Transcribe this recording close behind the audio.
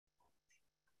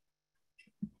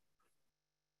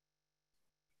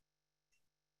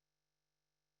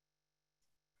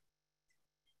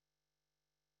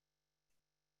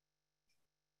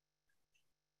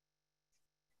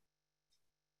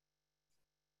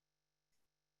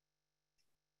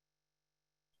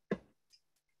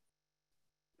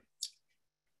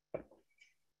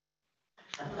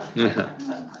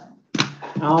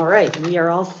All right, we are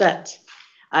all set.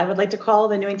 I would like to call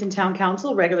the Newington Town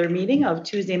Council regular meeting of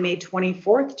Tuesday, May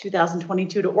 24th,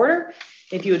 2022 to order.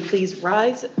 If you would please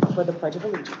rise for the Pledge of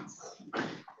Allegiance.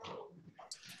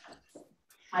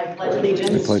 I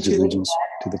pledge allegiance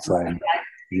to the flag of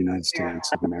the United States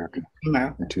of America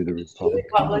and to the republic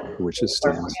for which it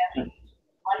stands,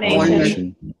 one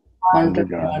nation, under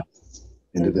God,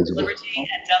 indivisible,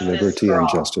 liberty and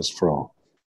justice for all.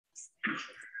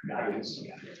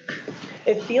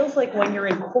 It feels like when you're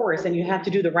in chorus and you have to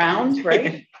do the rounds,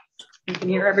 right? You can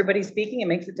hear everybody speaking. It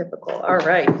makes it difficult. All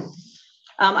right.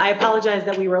 I apologize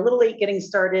that we were a little late getting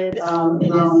started.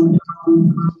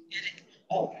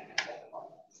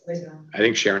 I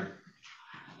think Sharon.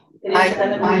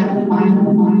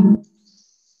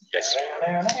 Yes.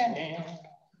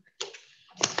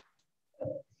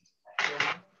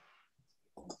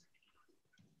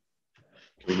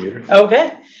 Can we mute her?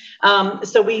 Okay.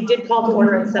 So we did call to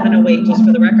order at 7:08, just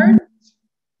for the record.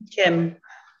 Kim,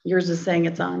 yours is saying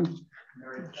it's on.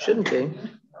 Shouldn't be.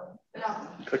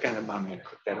 Click on the bottom and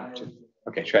click that up too.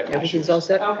 Okay, try it. Everything's all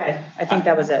set. Okay, I think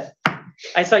that was it.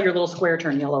 I saw your little square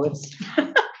turn yellow. It's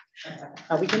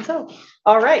we can tell.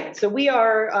 All right, so we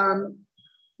are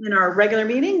in our regular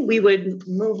meeting. We would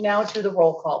move now to the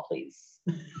roll call, please.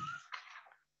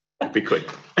 If we could.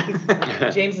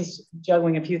 James is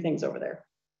juggling a few things over there.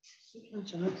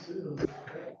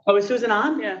 Oh, is Susan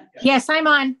on? Yeah. Yes, I'm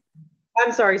on.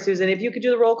 I'm sorry, Susan. If you could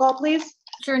do the roll call, please.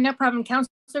 Sure, no problem.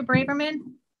 Councilor Braverman?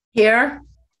 Here.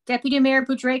 Deputy Mayor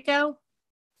Budrako?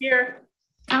 Here.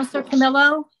 Councilor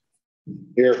Camillo?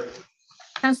 Here.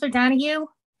 Councilor Donahue?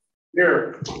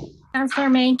 Here. Councilor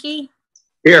Mankey?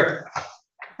 Here.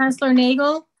 Councilor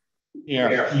Nagel?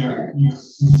 Here.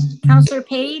 Councilor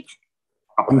Page?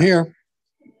 I'm here.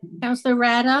 Councilor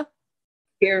Rada?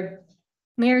 Here.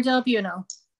 Mayor Del Buono?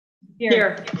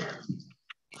 Here.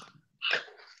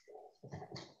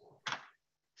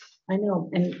 I know,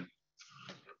 and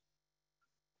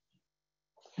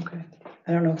okay,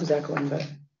 I don't know who's echoing, but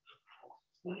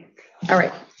all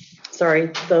right. Sorry,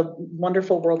 the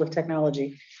wonderful world of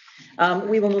technology.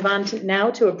 We will move on now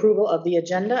to approval of the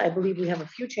agenda. I believe we have a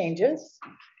few changes.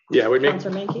 Yeah, I would make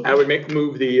Mankey?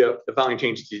 move the following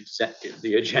changes to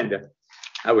the agenda.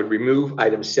 I would remove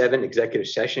item 7, executive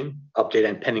session, update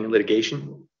on pending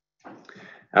litigation.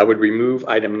 I would remove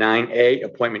item 9A,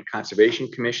 appointment conservation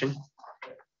commission.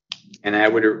 And I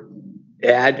would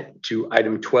add to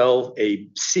item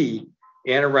 12A-C,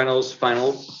 Anna Reynolds'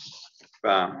 final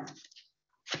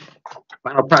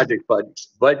project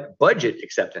budget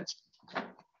acceptance.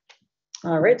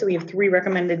 All right, so we have 3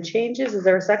 recommended changes. Is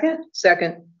there a second?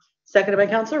 Second. Seconded by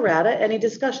Councilor Rada. Any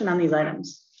discussion on these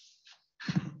items?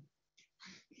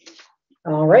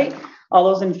 All right, all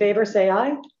those in favor say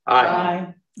aye.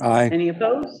 Aye. Aye. Any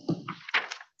opposed?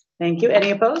 Thank you. Any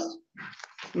opposed?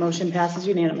 Motion passes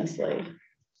unanimously.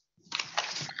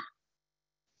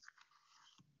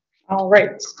 All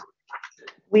right.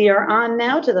 We are on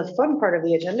now to the fun part of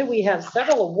the agenda. We have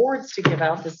several awards to give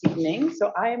out this evening.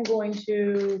 So I am going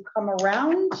to come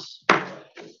around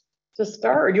to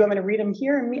start, or do you want me to read them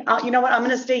here? And you know what? I'm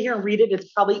going to stay here and read it.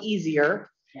 It's probably easier.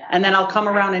 And then I'll come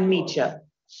around and meet you.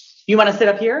 You want to sit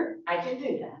up here? I can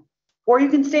do that. Or you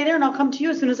can stay there and I'll come to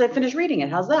you as soon as I finish reading it.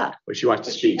 How's that? But she wants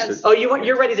to speak. Oh,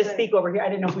 you're ready to speak over here. I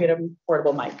didn't know if we had a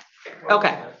portable mic.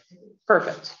 Okay,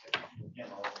 perfect.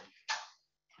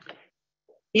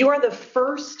 You are the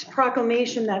first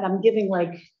proclamation that I'm giving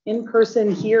like in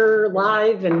person here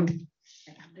live and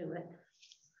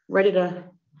ready to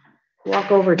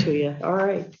walk over to you. All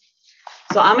right.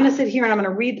 So I'm going to sit here and I'm going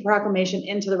to read the proclamation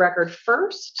into the record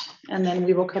first, and then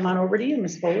we will come on over to you,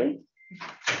 Ms. Foley.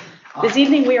 This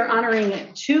evening, we are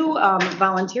honoring 2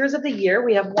 volunteers of the year.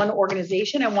 We have 1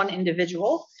 organization and 1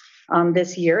 individual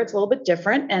this year. It's a little bit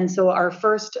different. And so our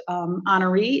first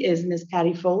honoree is Ms.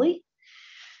 Patty Foley.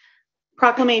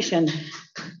 Proclamation.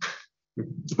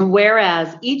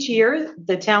 Whereas each year,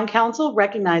 the town council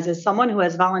recognizes someone who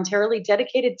has voluntarily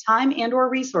dedicated time and/or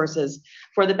resources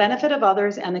for the benefit of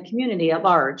others and the community at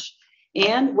large.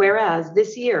 And whereas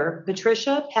this year,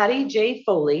 Patricia Patty J.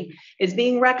 Foley is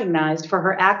being recognized for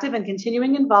her active and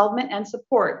continuing involvement and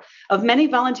support of many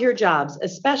volunteer jobs,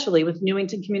 especially with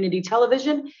Newington Community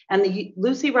Television and the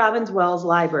Lucy Robbins Wells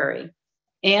Library.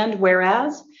 And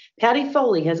whereas Patty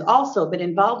Foley has also been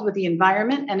involved with the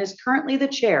environment and is currently the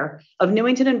chair of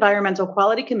Newington Environmental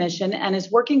Quality Commission and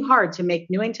is working hard to make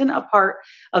Newington a part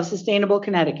of sustainable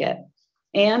Connecticut.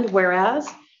 And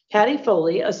whereas Patty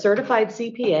Foley, a certified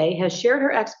CPA, has shared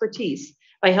her expertise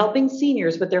by helping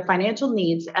seniors with their financial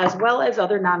needs as well as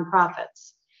other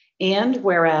nonprofits. And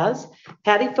whereas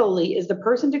Patty Foley is the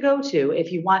person to go to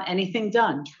if you want anything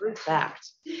done, true fact.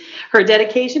 Her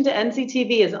dedication to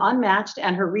NCTV is unmatched,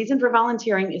 and her reason for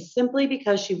volunteering is simply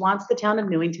because she wants the town of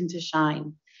Newington to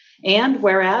shine. And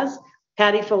whereas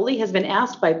Patty Foley has been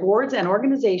asked by boards and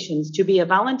organizations to be a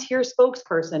volunteer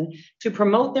spokesperson to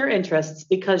promote their interests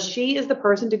because she is the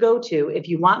person to go to if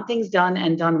you want things done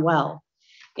and done well.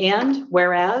 And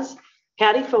whereas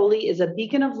Patty Foley is a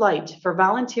beacon of light for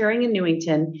volunteering in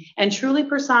Newington and truly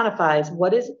personifies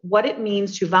what it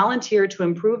means to volunteer to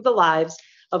improve the lives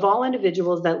of all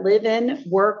individuals that live in,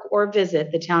 work, or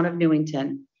visit the town of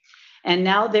Newington. And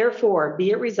now, therefore, be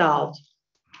it resolved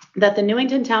that the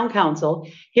Newington Town Council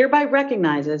hereby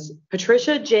recognizes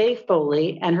Patricia J.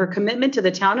 Foley and her commitment to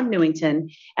the town of Newington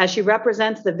as she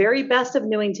represents the very best of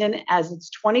Newington as its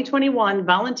 2021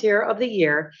 Volunteer of the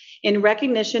Year in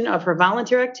recognition of her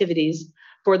volunteer activities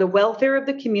for the welfare of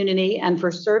the community and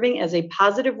for serving as a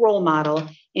positive role model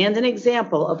and an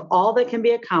example of all that can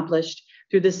be accomplished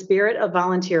through the spirit of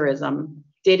volunteerism.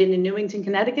 Dated in Newington,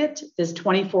 Connecticut, this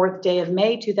 24th day of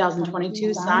May,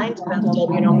 2022, signed Beth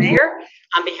W. Mayor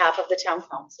on behalf of the Town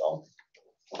Council.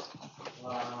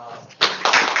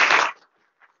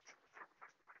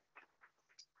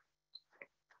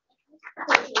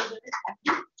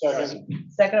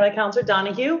 Second by Councilor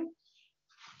Donahue.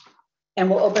 And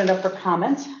we'll open it up for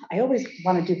comment. I always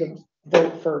want to do the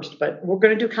vote first, but we're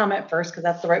going to do comment first because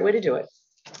that's the right way to do it.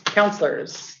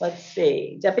 Councilors, let's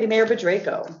see. Deputy Mayor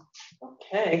Bedrejko.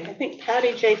 Okay, I think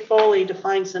Patty J. Foley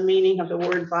defines the meaning of the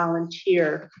word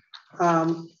volunteer,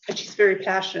 and she's a very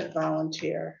passionate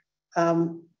volunteer.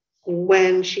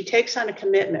 When she takes on a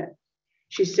commitment,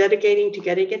 she's dedicating to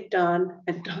getting it done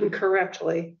and done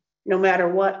correctly, no matter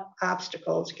what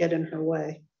obstacles get in her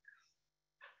way.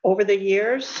 Over the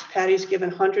years, Patty's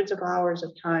given hundreds of hours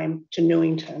of time to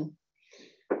Newington.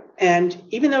 And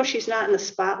even though she's not in the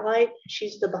spotlight,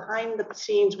 she's the behind the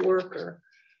scenes worker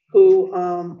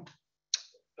who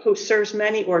serves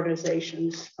many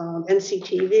organizations,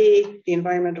 NCTV, the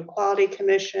Environmental Quality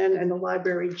Commission, and the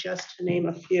library, just to name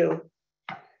a few.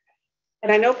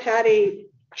 And I know Patty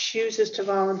chooses to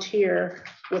volunteer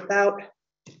without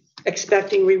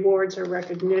expecting rewards or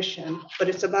recognition, but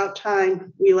it's about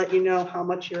time we let you know how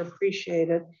much you're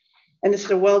appreciated. And this is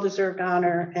a well-deserved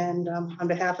honor. And on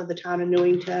behalf of the town of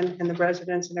Newington and the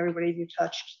residents and everybody you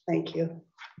touched, thank you.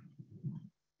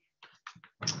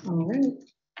 All right.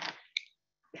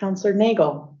 Councilor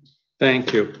Nagel.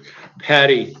 Thank you.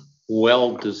 Patty,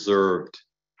 well-deserved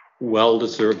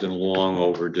and long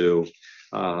overdue.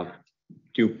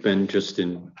 You've been just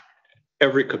in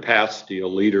every capacity a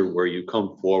leader where you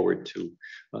come forward to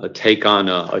take on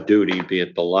a duty, be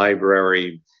it the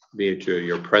library, be it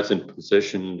your present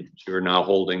position you're now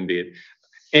holding, be it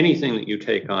anything that you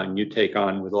take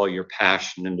on with all your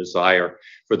passion and desire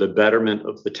for the betterment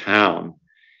of the town.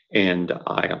 And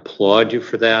I applaud you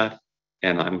for that.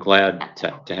 And I'm glad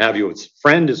to have you as a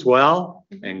friend as well,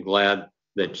 and glad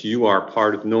that you are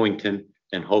part of Newington,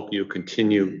 and hope you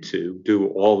continue to do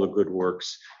all the good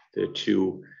works that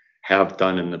you have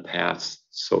done in the past.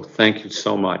 So thank you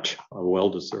so much.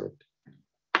 Well-deserved.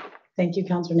 Thank you,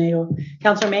 Councilor Nagel.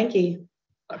 Councilor Mankey.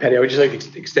 Patty, I would just like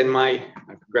to extend my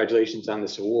congratulations on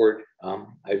this award.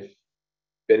 I've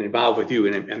been involved with you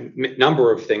in a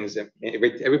number of things.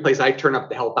 Every place I turn up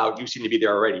to help out, you seem to be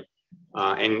there already.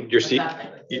 And you're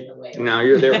now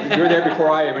you're there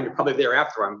before I am, and you're probably there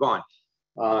after I'm gone.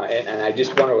 And I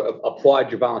just want to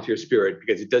applaud your volunteer spirit,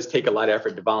 because it does take a lot of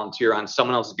effort to volunteer on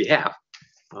someone else's behalf.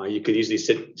 You could easily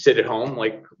sit at home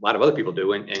like a lot of other people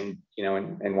do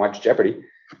and watch Jeopardy.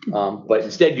 But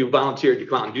instead you volunteer to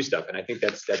come out and do stuff. And I think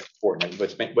that's important.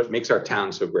 That's what makes our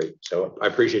town so great. So I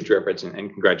appreciate your efforts and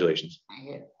congratulations.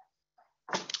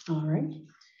 All right.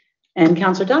 And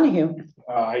Councilor Donahue.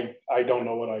 I don't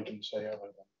know what I can say other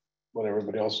than what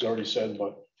everybody else has already said,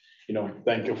 but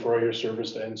thank you for all your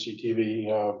service to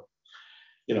NCTV.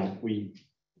 We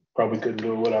probably couldn't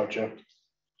do it without you.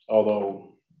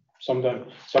 Although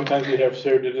sometimes we have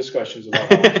serious discussions about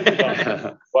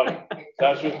it. But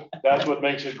that's what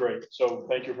makes it great. So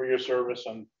thank you for your service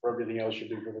and for everything else you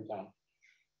do for the town.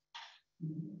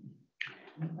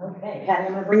 Okay, Patty,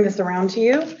 I'm going to bring this around to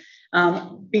you.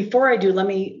 Before I do,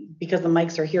 because the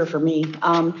mics are here for me,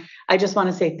 I just want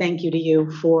to say thank you to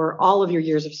you for all of your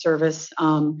years of service.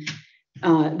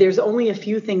 There's only a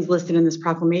few things listed in this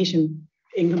proclamation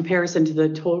in comparison to the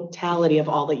totality of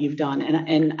all that you've done.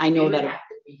 And I know that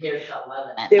be here till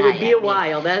 11 at It would night. be a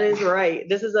while. That is right.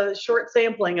 This is a short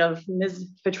sampling of Ms.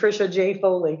 Patricia J.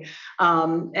 Foley.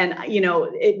 And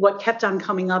what kept on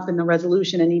coming up in the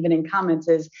resolution and even in comments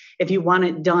is if you want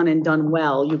it done and done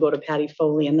well, you go to Patty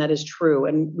Foley, and that is true.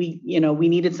 And we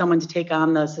needed someone to take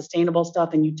on the sustainable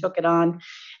stuff, and you took it on,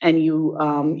 and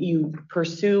you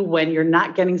pursue when you're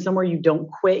not getting somewhere. You don't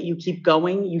quit. You keep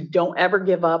going. You don't ever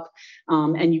give up,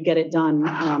 and you get it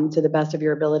done to the best of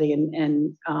your ability,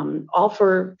 and all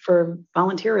for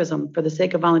volunteerism, for the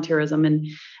sake of volunteerism. And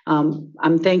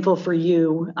I'm thankful for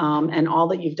you and all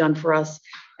that you've done for us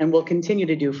and will continue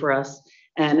to do for us.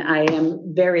 And I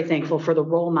am very thankful for the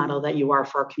role model that you are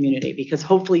for our community, because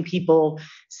hopefully people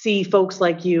see folks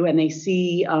like you, and they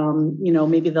see,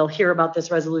 maybe they'll hear about this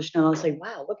resolution and they'll say,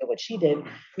 wow, look at what she did.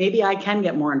 Maybe I can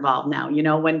get more involved now.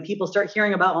 When people start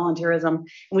hearing about volunteerism, and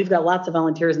we've got lots of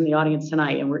volunteers in the audience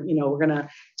tonight, and we're going to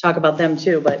talk about them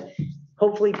too, but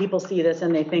hopefully people see this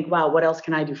and they think, wow, what else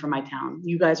can I do for my town?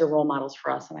 You guys are role models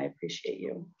for us, and I appreciate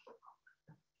you.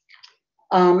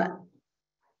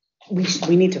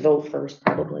 We need to vote first,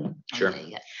 probably. Sure.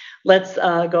 Let's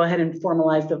go ahead and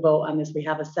formalize the vote on this. We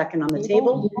have a second on the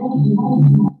table.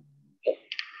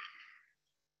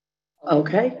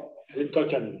 Okay.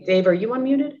 Dave, are you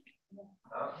unmuted?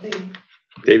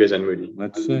 Dave is unmuted.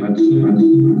 Let's see.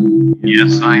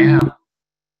 Yes, I am.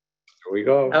 Here we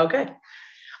go. Okay.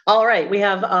 All right. We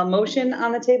have a motion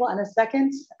on the table and a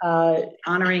second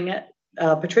honoring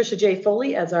Patricia J.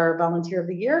 Foley as our Volunteer of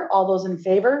the Year. All those in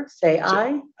favor, say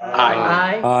aye.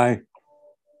 Aye. Aye.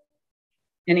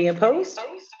 Any opposed?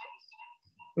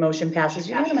 Motion passes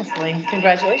unanimously.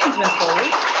 Congratulations, Ms. Foley.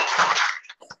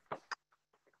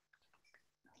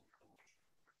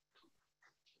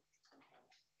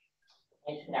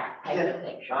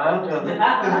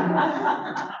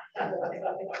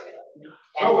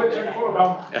 Oh, what's your quote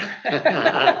about?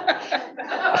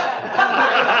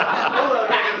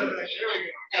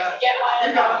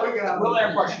 We'll let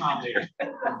him brush him out later.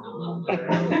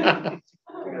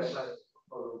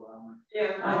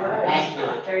 Thank you.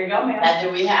 There you go, ma'am. Now,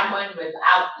 do we have one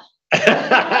without?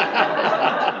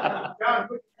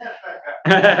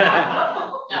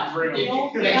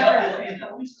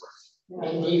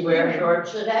 And do you wear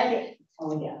shorts today?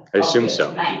 Oh, yeah. I assume Okay,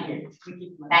 so. Thank you.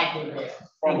 Thank you.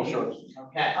 Formal shorts.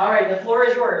 Okay. All right, the floor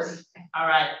is yours. All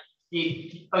right.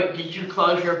 Did you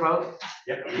close your vote?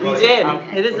 We did.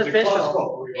 Okay. It is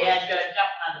official. Yeah, don't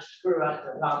want to screw up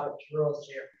the Robert's rules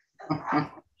here.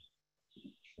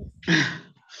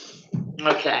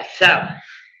 Okay, so,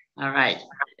 all right.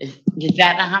 Is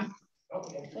that a hum?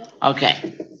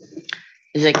 Okay.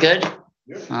 Is it good? All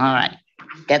right.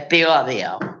 Get the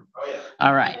audio.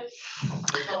 All right.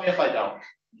 Tell me if I don't.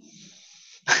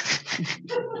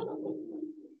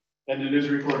 And it is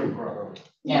recording properly.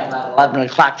 Yeah, about 11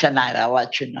 o'clock tonight, I'll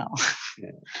let you know.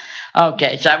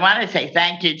 Okay, so I want to say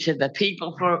thank you to the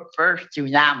people who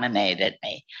nominated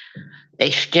me. They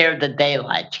scared the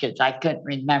daylights because I couldn't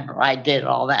remember I did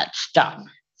all that stuff.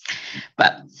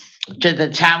 But to the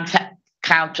town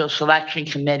council selection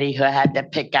committee who had to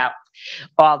pick out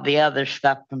all the other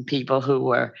stuff from people who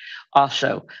were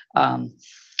also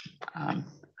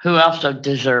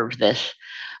deserved this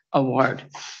award,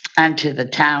 and to the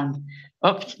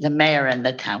mayor and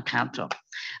the town council.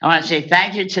 I want to say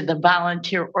thank you to the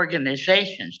volunteer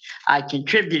organizations I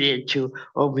contributed to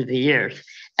over the years,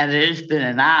 and it has been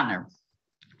an honor,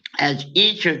 as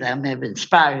each of them have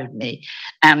inspired me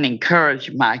and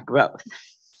encouraged my growth.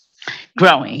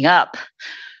 Growing up,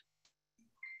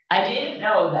 I didn't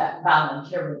know that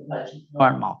volunteering was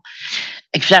normal,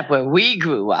 except where we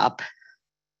grew up,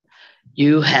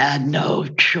 you had no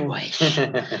choice.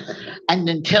 And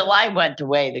until I went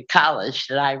away to college,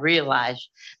 that I realized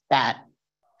that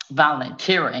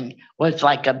volunteering was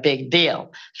like a big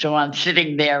deal. So I'm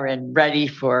sitting there and ready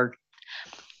for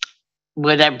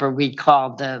whatever we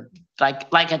call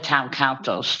like a town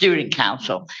council, student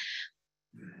council.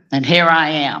 And here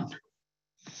I am,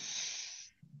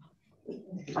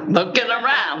 looking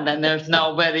around, and there's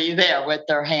nobody there with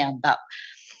their hand up.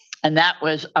 And that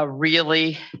was a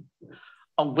really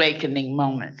awakening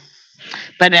moment.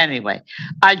 But anyway,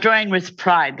 I join with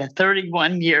pride the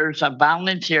 31 years of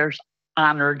volunteers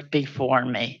honored before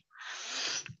me.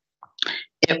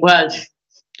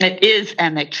 It is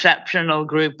an exceptional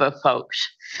group of folks.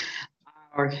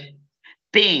 Our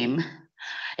theme,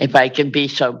 if I can be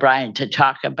so bright to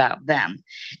talk about them,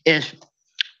 is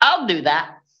I'll do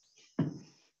that.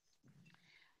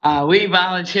 We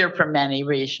volunteer for many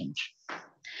reasons,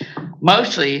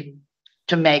 mostly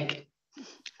to make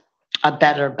a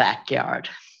better backyard.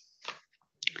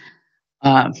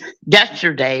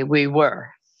 Yesterday we were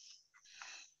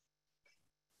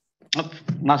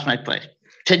lost my place.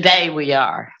 Today we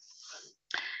are.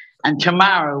 And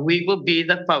tomorrow we will be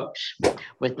the folks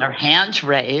with their hands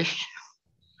raised,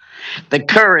 the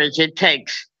courage it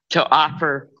takes to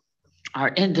offer our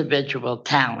individual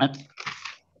talent,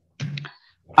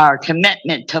 our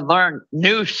commitment to learn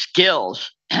new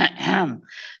skills,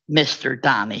 Mr.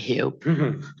 Donahue.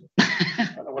 I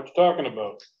don't know what you're talking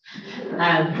about.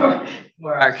 And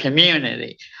for our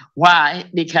community. Why?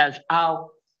 Because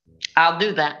I'll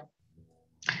do that.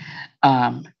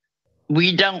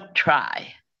 We don't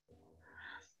try.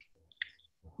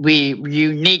 We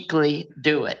uniquely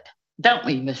do it, don't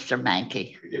we, Mr.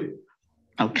 Mankey? We do.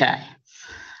 Okay.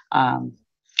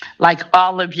 Like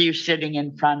all of you sitting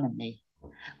in front of me,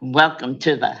 welcome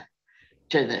to the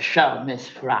show, Miss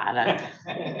Rada.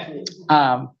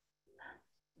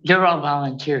 You're all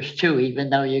volunteers too, even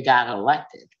though you got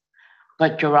elected.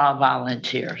 But you're all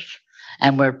volunteers,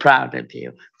 and we're proud of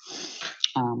you.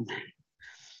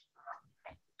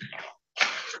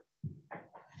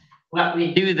 What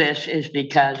we do this is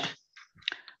because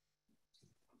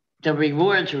the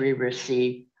rewards we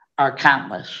receive are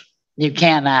countless. You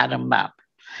can't add them up.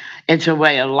 It's a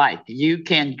way of life. You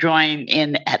can join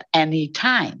in at any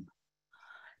time.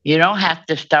 You don't have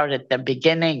to start at the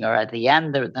beginning or at the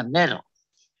end or the middle.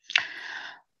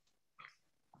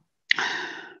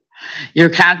 Your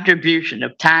contribution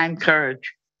of time,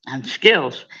 courage, and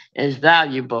skills is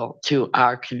valuable to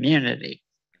our community.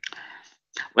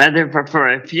 Whether for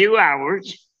a few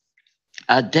hours,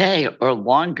 a day, or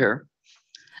longer,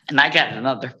 and I got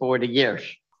another 40 years,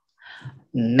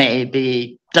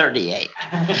 maybe 38.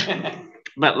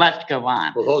 But let's go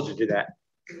on. We'll hold you to that.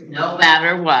 No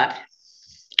matter what,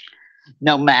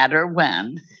 no matter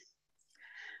when,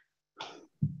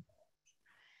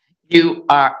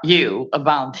 a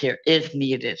volunteer is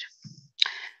needed.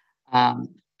 So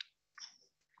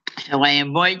I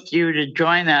invite you to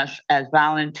join us as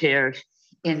volunteers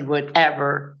in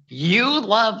whatever you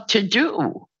love to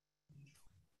do.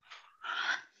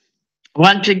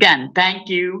 Once again, thank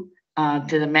you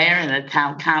to the mayor and the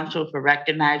town council for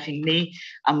recognizing me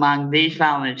among these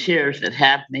volunteers that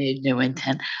have made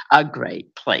Newington a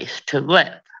great place to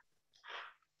live.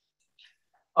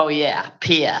 Oh yeah,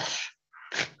 P.S.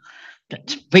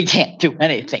 We can't do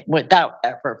anything without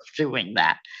ever doing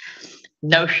that.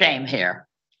 No shame here.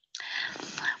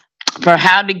 For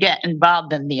how to get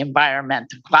involved in the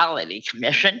Environmental Quality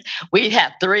Commission, we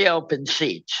have 3 open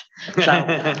seats. So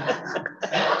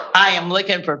I am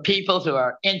looking for people who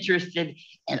are interested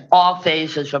in all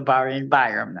phases of our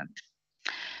environment.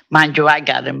 Mind you, I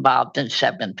got involved in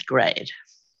 7th grade.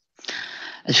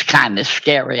 It's kind of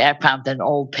scary. I found an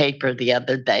old paper the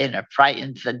other day and it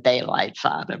frightens the daylights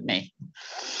out of me.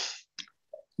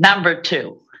 Number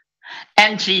 2,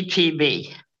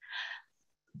 NCTV.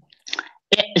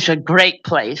 It's a great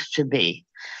place to be.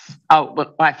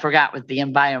 Oh, I forgot with the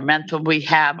environmental, we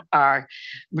have our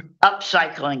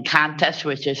upcycling contest,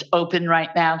 which is open right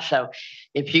now. So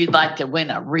if you'd like to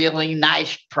win a really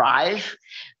nice prize,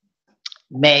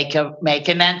 make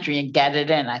an entry and get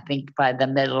it in, I think by the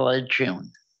middle of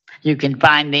June. You can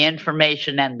find the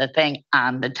information and the thing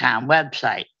on the town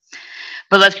website.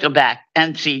 But let's go back,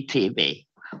 NCTV.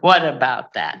 What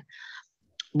about that?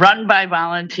 Run by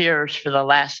volunteers for the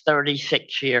last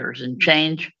 36 years and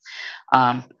change.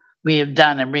 We have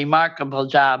done a remarkable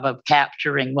job of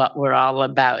capturing what we're all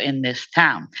about in this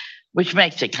town, which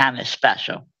makes it kind of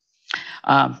special.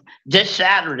 This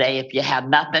Saturday, if you have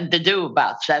nothing to do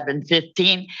about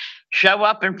 7:15, show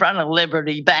up in front of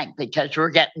Liberty Bank because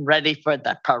we're getting ready for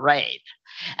the parade.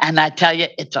 And I tell you,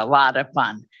 it's a lot of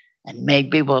fun. And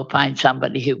maybe we'll find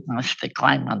somebody who wants to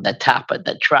climb on the top of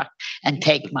the truck and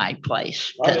take my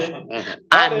place.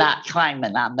 I'm not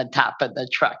climbing on the top of the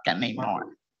truck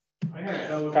anymore. I had a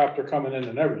helicopter coming in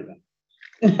and everything.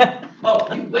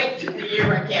 Oh, you wait till the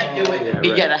year I can't do it. Yeah, We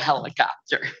right. get a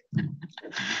helicopter.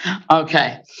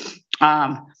 Okay.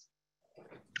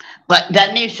 But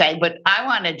then you say, but I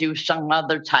want to do some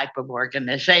other type of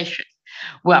organization.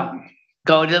 Well,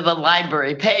 go to the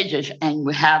library pages and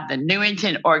we have the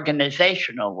Newington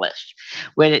organizational list,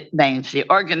 where it names the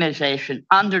organization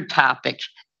under topics,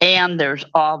 and there's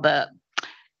all the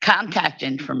contact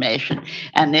information,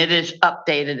 and it is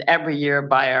updated every year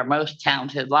by our most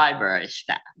talented library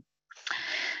staff.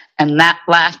 And that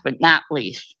last but not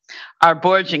least, our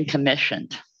boards and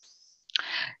commissions.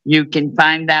 You can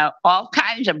find out all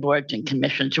kinds of boards and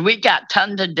commissions. We got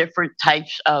tons of different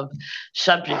types of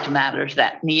subject matters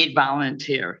that need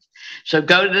volunteers. So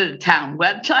go to the town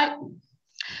website,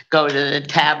 go to the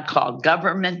tab called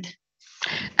government,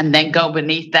 and then go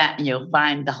beneath that and you'll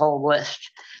find the whole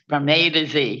list from A to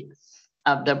Z.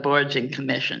 of the boards and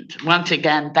commissions. Once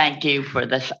again, thank you for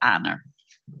this honor.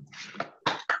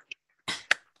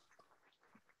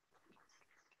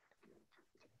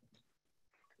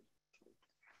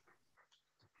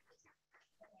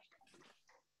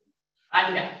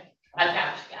 I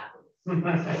got Scott.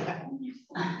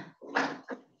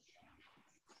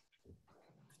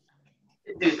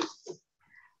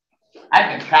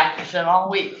 I've been practicing all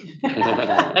week.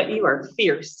 You are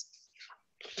fierce.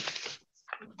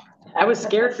 I was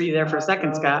scared for you there for a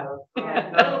second, Scott.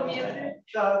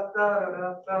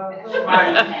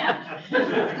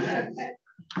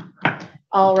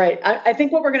 All right, I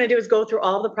think what we're gonna do is go through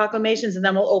all the proclamations and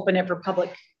then we'll open it for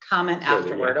public comment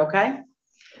afterward, okay?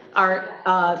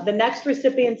 The next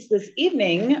recipients this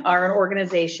evening are an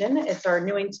organization. It's our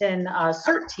Newington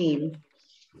CERT team.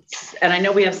 And I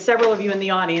know we have several of you in the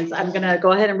audience. I'm gonna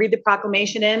go ahead and read the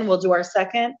proclamation in. We'll do our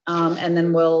second, and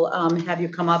then we'll have you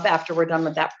come up after we're done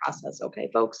with that process, okay,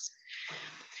 folks?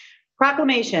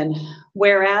 Proclamation,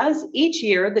 whereas each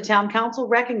year the town council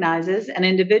recognizes an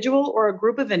individual or a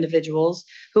group of individuals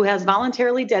who has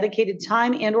voluntarily dedicated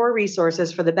time and or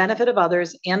resources for the benefit of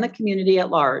others and the community at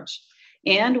large.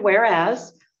 And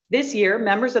whereas this year,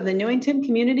 members of the Newington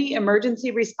Community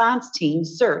Emergency Response Team,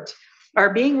 CERT,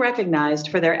 are being recognized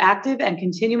for their active and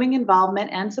continuing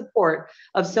involvement and support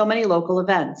of so many local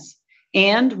events.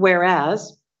 And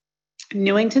whereas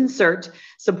Newington CERT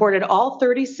supported all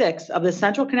 36 of the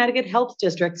Central Connecticut Health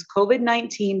District's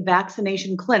COVID-19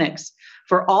 vaccination clinics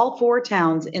for all 4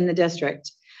 towns in the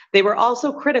district. They were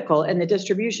also critical in the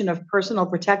distribution of personal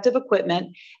protective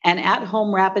equipment and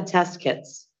at-home rapid test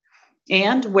kits.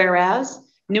 And whereas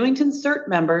Newington CERT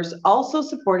members also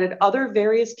supported other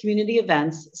various community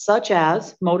events such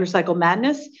as Motorcycle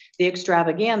Madness, the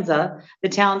Extravaganza, the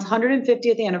town's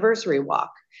 150th anniversary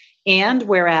walk. And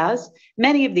whereas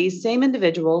many of these same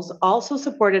individuals also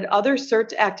supported other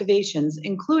CERT activations,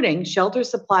 including shelter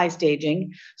supply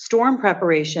staging, storm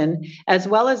preparation, as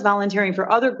well as volunteering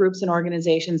for other groups and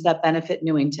organizations that benefit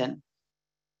Newington.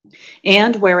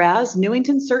 And whereas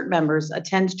Newington CERT members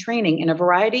attend training in a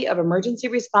variety of emergency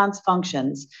response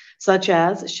functions, such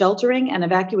as sheltering and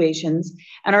evacuations,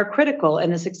 and are critical in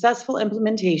the successful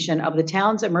implementation of the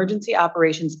town's emergency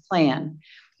operations plan.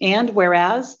 And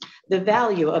whereas the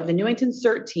value of the Newington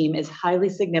CERT team is highly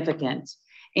significant.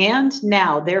 And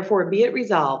now, therefore, be it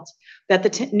resolved that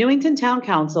the Newington Town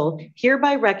Council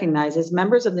hereby recognizes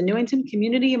members of the Newington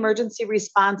Community Emergency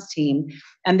Response Team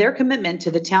and their commitment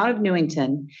to the town of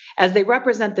Newington as they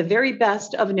represent the very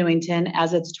best of Newington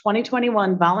as its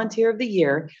 2021 Volunteer of the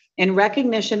Year in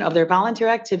recognition of their volunteer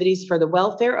activities for the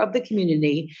welfare of the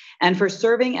community and for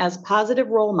serving as positive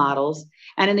role models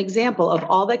and an example of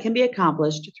all that can be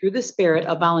accomplished through the spirit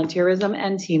of volunteerism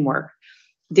and teamwork.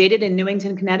 Dated in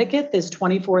Newington, Connecticut, this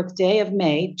 24th day of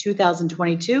May,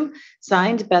 2022,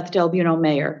 signed Beth Del Buono,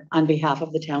 Mayor, on behalf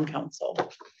of the Town Council.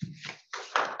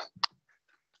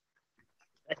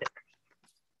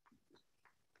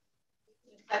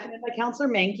 Seconded by Councilor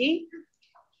Menke,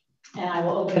 and I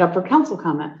will open it up for council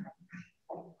comment.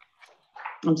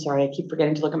 I'm sorry, I keep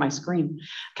forgetting to look at my screen.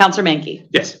 Councilor Menke.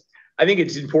 Yes, I think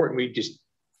it's important we just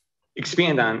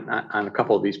expand on a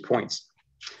couple of these points.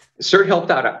 CERT helped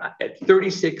out at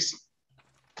 36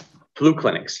 flu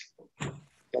clinics.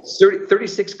 That's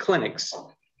 36 clinics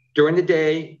during the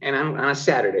day and on a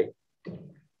Saturday.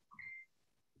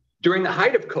 During the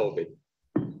height of COVID,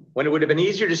 when it would have been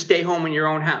easier to stay home in your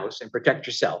own house and protect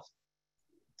yourself,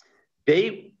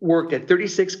 they worked at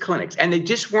 36 clinics and they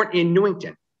just weren't in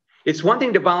Newington. It's one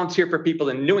thing to volunteer for people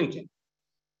in Newington,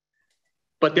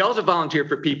 but they also volunteer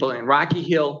for people in Rocky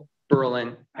Hill,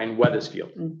 Berlin, and Wethersfield.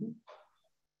 Mm-hmm.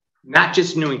 Not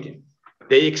just Newington.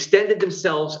 They extended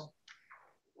themselves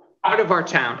out of our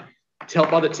town to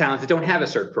help other towns that don't have a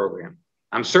CERT program.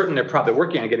 I'm certain they're probably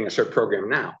working on getting a CERT program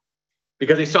now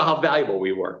because they saw how valuable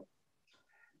we were.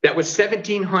 That was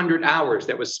 1,700 hours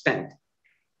that was spent.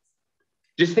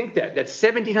 Just think that's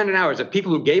 1,700 hours of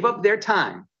people who gave up their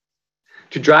time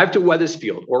to drive to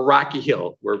Wethersfield or Rocky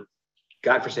Hill, where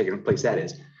godforsaken place that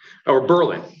is, or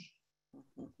Berlin,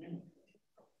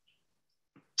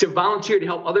 to volunteer to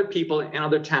help other people in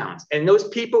other towns. And those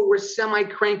people were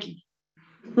semi-cranky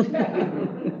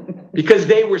because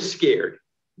they were scared.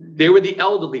 They were the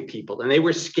elderly people and they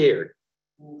were scared.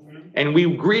 And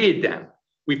we greeted them.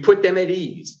 We put them at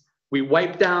ease. We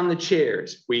wiped down the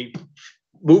chairs. We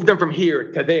moved them from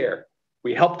here to there.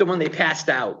 We helped them when they passed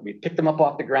out. We picked them up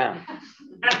off the ground.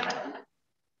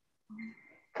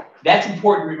 That's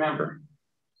important to remember.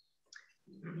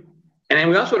 And then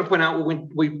we also want to point out when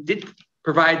we did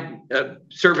provide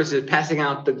services, passing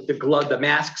out the glove, the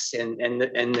masks, and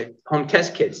the home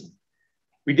test kits.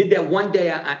 We did that one day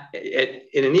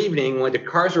in an evening when the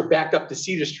cars were backed up to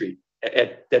Cedar Street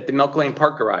at the Milk Lane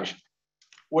Park Garage,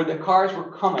 where the cars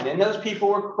were coming, and those people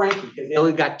were cranky because they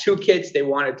only got 2 kids, they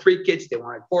wanted 3 kids, they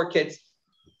wanted 4 kids.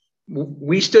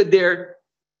 We stood there,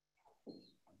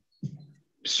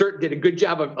 did a good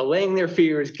job of allaying their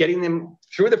fears, getting them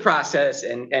through the process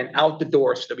and out the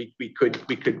door so that we could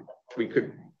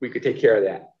take care of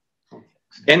that.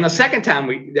 And the second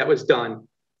time that was done,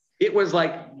 it was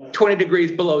like 20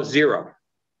 degrees below zero.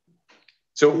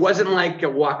 So it wasn't like a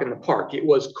walk in the park. It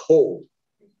was cold.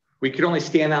 We could only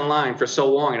stand on line for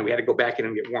so long, and we had to go back in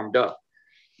and get warmed up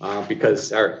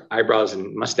because our eyebrows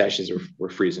and mustaches were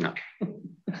freezing up.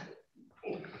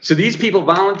 So these people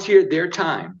volunteered their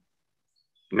time,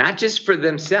 not just for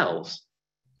themselves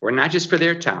or not just for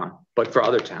their town, but for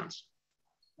other towns.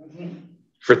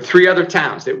 For 3 other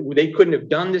towns that they couldn't have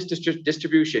done this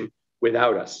distribution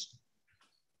without us.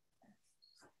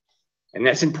 And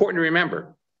that's important to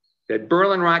remember, that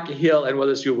Berlin, Rocky Hill, and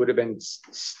Weathersfield would have been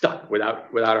stuck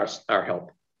without our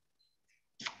help.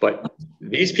 But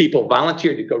these people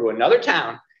volunteered to go to another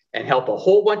town and help a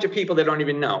whole bunch of people they don't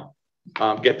even know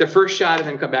get their first shot and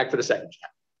then come back for the second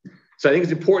shot. So I think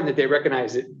it's important that they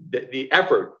recognize that the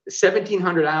effort, the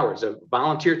 1,700 hours of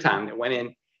volunteer time that went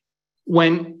in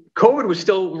when COVID was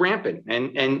still rampant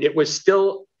and it was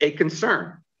still a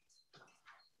concern.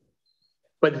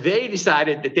 But they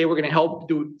decided that they were going to help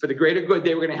do for the greater good.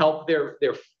 They were going to help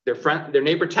their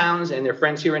neighbor towns and their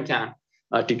friends here in town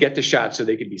to get the shot so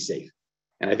they could be safe.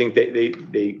 And I think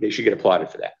they should get applauded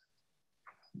for that.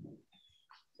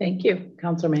 Thank you,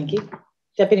 Councilor Menke.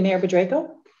 Deputy Mayor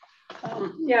Bedrejko.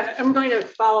 Yeah, I'm going to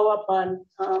follow up on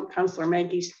Councilor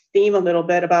Menke's theme a little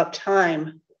bit about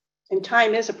time. And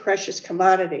time is a precious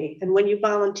commodity. And when you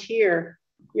volunteer,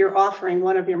 you're offering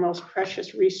one of your most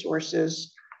precious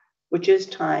resources, which is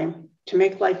time, to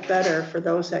make life better for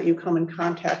those that you come in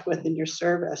contact with in your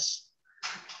service.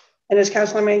 And as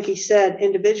Councilor Menke said,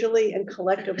 individually and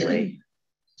collectively,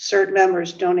 CERT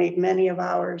members donate many of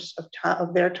hours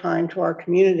of their time to our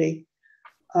community.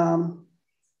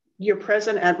 You're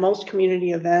present at most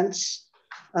community events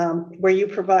where you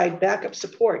provide backup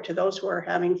support to those who are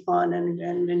having fun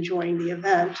and enjoying the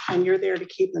event, and you're there to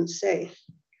keep them safe.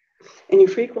 And you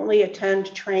frequently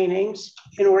attend trainings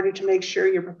in order to make sure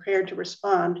you're prepared to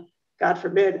respond, God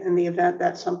forbid, in the event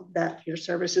that your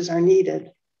services are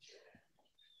needed.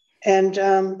 And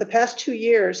the past 2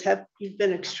 years you've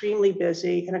been extremely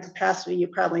busy in a capacity you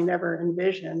probably never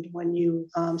envisioned when you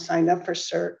signed up for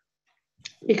CERT,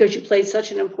 because you played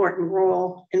such an important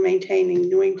role in maintaining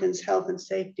Newington's health and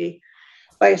safety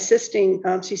by assisting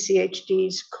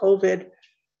CCHD's COVID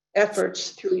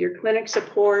efforts through your clinic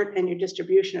support and your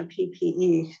distribution of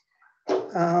PPE.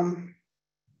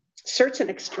 CERT's an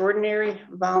extraordinary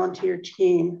volunteer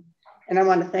team, and I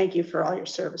want to thank you for all your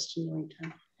service to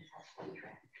Newington.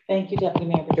 Thank you, Deputy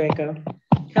Mayor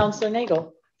Bedrejko. Councilor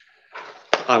Nagel.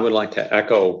 I would like to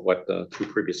echo what the 2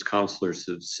 previous councilors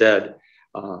have said.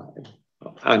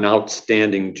 An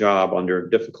outstanding job under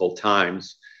difficult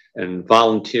times, and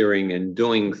volunteering and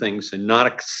doing things and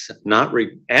not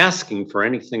asking for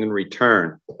anything in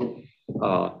return,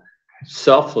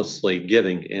 selflessly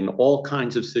giving in all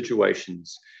kinds of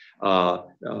situations,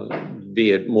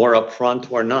 be it more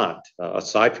upfront or not,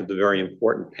 aside from the very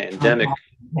important pandemic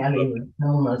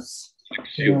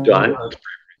you've done,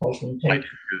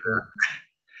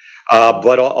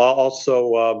 but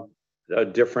also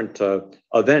different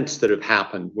events that have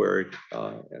happened where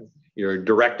you're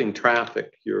directing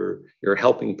traffic, you're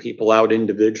helping people out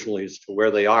individually as to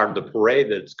where they are. The parade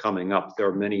that's coming up, there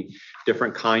are many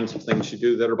different kinds of things you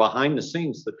do that are behind the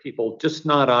scenes that people just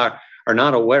are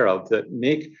not aware of, that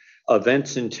make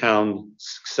events in town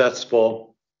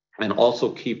successful and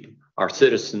also keep our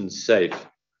citizens safe.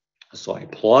 So I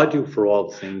applaud you for all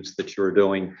the things that you're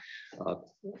doing,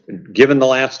 given the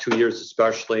last 2 years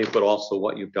especially, but also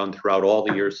what you've done throughout all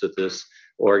the years that this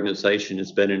organization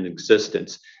has been in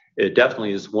existence. It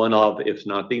definitely is one of, if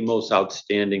not the most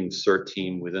outstanding CERT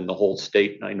team within the whole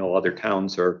state. And I know other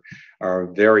towns are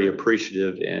very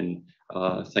appreciative and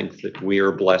think that we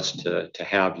are blessed to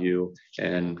have you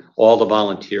and all the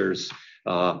volunteers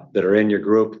that are in your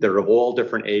group. They're of all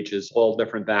different ages, all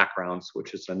different backgrounds,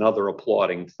 which is another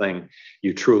applauding thing.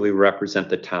 You truly represent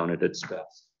the town at its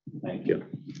best. Thank you.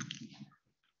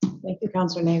 Thank you,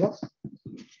 Councilor Nagel.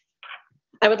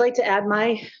 I would like to add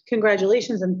my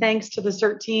congratulations and thanks to the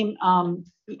CERT team.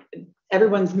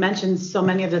 Everyone's mentioned so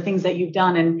many of the things that you've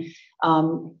done,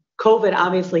 and COVID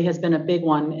obviously has been a big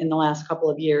one in the last couple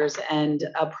of years and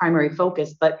a primary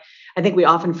focus, but I think we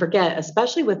often forget,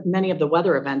 especially with many of the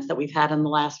weather events that we've had in the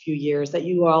last few years, that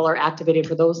you all are activated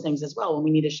for those things as well. When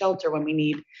we need a shelter, when we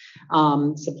need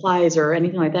supplies or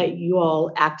anything like that, you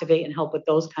all activate and help with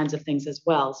those kinds of things as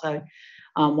well. So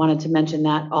I wanted to mention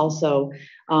that also.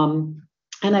 And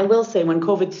I will say, when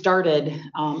COVID started,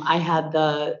 I had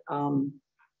the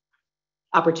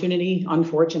opportunity,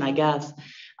 unfortunate, I guess,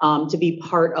 to be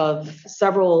part of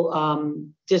several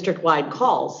district-wide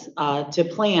calls to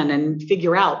plan and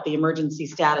figure out the emergency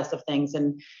status of things.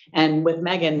 And with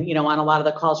Megan, you know, on a lot of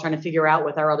the calls, trying to figure out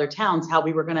with our other towns how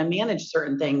we were going to manage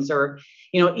certain things, or,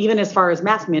 you know, even as far as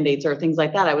mask mandates or things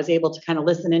like that, I was able to kind of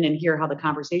listen in and hear how the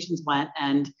conversations went.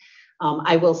 And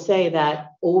I will say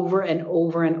that over and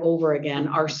over and over again,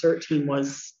 our CERT team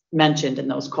was mentioned in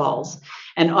those calls,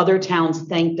 and other towns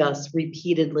thanked us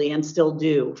repeatedly and still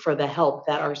do for the help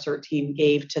that our CERT team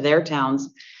gave to their towns,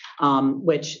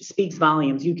 which speaks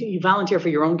volumes. You volunteer for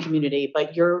your own community,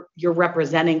 but you're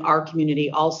representing our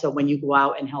community also when you go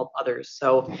out and help others.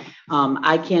 So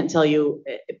I can't tell you,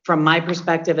 from my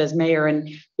perspective as mayor and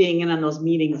being in on those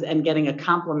meetings and getting a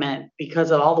compliment because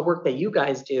of all the work that you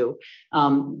guys do,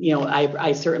 you know,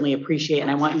 I certainly appreciate, and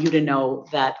I want you to know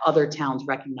that other towns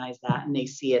recognize that and they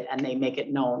see it and they make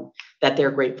it known that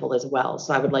they're grateful as well.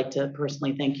 So I would like to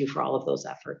personally thank you for all of those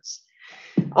efforts.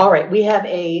 All right, we have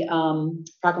a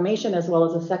proclamation as well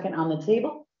as a second on the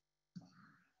table.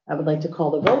 I would like to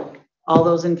call the vote. All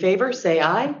those in favor, say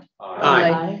aye.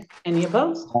 Aye. Any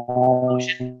opposed?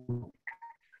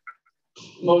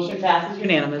 Motion passes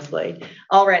unanimously.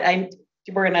 All right,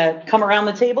 we're gonna come around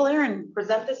the table here and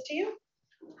present this to you.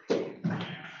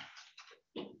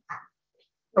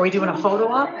 Are we doing a photo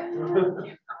op?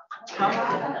 Am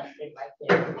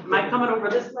I coming over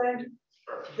this way?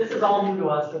 This is all new to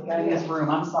us, okay, in this room.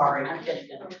 I'm sorry. So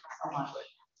much.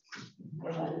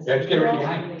 Yeah, just get ready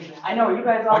behind me. I know, you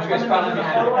guys all. Why don't you guys follow me?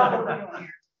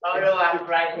 Photo op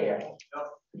right here.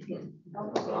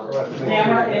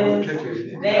 Camera is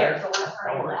there, so let's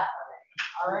turn it that way.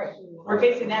 All right, we're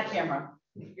facing that camera.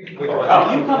 You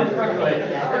come in front of it.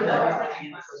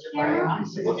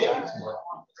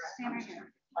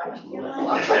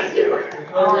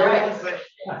 All right.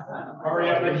 Hurry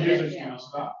up and use it,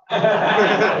 stop.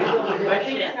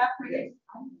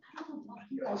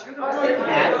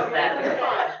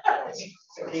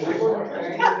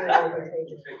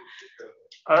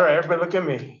 All right, everybody look at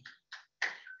me.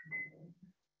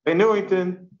 Hey,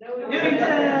 Newington.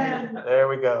 Newington. There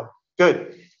we go.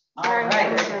 Good. All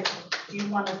right. Do you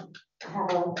want to say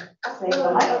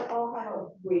the mic?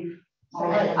 All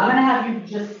right. I'm gonna have you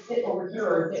just sit over here,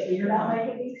 or you're not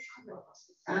making these?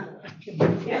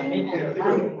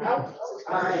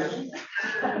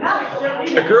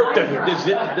 The group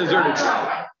deserted.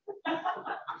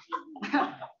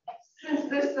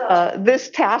 This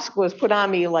task was put on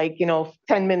me like,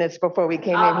 10 minutes before we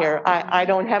came in here. I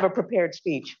don't have a prepared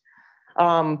speech.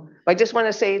 I just want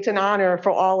to say it's an honor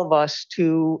for all of us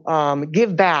to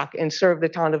give back and serve the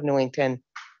town of Newington.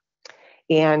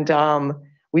 And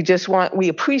we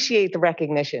appreciate the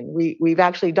recognition. We've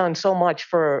actually done so much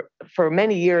for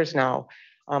many years now.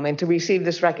 And to receive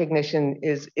this recognition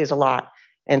is a lot.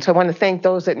 And so I want to thank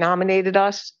those that nominated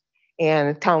us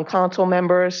and town council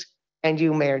members and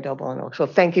you, Mayor Del Bono. So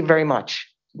thank you very much.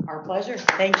 Our pleasure.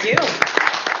 Thank you.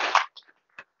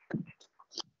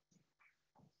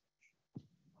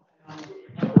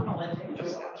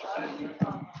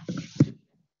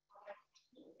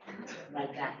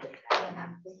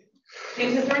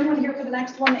 James, is there anyone here for the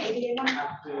next one, the ADA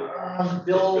one?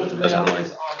 Bill is online.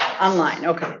 Online,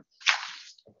 okay.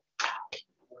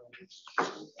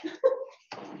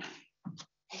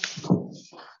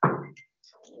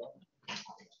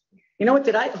 You know what,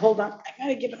 hold on, I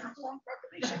gotta give it her wrong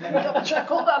proclamation. Let me double check,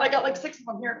 hold on, I got like 6 of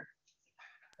them here.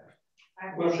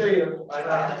 We'll see you.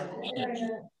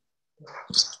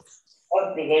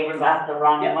 Oh, they gave her back the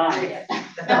wrong one.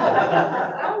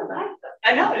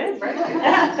 I know, it is,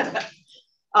 right?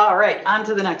 All right, on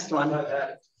to the next one.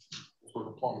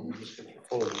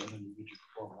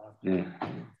 Yeah.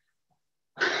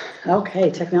 Okay,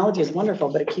 technology is wonderful,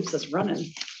 but it keeps us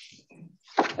running.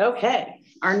 Okay,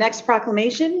 our next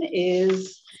proclamation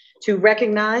is to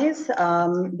recognize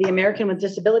the American with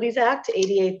Disabilities Act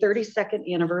ADA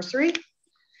 32nd anniversary.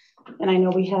 And I know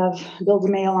we have Bill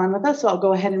DeMayo on with us, so I'll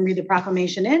go ahead and read the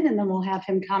proclamation in, and then we'll have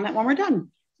him comment when we're done.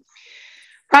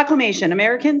 Proclamation,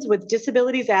 Americans with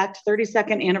Disabilities Act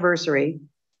 32nd anniversary.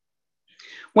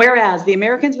 Whereas the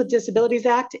Americans with Disabilities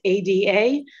Act,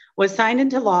 ADA, was signed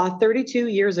into law 32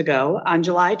 years ago on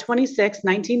July 26,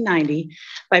 1990,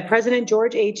 by President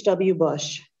George H.W.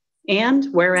 Bush. And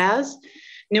whereas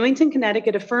Newington,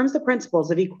 Connecticut affirms the principles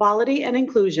of equality and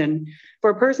inclusion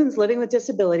for persons living with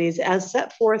disabilities as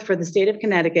set forth for the state of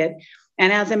Connecticut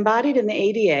and as embodied in the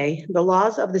ADA, the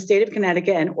laws of the state of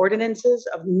Connecticut and ordinances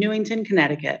of Newington,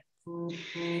 Connecticut.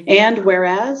 And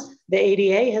whereas the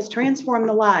ADA has transformed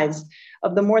the lives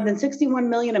of the more than 61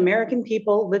 million American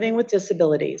people living with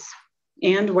disabilities.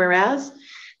 And whereas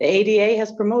the ADA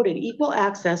has promoted equal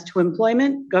access to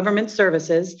employment, government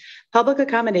services, public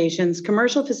accommodations,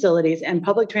 commercial facilities, and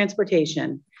public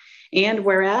transportation. And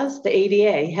whereas the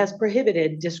ADA has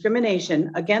prohibited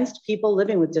discrimination against people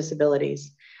living with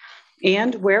disabilities.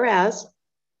 And whereas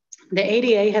the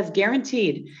ADA has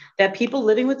guaranteed that people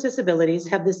living with disabilities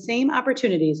have the same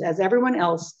opportunities as everyone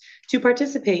else to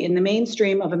participate in the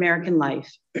mainstream of American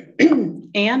life.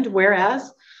 And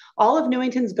whereas all of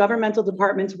Newington's governmental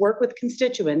departments work with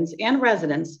constituents and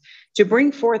residents to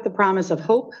bring forth the promise of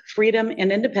hope, freedom,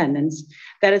 and independence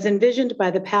that is envisioned by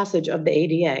the passage of the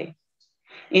ADA.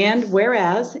 And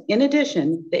whereas, in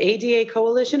addition, the ADA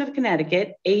Coalition of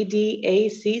Connecticut,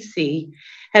 ADACC,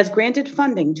 has granted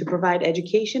funding to provide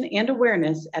education and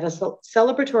awareness at a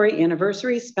celebratory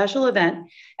anniversary special event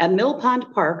at Mill Pond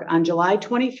Park on July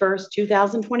 21st,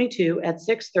 2022 at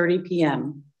 6:30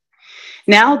 p.m.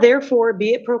 Now, therefore,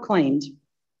 be it proclaimed,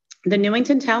 the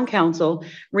Newington Town Council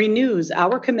renews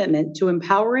our commitment to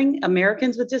empowering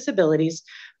Americans with disabilities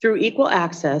through equal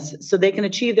access so they can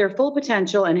achieve their full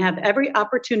potential and have every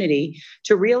opportunity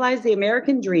to realize the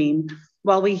American dream,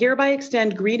 while we hereby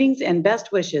extend greetings and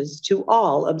best wishes to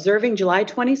all observing July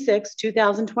 26,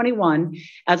 2021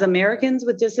 as Americans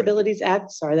with Disabilities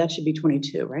Act. Sorry, that should be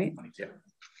 22, right? 22.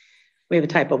 We have a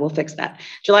typo, we'll fix that.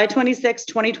 July 26,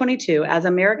 2022, as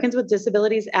Americans with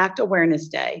Disabilities Act Awareness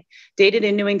Day, dated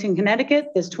in Newington, Connecticut,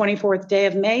 this 24th day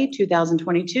of May,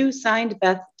 2022, signed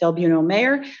Beth Del Buono,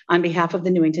 Mayor, on behalf of the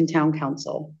Newington Town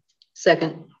Council.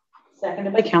 Second.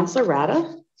 Seconded by Councilor Rada,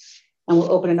 and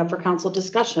we'll open it up for council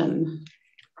discussion.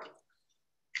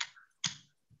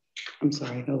 I'm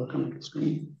sorry, I gotta look on the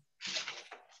screen.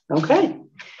 Okay.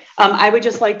 I would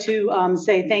just like to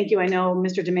say thank you. I know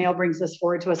Mr. DeMaio brings this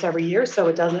forward to us every year, so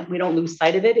we don't lose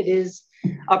sight of it. It is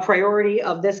a priority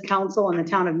of this council and the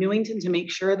town of Newington to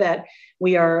make sure that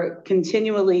we are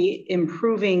continually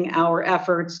improving our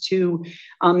efforts to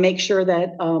make sure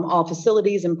that all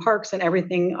facilities and parks and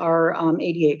everything are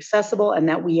ADA accessible, and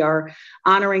that we are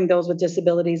honoring those with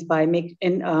disabilities by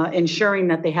ensuring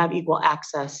that they have equal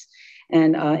access.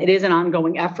 And it is an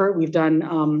ongoing effort. We've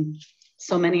done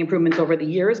so many improvements over the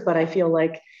years, but I feel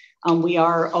like we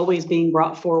are always being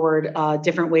brought forward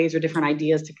different ways or different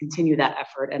ideas to continue that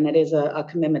effort. And that is a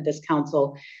commitment this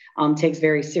council takes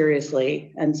very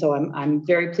seriously. And so I'm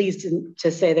very pleased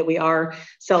to say that we are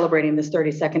celebrating this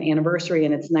 32nd anniversary.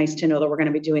 And it's nice to know that we're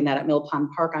gonna be doing that at Mill Pond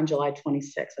Park on July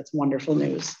 26th. That's wonderful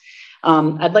news.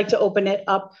 I'd like to open it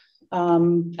up.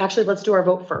 Actually, let's do our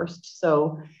vote first.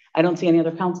 So I don't see any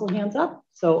other council hands up.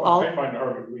 So I find it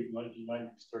hard to believe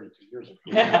 1990 is 32 years ago.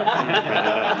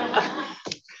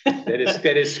 That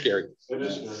is scary. It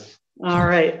is scary. All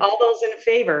right. All those in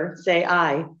favor say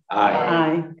aye. Aye.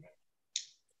 Aye.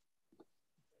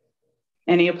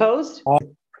 Any opposed? Aye.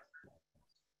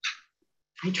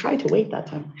 I tried to wait that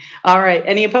time. All right.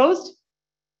 Any opposed?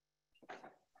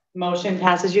 Motion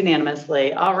passes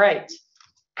unanimously. All right.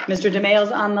 Mr.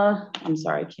 DeMaio's on the, I'm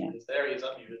sorry, I can't. He's there, he's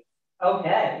unmuted.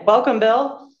 Okay. Welcome,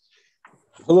 Bill.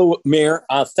 Hello, Mayor.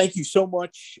 Thank you so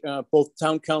much, both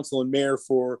Town Council and Mayor,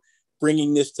 for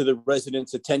bringing this to the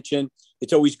residents' attention.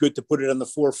 It's always good to put it on the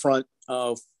forefront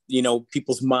of,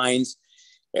 people's minds.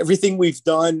 Everything we've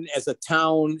done as a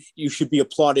town, you should be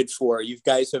applauded for. You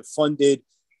guys have funded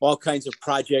all kinds of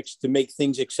projects to make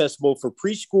things accessible for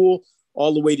preschool,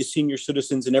 all the way to senior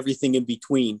citizens and everything in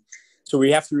between. So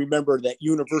we have to remember that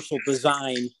universal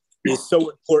design is so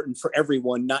important for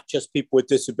everyone, not just people with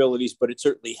disabilities, but it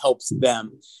certainly helps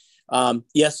them.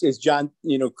 Yes, as John,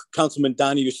 Councilman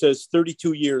Donahue says,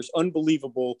 32 years,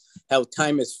 unbelievable how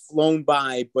time has flown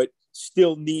by, but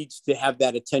still needs to have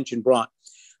that attention brought.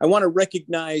 I want to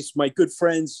recognize my good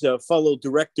friends, fellow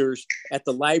directors at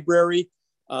the library,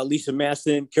 Lisa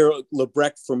Masson, Carol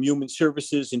Lebrecht from Human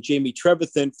Services, and Jamie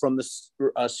Trevathan from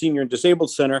the Senior and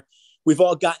Disabled Center. We've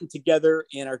all gotten together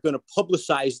and are going to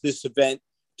publicize this event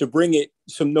to bring it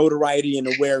some notoriety and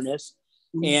awareness.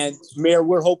 And Mayor,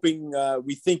 we're hoping,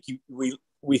 we think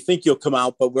you'll come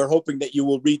out, but we're hoping that you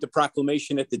will read the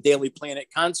proclamation at the Daily Planet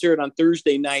concert on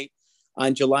Thursday night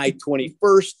on July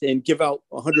 21st and give out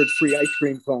 100 free ice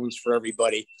cream cones for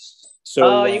everybody. So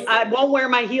I won't wear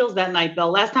my heels that night,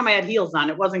 Bill. Last time I had heels on,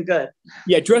 it wasn't good.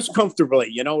 Yeah, dress comfortably,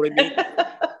 you know what I mean?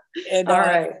 And, all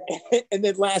right. And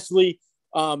then lastly,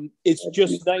 It's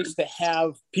just nice to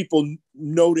have people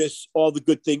notice all the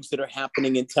good things that are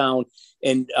happening in town.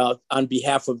 And on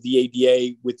behalf of the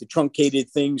ADA, with the truncated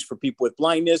things for people with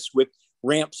blindness, with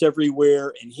ramps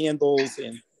everywhere and handles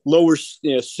and lower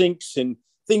sinks and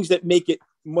things that make it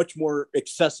much more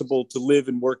accessible to live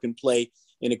and work and play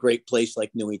in a great place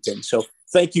like Newington. So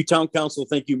thank you, Town Council.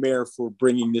 Thank you, Mayor, for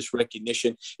bringing this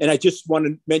recognition. And I just want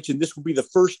to mention this will be the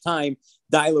first time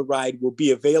Dial-A-Ride will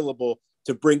be available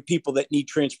to bring people that need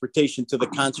transportation to the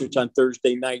concerts on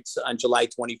Thursday nights on July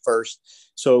 21st.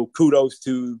 So kudos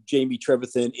to Jamie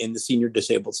Trevathan in the Senior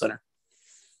Disabled Center.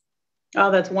 Oh,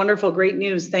 that's wonderful. Great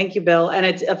news. Thank you, Bill. And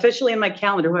it's officially in my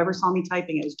calendar. Whoever saw me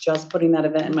typing it was just putting that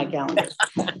event in my calendar.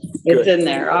 It's in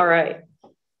there. All right.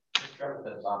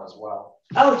 Trevathan's on as well.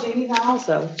 Oh, Jamie's on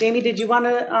also. Jamie, did you want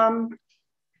to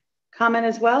comment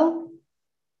as well?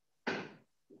 I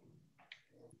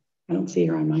don't see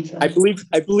her on my side.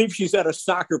 I believe she's at a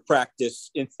soccer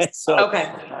practice. So. Okay.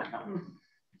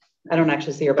 I don't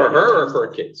actually see her. For her or for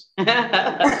her kids?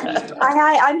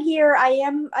 Hi, I'm here. I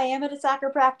am at a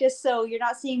soccer practice, so you're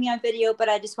not seeing me on video, but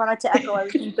I just wanted to echo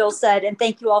everything Bill said, and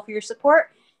thank you all for your support.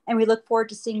 And we look forward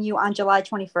to seeing you on July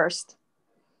 21st.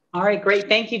 All right, great.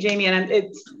 Thank you, Jamie.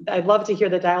 And I'd love to hear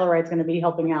that Dial-A-Ride is going to be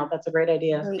helping out. That's a great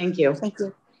idea. Great. Thank you. Thank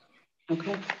you.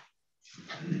 Okay.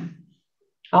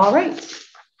 All right.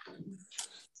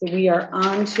 So we are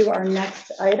on to our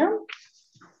next item.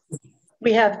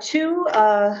 We have two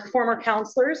former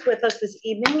counselors with us this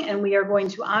evening, and we are going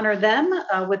to honor them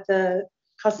with the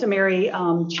customary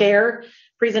chair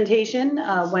presentation.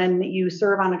 When you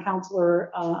serve on a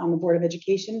counselor on the Board of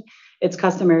Education, it's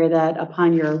customary that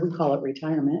upon your, we call it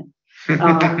retirement,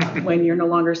 when you're no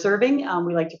longer serving,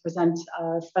 we like to present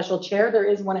a special chair. There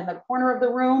is one in the corner of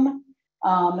the room.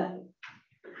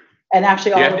 And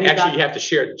actually, all of you have to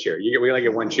share the chair. We only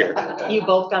get one chair. You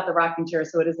both got the rocking chair,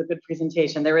 so it is a good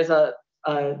presentation. There is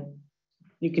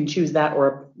you can choose that or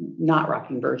a not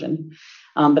rocking version,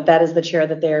 but that is the chair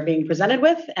that they are being presented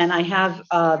with. And I have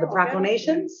the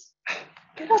proclamations.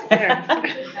 The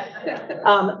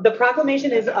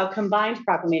proclamation is a combined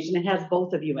proclamation. It has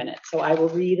both of you in it, so I will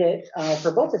read it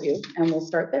for both of you, and we'll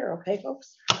start there. Okay,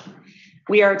 folks.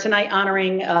 We are tonight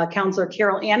honoring Counselor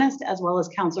Carol Annist as well as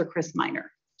Counselor Chris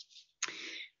Minor.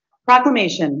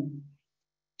 Proclamation.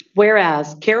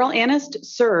 Whereas Carol Annist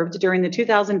served during the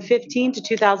 2015 to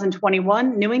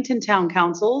 2021 Newington Town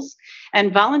Councils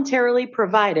and voluntarily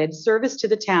provided service to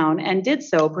the town and did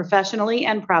so professionally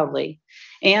and proudly.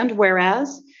 And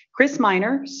whereas Chris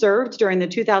Minor served during the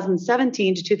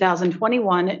 2017 to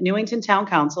 2021 Newington Town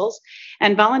Councils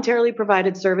and voluntarily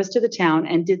provided service to the town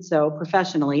and did so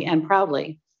professionally and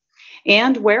proudly.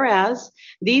 And whereas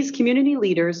these community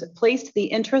leaders placed the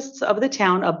interests of the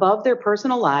town above their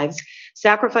personal lives,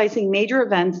 sacrificing major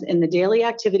events in the daily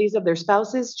activities of their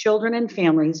spouses, children, and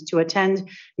families to attend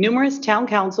numerous town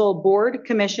council, board,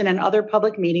 commission, and other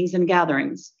public meetings and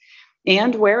gatherings.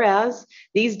 And whereas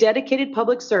these dedicated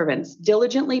public servants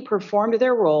diligently performed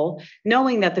their role,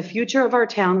 knowing that the future of our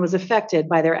town was affected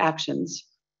by their actions.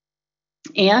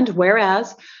 And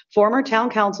whereas former town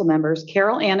council members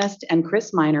Carol Annist and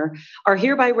Chris Minor are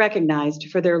hereby recognized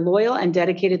for their loyal and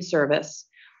dedicated service.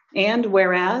 And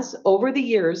whereas over the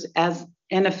years, as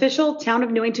an official Town of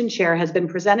Newington chair has been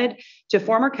presented to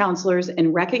former councilors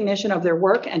in recognition of their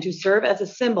work and to serve as a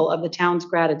symbol of the town's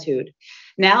gratitude.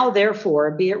 Now,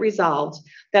 therefore, be it resolved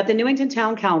that the Newington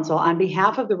Town Council, on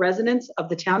behalf of the residents of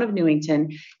the town of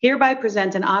Newington, hereby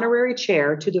present an honorary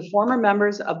chair to the former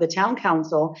members of the town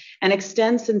council and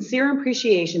extend sincere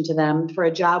appreciation to them for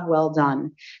a job well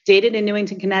done. Dated in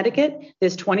Newington, Connecticut,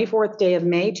 this 24th day of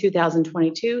May,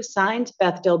 2022, signed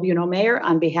Beth Del Buono, Mayor,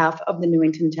 on behalf of the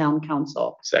Newington Town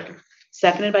Council. Second.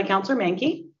 Seconded by Councilor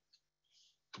Mankey.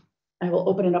 I will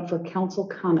open it up for council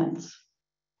comments.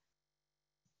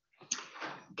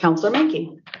 Councilor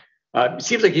Mankey. It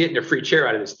seems like you're getting a free chair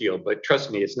out of this deal, but trust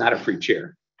me, it's not a free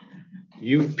chair.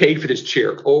 You paid for this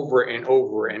chair over and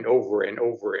over and over and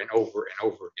over and over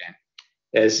and over again.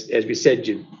 As we said,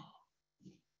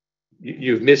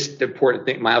 you've missed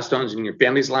important milestones in your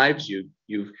family's lives. You've,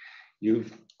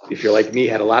 if you're like me,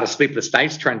 had a lot of sleepless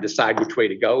nights trying to decide which way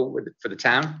to go for the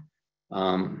town.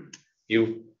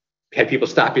 You've had people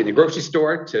stop you in the grocery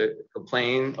store to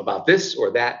complain about this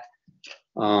or that.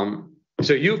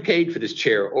 So you've paid for this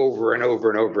chair over and over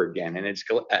and over again, and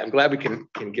I'm glad we can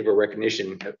give a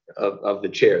recognition of the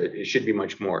chair. It should be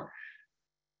much more,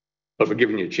 but we're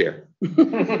giving you a chair.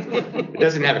 It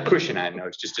doesn't have a cushion on it, no,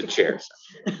 it's just a chair.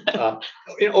 So,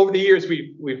 over the years,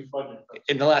 we've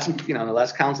in the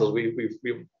last councils,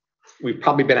 we've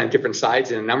probably been on different sides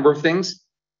in a number of things,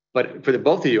 but for the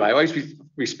both of you, I always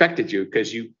respected you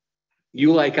because you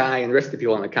you, like I, and the rest of the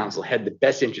people on the council had the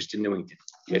best interest in Newington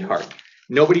at heart.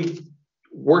 Nobody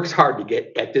works hard to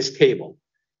get at this table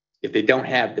if they don't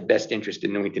have the best interest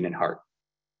in Newington at heart.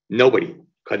 Nobody,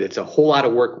 because it's a whole lot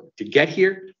of work to get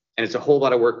here, and it's a whole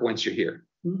lot of work once you're here.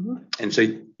 And so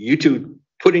you two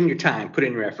put in your time, put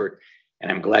in your effort,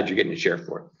 and I'm glad you're getting a chair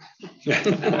for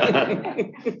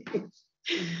it.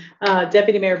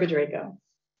 Deputy Mayor Bedrejko.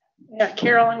 Yeah,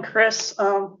 Carol and Chris,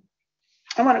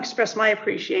 I want to express my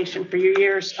appreciation for your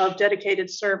years of dedicated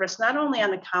service, not only on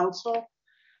the council,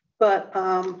 but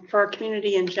for our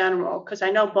community in general, because I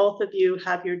know both of you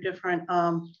have your different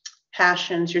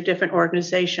passions, your different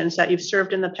organizations that you've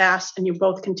served in the past, and you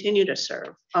both continue to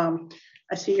serve.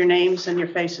 I see your names and your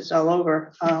faces all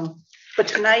over. But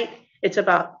tonight, it's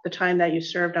about the time that you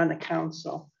served on the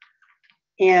council.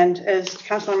 And as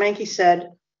Councilor Mankey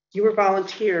said, you were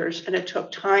volunteers and it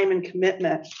took time and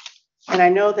commitment. And I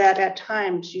know that at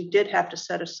times you did have to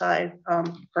set aside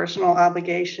personal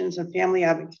obligations and family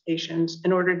obligations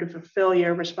in order to fulfill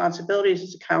your responsibilities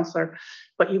as a counselor,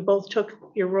 but you both took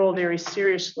your role very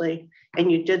seriously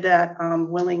and you did that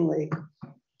willingly.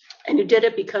 And you did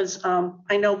it because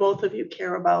I know both of you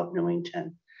care about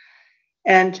Newington.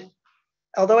 And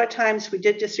although at times we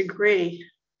did disagree,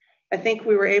 I think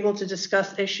we were able to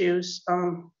discuss issues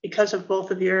because of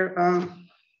both of your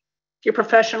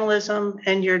professionalism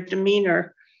and your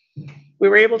demeanor. We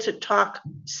were able to talk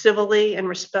civilly and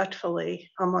respectfully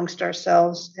amongst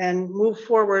ourselves and move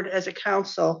forward as a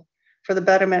council for the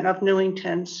betterment of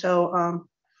Newington. So,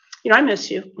 I miss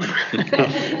you.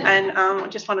 And I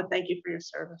just want to thank you for your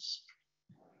service.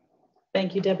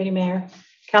 Thank you, Deputy Mayor.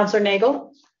 Councilor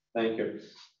Nagel. Thank you.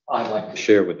 I'd like to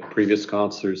share what the previous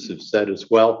councilors have said as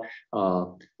well.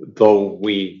 Though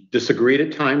we disagreed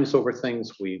at times over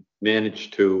things, we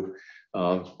managed to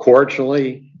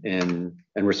cordially and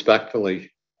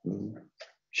respectfully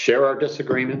share our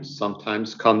disagreements,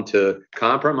 sometimes come to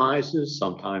compromises,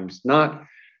 sometimes not,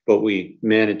 but we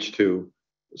managed to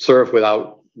serve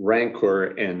without rancor,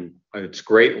 and it's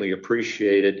greatly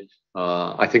appreciated,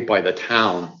 I think, by the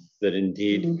town, that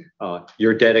indeed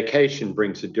your dedication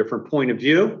brings a different point of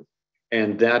view,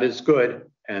 and that is good,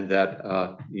 and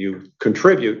that you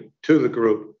contribute to the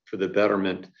group for the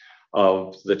betterment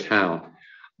of the town.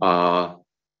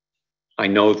 I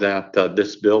know that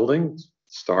this building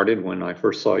started when I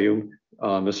first saw you,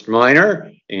 Mr.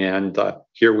 Minor, and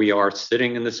here we are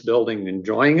sitting in this building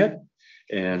enjoying it,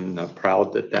 and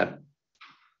proud that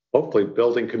hopefully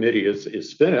building committee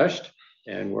is finished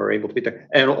and we're able to be there.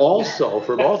 And also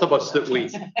for both of us that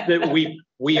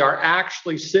we are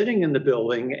actually sitting in the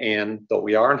building, and though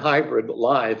we are in hybrid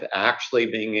live, actually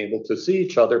being able to see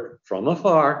each other from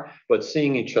afar, but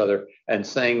seeing each other and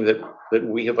saying that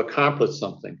we have accomplished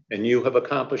something, and you have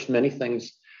accomplished many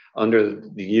things under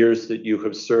the years that you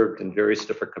have served in various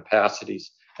different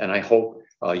capacities. And I hope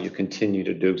you continue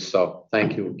to do so.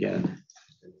 Thank you again.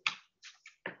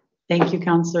 Thank you,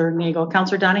 Councilor Nagel.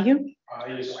 Councilor Donahue? I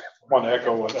just want to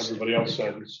echo what everybody else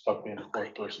said. It's stuck being the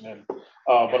fourth person in.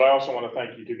 But I also want to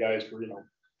thank you two guys for,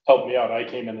 helping me out. I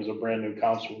came in as a brand new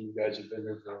counselor. You guys have been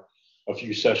here for a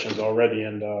few sessions already.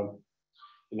 And,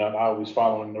 not always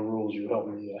following the rules. You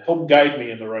help guide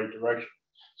me in the right direction.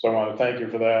 So I want to thank you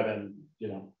for that. And,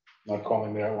 not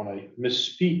calling me out when I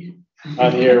misspeak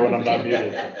on the air when I'm not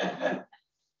muted.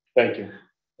 Thank you.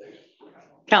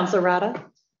 Councilor Rada?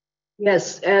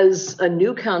 Yes, as a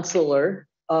new counselor,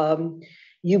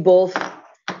 you both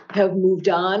have moved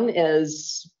on,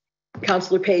 as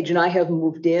Councilor Page and I have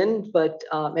moved in, but,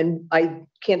 and I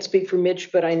can't speak for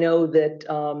Mitch, but I know that,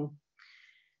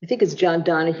 I think as John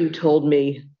Donahue told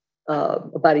me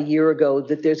about a year ago,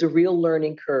 that there's a real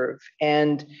learning curve,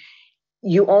 and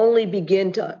you only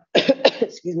begin to,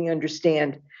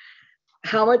 understand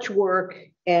how much work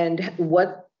and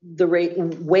what the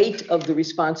weight of the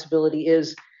responsibility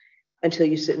is until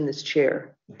you sit in this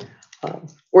chair.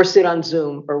 Or sit on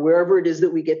Zoom or wherever it is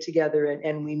that we get together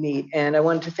and we meet. And I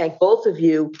wanted to thank both of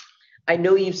you. I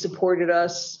know you've supported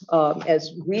us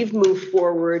as we've moved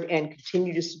forward and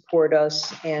continue to support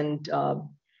us. And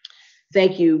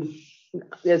thank you.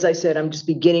 As I said, I'm just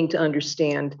beginning to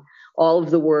understand all of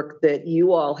the work that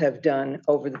you all have done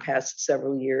over the past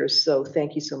several years. So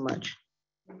thank you so much.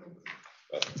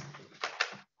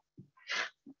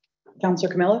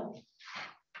 Councilor Camilla?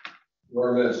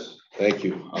 You're missed. Thank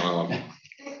you. I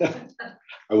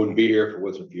wouldn't be here if it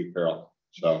wasn't for you, Carol.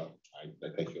 So I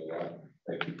thank you a lot.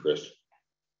 Thank you, Chris.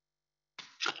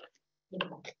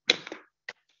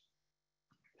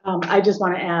 I just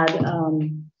want to add,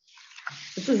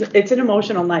 it's an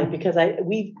emotional night because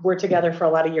we were together for a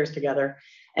lot of years together,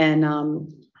 and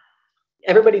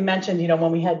everybody mentioned,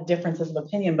 when we had differences of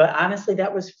opinion, but honestly,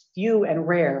 that was few and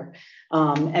rare.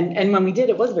 And when we did,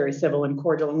 it was very civil and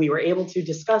cordial, and we were able to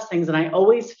discuss things. And I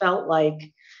always felt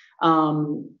like,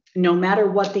 no matter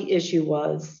what the issue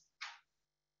was,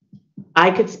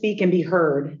 I could speak and be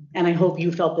heard. And I hope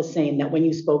you felt the same, that when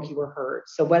you spoke, you were heard.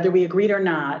 So whether we agreed or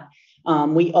not,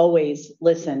 we always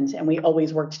listened and we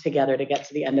always worked together to get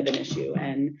to the end of an issue.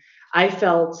 And I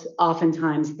felt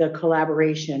oftentimes the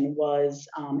collaboration was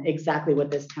exactly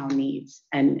what this town needs.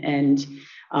 And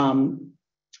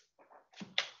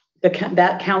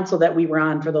that council that we were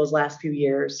on for those last few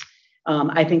years,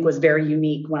 I think was very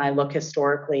unique when I look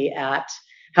historically at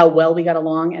how well we got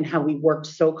along and how we worked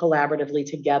so collaboratively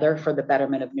together for the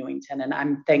betterment of Newington. And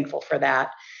I'm thankful for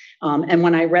that. And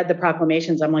when I read the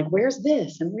proclamations, I'm like, where's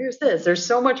this? And where's this? There's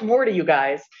so much more to you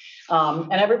guys.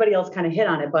 And everybody else kind of hit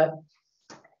on it, but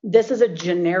this is a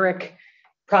generic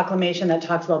proclamation that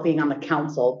talks about being on the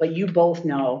council, but you both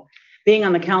know being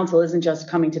on the council isn't just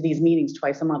coming to these meetings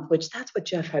twice a month, which that's what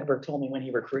Jeff Hedberg told me when he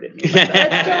recruited me.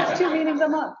 That's just 2 meetings a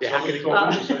month. Yeah, how can it go?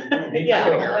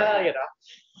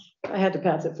 I had to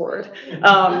pass it forward.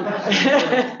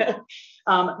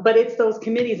 But it's those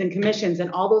committees and commissions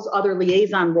and all those other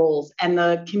liaison roles and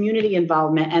the community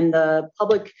involvement and the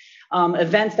public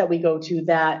events that we go to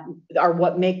that are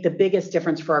what make the biggest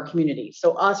difference for our community.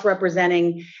 So us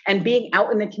representing and being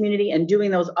out in the community and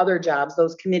doing those other jobs,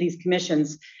 those committees,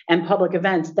 commissions, and public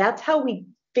events, that's how we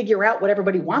figure out what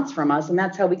everybody wants from us. And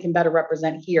that's how we can better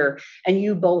represent here. And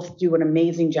you both do an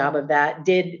amazing job of that,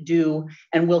 did do,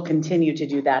 and will continue to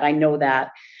do that. I know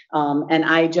that. And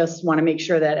I just want to make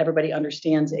sure that everybody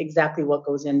understands exactly what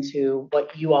goes into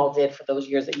what you all did for those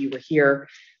years that you were here.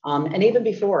 And even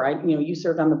before, you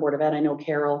served on the Board of Ed. I know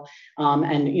Carol,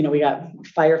 and we got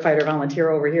firefighter volunteer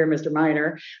over here, Mr.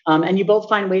 Minor, and you both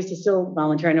find ways to still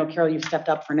volunteer. I know Carol, you've stepped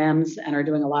up for NEMS and are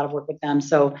doing a lot of work with them.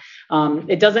 So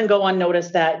it doesn't go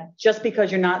unnoticed that just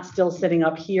because you're not still sitting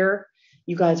up here,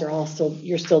 you guys are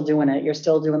you're still doing it. You're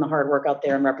still doing the hard work out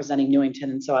there and representing Newington.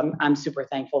 And so I'm super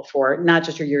thankful for not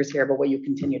just your years here, but what you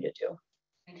continue to do.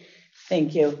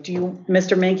 Thank you.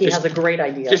 Mr. Mankey has a great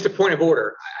idea. Just a point of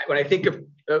order. When I think of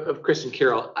Chris and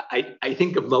Carol, I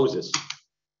think of Moses.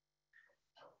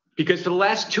 Because for the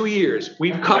last 2 years,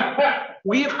 we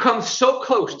have come so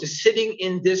close to sitting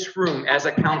in this room as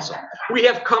a council. We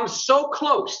have come so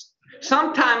close,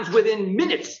 sometimes within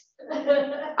minutes.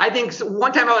 I think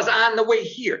one time I was on the way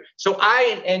here. So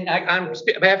on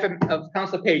behalf of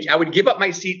Councilor Page, I would give up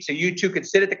my seat so you two could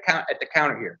sit at the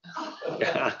counter here.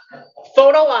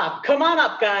 Photo op. Come on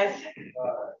up, guys.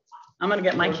 I'm going to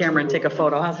get my camera and take a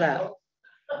photo. How's that?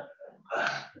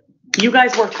 You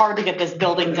guys worked hard to get this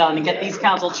building done and get these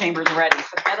council chambers ready.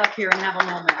 So get up here and have a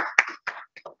moment.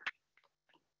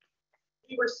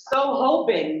 We were so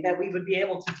hoping that we would be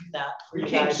able to do that for you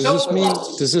guys.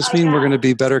 Does this mean we're going to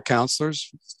be better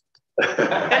counselors? All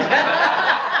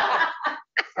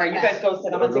right, you guys go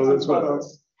sit. I'm going to take some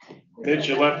photos. Mitch,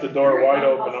 you left the door wide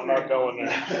open. I'm not going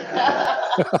there.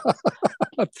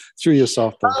 Threw you a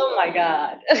softball. Oh my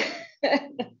God.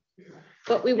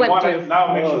 What we went through.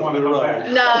 Now makes you want to go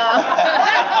back. No.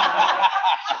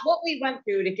 What we went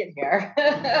through to get here.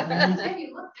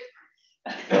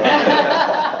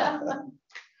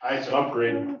 It's an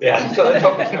upgrade. Yeah. So let's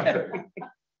focus on it.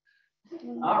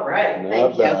 All right.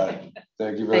 Not bad.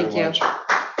 Thank you very much.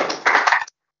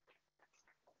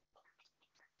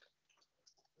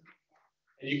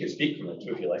 And you can speak from it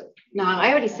too if you like. No, I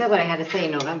already said what I had to say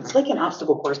in November. It's like an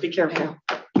obstacle course. Be careful.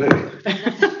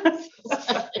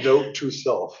 Note to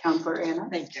self. Counselor Anna.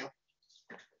 Thank you.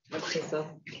 Okay, so.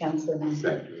 Counselor.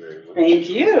 Thank you very much. Thank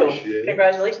you. Appreciate it.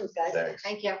 Congratulations, guys. Thanks.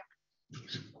 Thank you.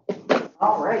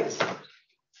 All right.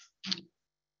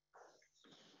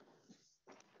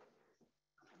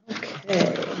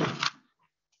 Okay.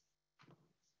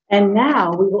 And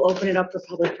now we will open it up for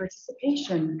public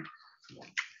participation. Let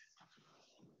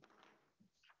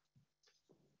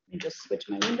me just switch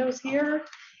my windows here.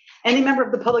 Any member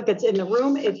of the public that's in the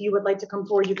room, if you would like to come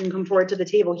forward, you can come forward to the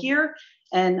table here.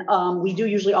 And we do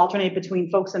usually alternate between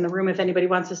folks in the room if anybody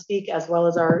wants to speak, as well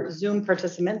as our Zoom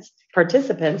participants,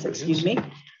 excuse me.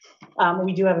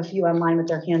 We do have a few online with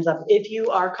their hands up. If you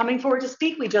are coming forward to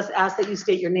speak, we just ask that you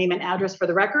state your name and address for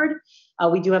the record.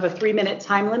 We do have a 3-minute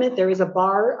time limit. There is a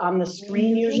bar on the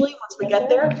screen usually once we get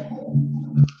there.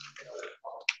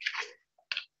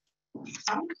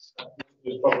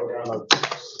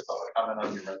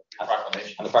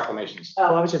 On the proclamations.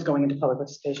 Oh, I was just going into public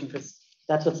participation because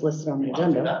that's what's listed on the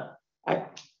agenda.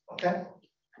 Okay.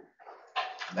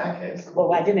 In that case. Well,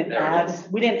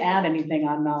 we didn't add anything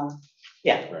on, on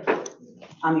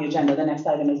the agenda. The next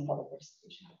item is public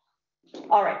participation.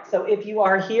 All right, so if you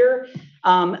are here,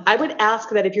 I would ask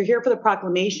that if you're here for the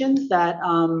proclamations that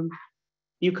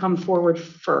you come forward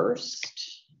first.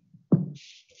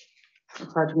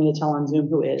 It's hard for me to tell on Zoom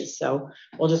who is, so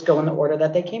we'll just go in the order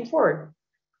that they came forward.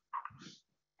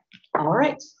 All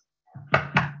right.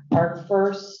 Our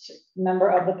first member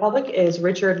of the public is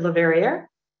Richard Leverrier.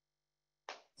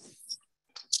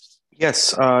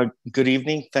 Yes, good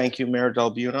evening. Thank you, Mayor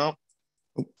Del Buono.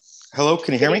 Hello,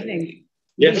 can you hear me? Good evening.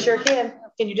 Yes. We sure can.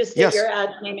 Can you just state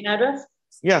your name and address?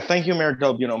 Yeah, thank you, Mayor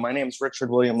Del Buono. My name is Richard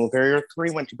William Leverrier, 3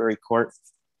 Winterberry Court.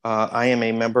 I am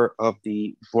a member of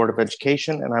the Board of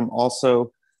Education, and I'm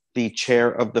also the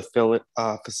chair of the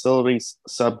Facilities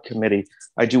Subcommittee.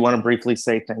 I do want to briefly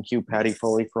say thank you, Patty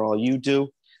Foley, for all you do.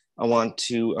 I want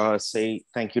to say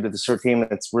thank you to the CERT team.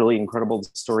 It's really incredible, the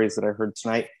stories that I heard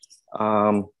tonight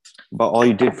about all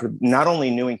you did for not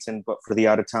only Newington, but for the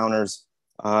out-of-towners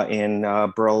in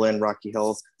Berlin, Rocky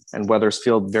Hills, and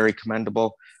Weathersfield. Very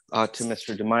commendable. To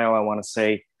Mr. DeMaio, I want to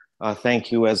say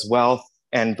thank you as well.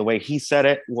 And the way he said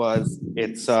it was,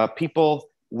 it's people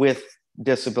with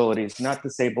disabilities, not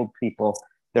disabled people.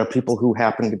 They're people who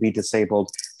happen to be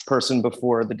disabled, person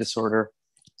before the disorder.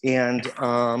 And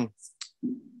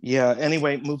yeah,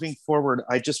 anyway, moving forward,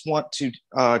 I just want to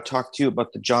talk to you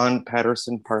about the John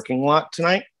Patterson parking lot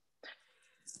tonight.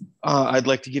 I'd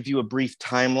like to give you a brief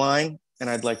timeline, and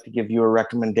I'd like to give you a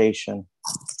recommendation.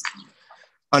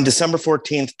 On December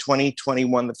 14th,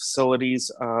 2021, the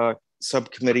Facilities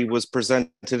Subcommittee was presented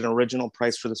an original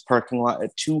price for this parking lot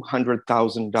at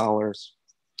 $200,000.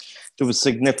 There was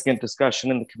significant discussion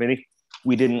in the committee.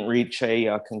 We didn't reach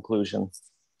a conclusion.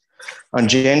 On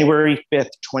January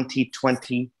 5th,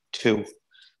 2022,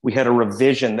 we had a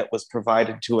revision that was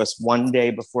provided to us one day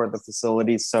before the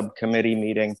Facilities Subcommittee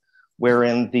meeting,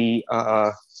 wherein the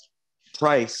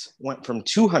price went from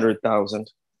 $200,000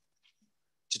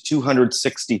 to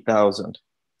 $260,000.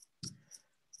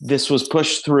 This was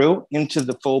pushed through into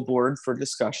the full board for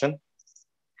discussion.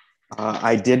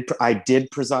 I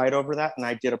did preside over that, and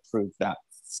I did approve that.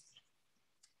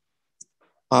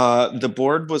 The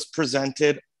board was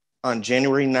presented on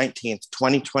January 19th,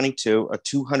 2022, a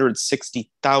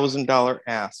 $260,000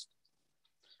 ask.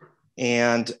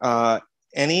 And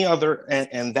any other,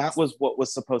 and that was what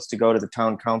was supposed to go to the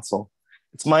town council.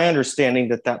 It's my understanding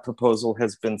that that proposal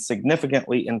has been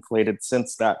significantly inflated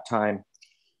since that time.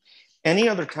 Any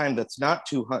other time that's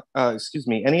not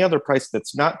any other price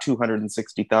that's not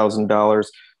 $260,000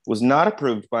 was not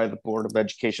approved by the Board of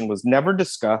Education, was never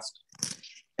discussed,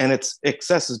 and its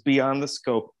excess is beyond the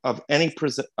scope of any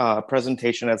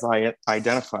presentation as I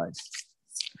identified.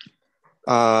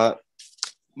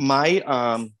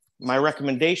 My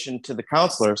recommendation to the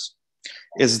counselors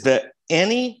is that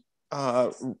any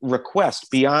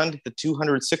request beyond the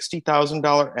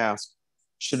 $260,000 ask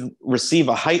should receive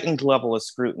a heightened level of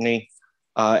scrutiny,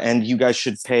 and you guys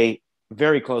should pay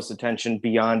very close attention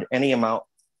beyond any amount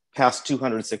past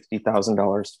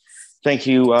 $260,000. Thank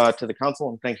you to the council,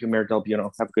 and thank you, Mayor Del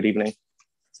Buono. Have a good evening.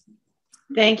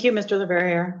 Thank you, Mr.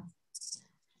 Leverrier.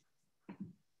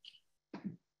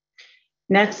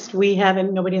 Next, we have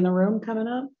nobody in the room coming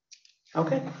up.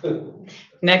 Okay.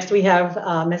 Next, we have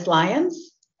Ms. Lyons.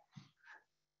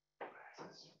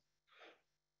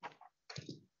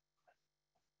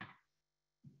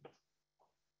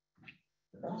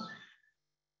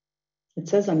 It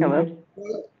says I'm muted.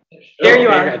 There you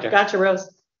are. Gotcha, Rose.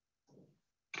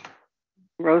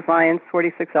 Rose Lyons,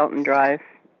 46 Elton Drive.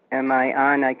 Am I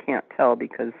on? I can't tell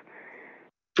because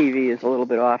TV is a little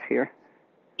bit off here.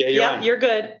 Yeah, you're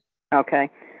good. Okay.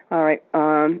 All right.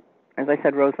 As I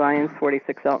said, Rose Lyons,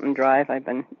 46 Elton Drive. I've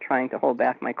been trying to hold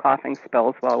back my coughing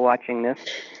spells while watching this.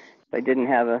 If I didn't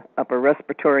have an upper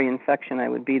respiratory infection, I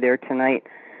would be there tonight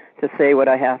to say what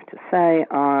I have to say.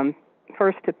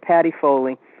 First to Patty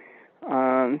Foley.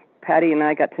 Patty and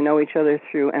I got to know each other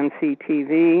through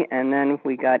NCTV, and then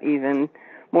we got even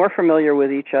more familiar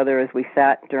with each other as we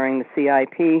sat during the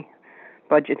CIP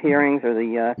budget hearings,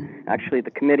 or actually the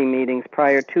committee meetings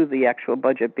prior to the actual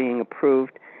budget being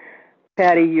approved.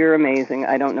 Patty, you're amazing.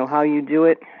 I don't know how you do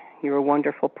it. You're a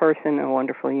wonderful person, a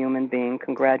wonderful human being.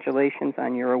 Congratulations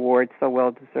on your award, so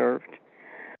well deserved.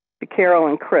 To Carol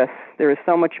and Chris, there is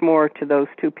so much more to those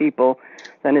two people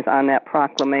than is on that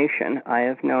proclamation. I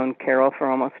have known Carol for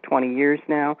almost 20 years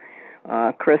now.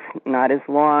 Chris, not as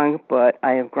long, but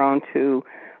I have grown to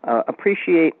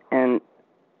appreciate and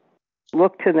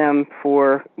look to them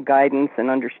for guidance and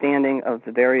understanding of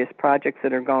the various projects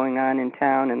that are going on in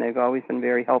town, and they've always been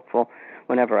very helpful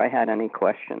whenever I had any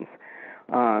questions.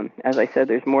 As I said,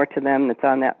 there's more to them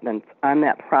than on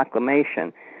that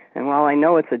proclamation. And while I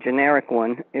know it's a generic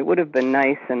one, it would have been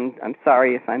nice, and I'm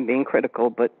sorry if I'm being critical,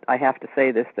 but I have to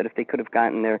say this, that if they could have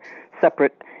gotten their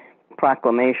separate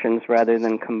proclamations rather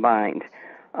than combined.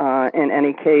 In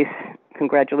any case,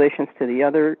 congratulations to the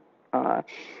other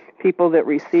people that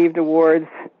received awards,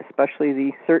 especially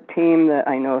the CERT team that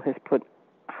I know has put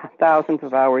thousands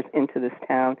of hours into this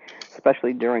town,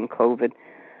 especially during COVID.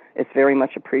 It's very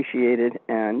much appreciated,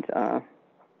 and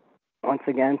once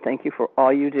again, thank you for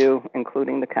all you do,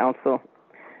 including the council.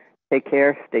 Take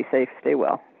care, stay safe, stay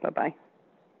well. Bye-bye.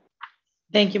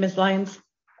 Thank you, Ms. Lyons.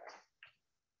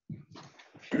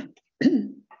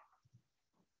 The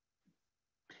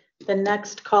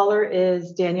next caller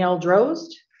is Danielle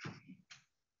Drost.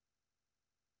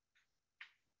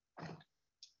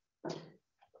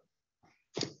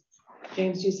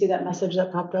 James, do you see that message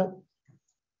that popped up?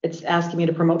 It's asking me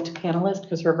to promote to panelist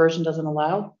because her version doesn't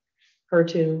allow her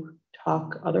to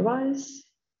talk otherwise.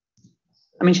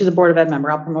 I mean, she's a Board of Ed member.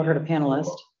 I'll promote her to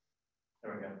panelist.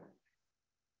 There we go.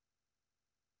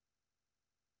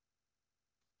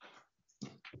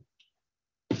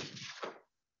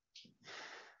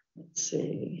 Let's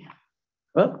see.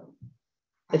 Well,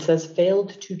 it says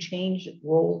failed to change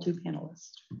role to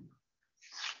panelist.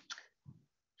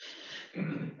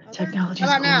 Technology.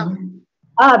 How about now?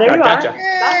 Ah, there you Gotcha. are.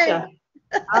 Gotcha.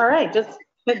 All right, just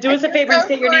do us a favor and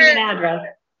state your name and address.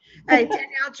 Hi,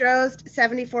 Danielle Drost,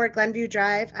 74 Glenview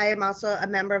Drive. I am also a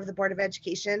member of the Board of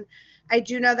Education. I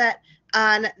do know that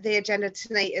on the agenda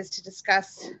tonight is to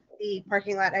discuss the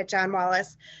parking lot at John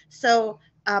Wallace. So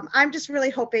I'm just really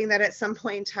hoping that at some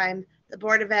point in time, the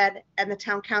Board of Ed and the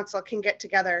Town Council can get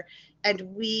together and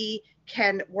we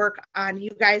can work on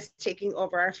you guys taking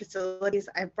over our facilities.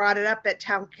 I've brought it up at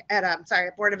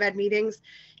Board of Ed meetings,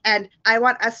 and I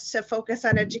want us to focus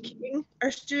on educating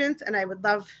our students, and I would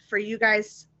love for you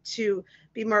guys to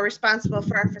be more responsible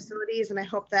for our facilities, and I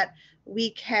hope that we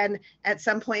can at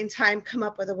some point in time come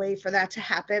up with a way for that to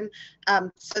happen,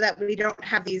 so that we don't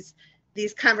have these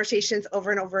conversations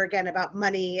over and over again about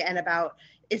money and about,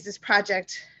 is this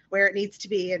project where it needs to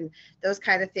be and those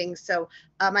kind of things. So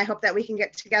I hope that we can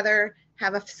get together,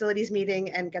 have a facilities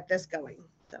meeting, and get this going.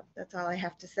 So that's all I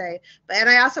have to say. And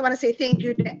I also want to say thank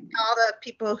you to all the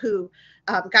people who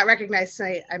got recognized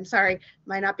tonight. I'm sorry,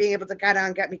 my not being able to get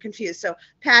on got me confused. So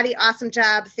Patty, awesome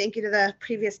job. Thank you to the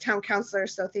previous town councilor.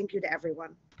 So thank you to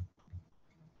everyone.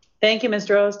 Thank you, Ms.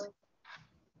 Drost.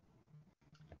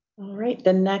 All right,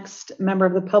 the next member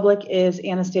of the public is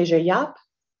Anastasia Yap.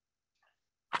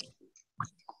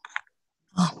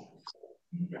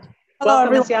 Hello,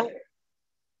 Welcome, everyone. Ms. Yap.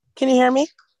 Can you hear me?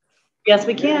 Yes,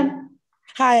 we can.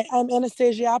 Hi, I'm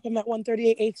Anastasia Yap. I'm at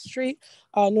 138 8th Street,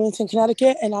 Newington,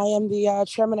 Connecticut, and I am the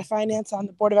chairman of finance on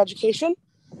the Board of Education.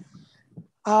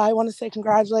 I want to say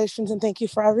congratulations and thank you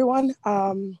for everyone.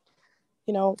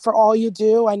 You know, for all you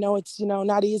do. I know it's,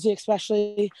 not easy,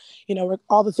 especially, with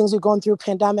all the things we've gone through,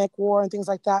 pandemic, war, and things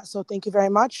like that. So thank you very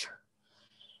much.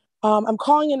 I'm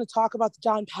calling in to talk about the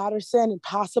John Patterson and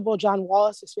possible John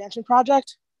Wallace expansion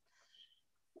project.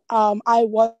 I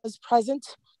was present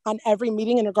on every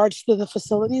meeting in regards to the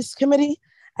facilities committee,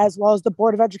 as well as the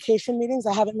Board of Education meetings.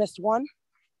 I haven't missed one.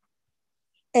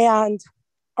 And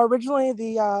originally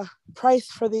the price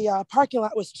for the parking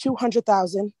lot was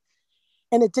 $200,000,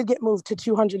 and it did get moved to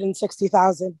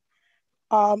 $260,000.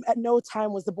 At no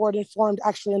time was the board informed,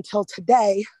 actually until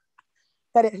today,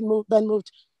 that it had been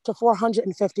moved to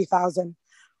 $450,000.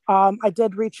 I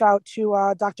did reach out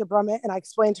to Dr. Brummett, and I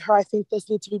explained to her I think this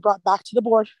needs to be brought back to the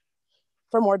board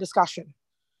for more discussion.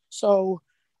 So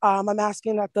I'm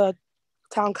asking that the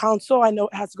town council, I know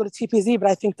it has to go to TPZ, but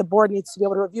I think the board needs to be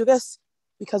able to review this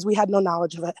because we had no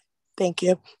knowledge of it. Thank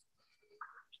you.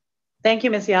 Thank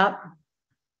you, Ms. Yap.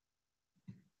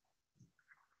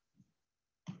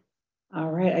 All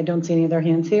right, I don't see any other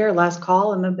hands here. Last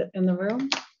call in the room.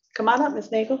 Come on up,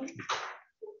 Ms. Nagel.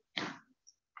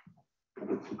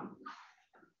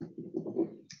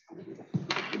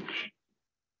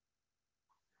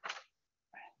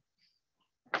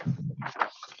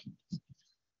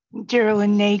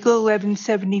 Geraldine Nagel,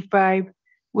 1175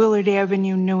 Willard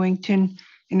Avenue, Newington.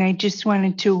 And I just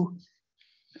wanted to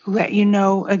let you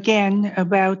know again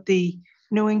about the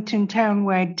Newington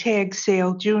Townwide Tag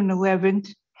Sale, June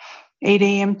 11th, 8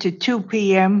 a.m. to 2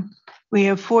 p.m. We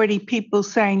have 40 people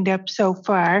signed up so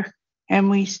far, and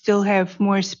we still have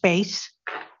more space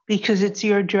because it's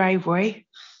your driveway.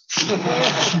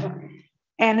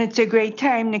 And it's a great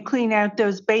time to clean out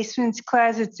those basements,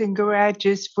 closets, and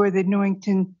garages for the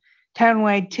Newington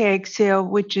Townwide Tag Sale,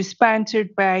 which is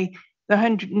sponsored by the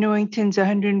Newington's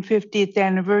 150th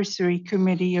Anniversary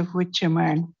Committee, of which I'm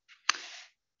on.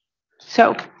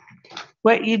 So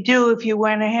what you do if you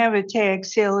want to have a tag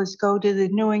sale is go to the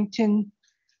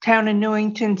Town of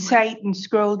Newington site and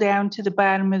scroll down to the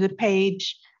bottom of the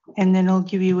page, and then it'll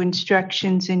give you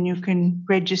instructions and you can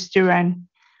register on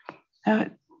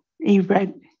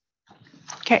eRed.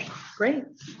 Okay. Great.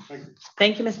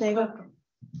 Thank you, Ms. Nagel.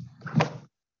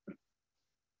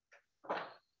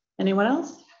 Anyone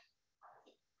else?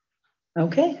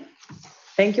 Okay.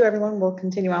 Thank you, everyone. We'll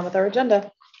continue on with our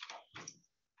agenda.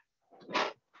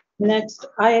 Next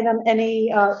item,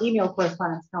 any email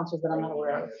correspondence, councils, that I'm not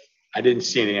aware of? I didn't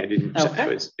see anything. I didn't. Okay. I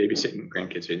was babysitting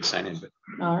grandkids. I didn't sign in, but.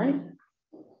 All right.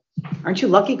 Aren't you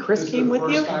lucky Chris came with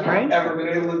you? Right? Ever been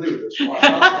able to do this. No,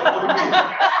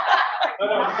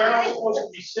 Carol's supposed to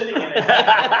be sitting in it.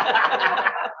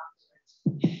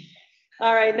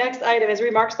 All right, next item is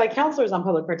remarks by councilors on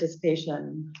public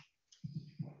participation.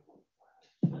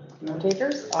 No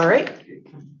takers? All right.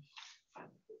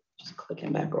 Just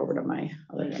clicking back over to my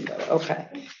other window. Okay.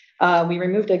 We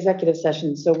removed executive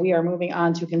session, so we are moving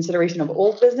on to consideration of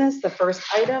old business. The first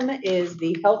item is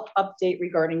the health update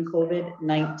regarding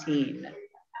COVID-19.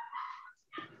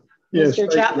 Yes,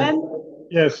 Mr. Chapman?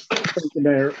 Yes, thank you,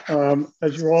 Mayor.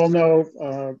 As you all know,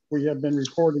 we have been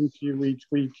reporting to you each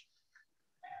week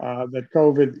that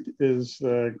COVID is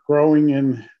growing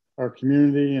in our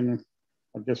community and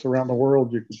I guess around the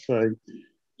world, you could say.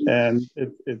 And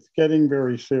it's getting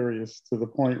very serious to the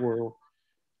point where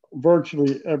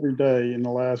virtually every day in the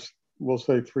last, we'll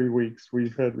say 3 weeks,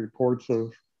 we've had reports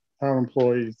of town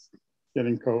employees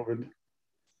getting COVID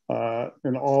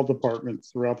in all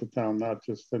departments throughout the town, not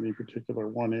just any particular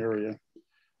one area.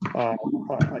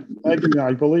 Megan,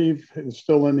 I believe, is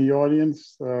still in the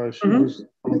audience. She was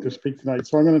going to speak tonight,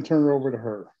 so I'm going to turn her over to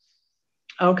her.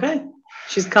 Okay.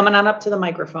 She's coming on up to the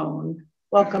microphone.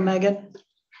 Welcome, Megan.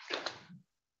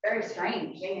 Very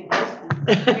strange being in person.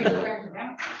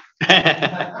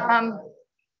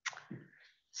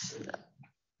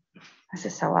 This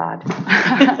is so odd.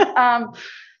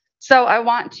 So I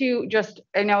want to just,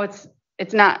 I know it's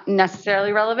not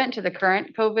necessarily relevant to the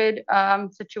current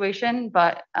COVID situation,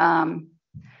 but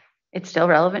it's still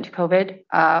relevant to COVID.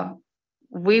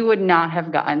 We would not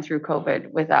have gotten through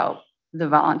COVID without the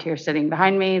volunteers sitting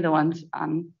behind me, the ones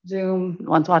on Zoom, the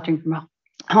ones watching from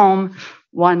home,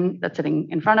 one that's sitting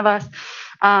in front of us.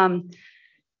 And,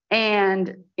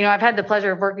 you know, I've had the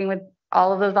pleasure of working with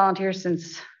all of those volunteers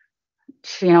since,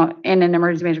 you know, in an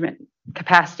emergency management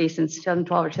capacity since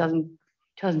 2012 or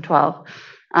 2012.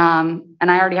 And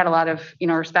I already had a lot of, you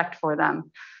know, respect for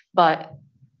them. But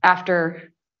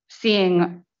after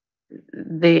seeing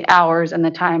the hours and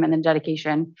the time and the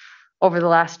dedication over the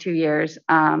last 2 years,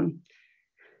 I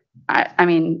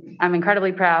mean, I'm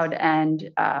incredibly proud and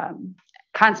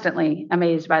constantly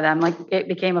amazed by them. Like, it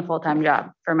became a full-time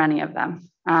job for many of them.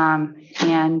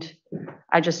 And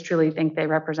I just truly think they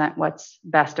represent what's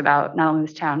best about not only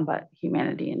this town, but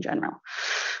humanity in general.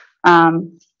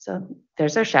 So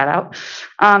there's their shout out.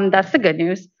 That's the good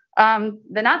news. The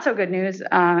not so good news,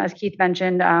 as Keith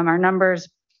mentioned, our numbers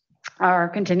are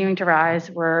continuing to rise.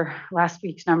 Last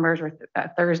week's numbers were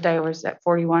Thursday was at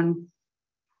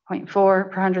 41.4 per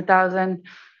 100,000,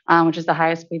 which is the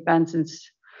highest we've been since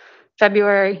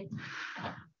February.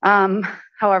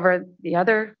 However, the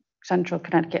other Central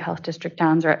Connecticut Health District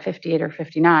towns are at 58 or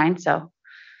 59, so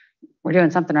we're doing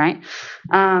something right.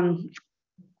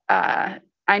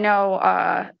 I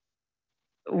know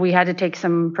we had to take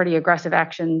some pretty aggressive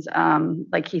actions.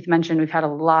 Like Keith mentioned, we've had a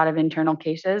lot of internal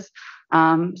cases.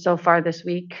 So far this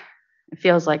week, it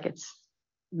feels like it's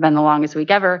been the longest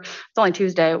week ever. It's only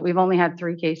Tuesday. We've only had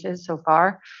 3 cases so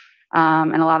far.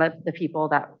 And a lot of the people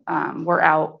that were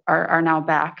out are now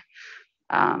back.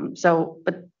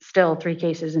 But still 3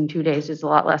 cases in 2 days is a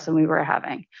lot less than we were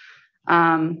having.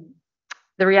 The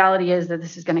reality is that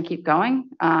this is going to keep going.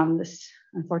 This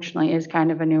unfortunately is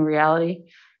kind of a new reality,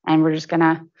 and we're just going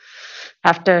to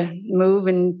have to move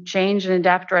and change and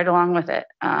adapt right along with it.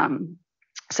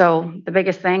 So the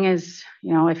biggest thing is,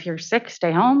 you know, if you're sick,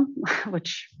 stay home,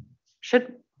 which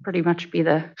should pretty much be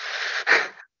the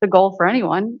goal for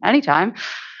anyone, anytime.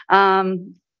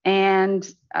 You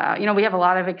know, we have a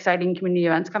lot of exciting community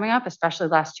events coming up, especially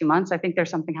the last 2 months. I think there's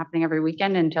something happening every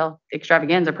weekend until the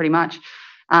extravaganza, pretty much.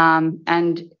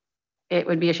 And it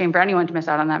would be a shame for anyone to miss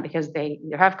out on that because they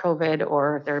either have COVID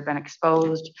or they've been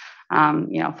exposed.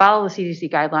 You know, follow the CDC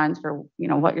guidelines for, you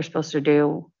know, what you're supposed to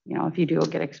do, you know, if you do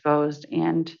get exposed.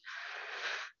 And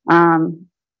I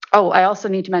also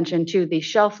need to mention too, the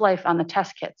shelf life on the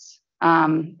test kits.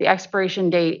 The expiration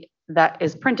date that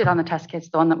is printed on the test kits,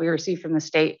 the one that we received from the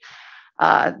state,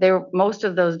 most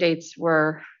of those dates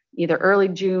were either early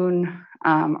June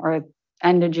or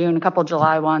end of June, a couple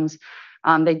July ones.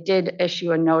 They did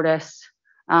issue a notice,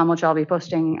 which I'll be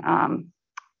posting on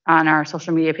our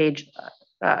social media page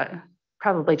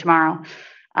probably tomorrow.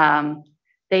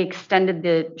 They extended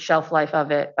the shelf life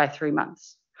of it by 3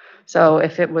 months. So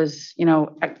if it was,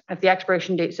 if the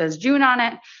expiration date says June on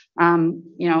it,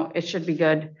 it should be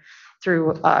good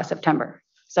through September.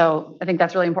 So I think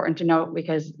that's really important to note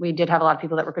because we did have a lot of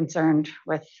people that were concerned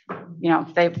with,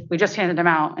 we just handed them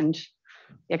out and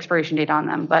the expiration date on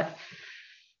them, but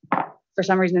for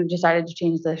some reason they decided to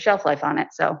change the shelf life on it.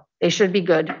 So they should be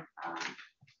good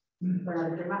for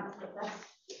another 3 months.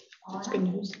 That's good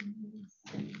news.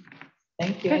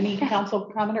 Thank you. Any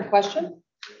council comment or question?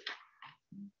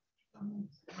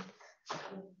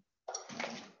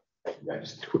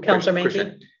 Councilor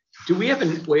Menke? Do we have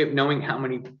a way of knowing how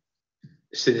many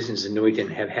citizens in Newington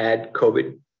have had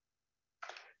COVID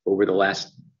over the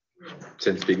last,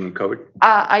 since beginning of COVID?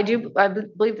 I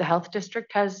believe the health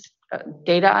district has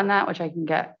data on that, which I can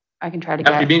try to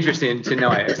get. It'd be interesting to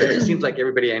know. It seems like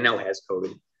everybody I know has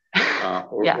COVID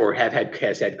or has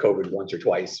had COVID once or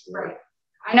twice. Right.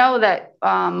 I know that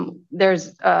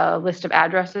there's a list of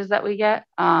addresses that we get.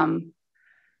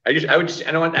 I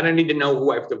don't need to know who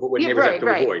I have to, what neighbors I have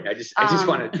to avoid. I just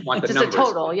want the numbers. Just a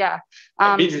total, yeah.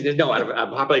 There's no, out of a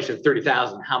population of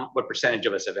 30,000, what percentage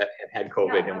of us have had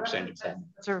COVID and what percentage have had?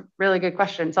 That's a really good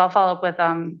question. So I'll follow up with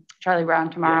Charlie Brown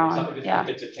tomorrow. Yeah. If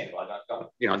it's attainable,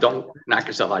 don't knock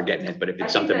yourself out getting it, but if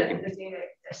it's something we can.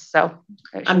 So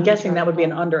I'm guessing that would be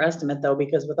an underestimate though,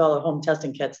 because with all the home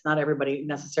testing kits, not everybody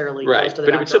necessarily right. goes to the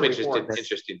but it would still be doctor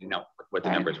interesting to know what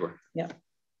the numbers were. Yeah.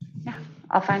 Yeah,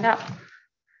 I'll find out.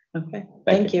 Okay,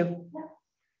 thank you.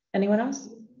 Anyone else?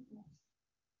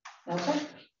 Okay.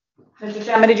 Mr.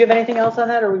 Chapman, did you have anything else on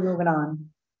that or are we moving on?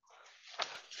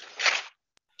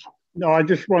 No, I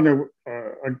just want to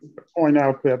point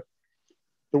out that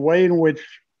the way in which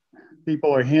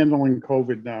people are handling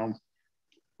COVID now,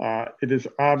 it is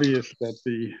obvious that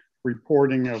the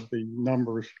reporting of the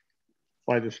numbers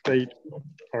by the state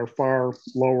are far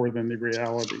lower than the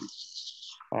reality,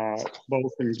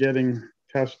 both in getting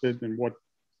tested and what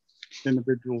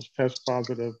individuals test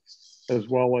positive, as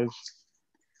well as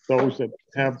those that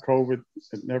have COVID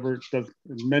that never does,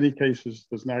 in many cases,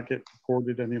 does not get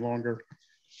reported any longer.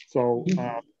 So,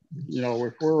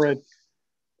 if we're at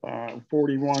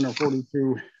 41 or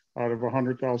 42 out of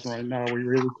 100,000 right now, we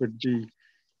really could be,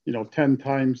 10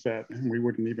 times that and we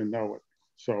wouldn't even know it.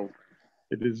 So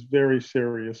it is very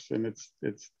serious and it's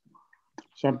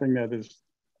something that is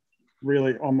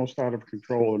really almost out of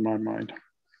control in my mind.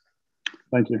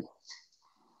 Thank you.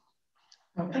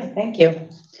 Okay, thank you.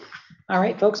 All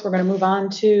right, folks, we're going to move on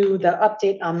to the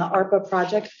update on the ARPA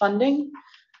project funding.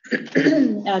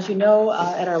 As you know,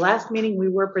 at our last meeting, we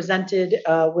were presented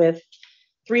with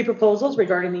 3 proposals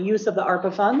regarding the use of the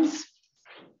ARPA funds.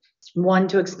 One,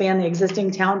 to expand the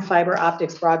existing town fiber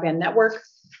optics broadband network.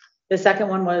 The second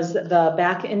one was the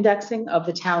back indexing of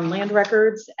the town land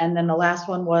records. And then the last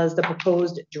one was the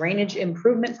proposed drainage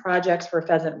improvement projects for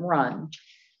Pheasant Run,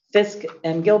 Fisk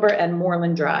and Gilbert and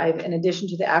Moreland Drive, in addition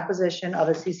to the acquisition of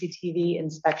a CCTV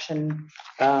inspection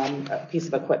piece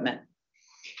of equipment.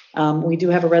 We do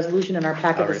have a resolution in our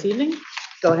packet this evening.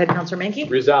 Go ahead, Councilor Menke.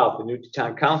 Resolved, the Newington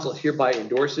Town Council hereby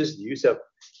endorses the use of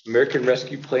American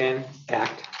Rescue Plan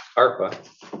Act, ARPA,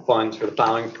 funds for the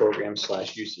following programs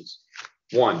 / uses.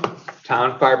 1,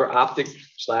 town fiber optic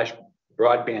 /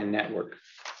 broadband network.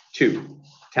 2,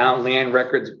 town land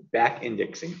records back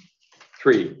indexing.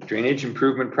 3, drainage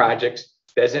improvement projects,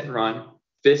 Pheasant Run,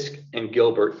 Fisk and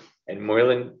Gilbert, and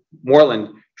Moreland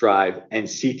Drive, and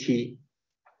CCTV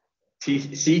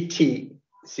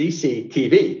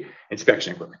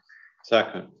inspection equipment.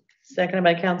 Second. Seconded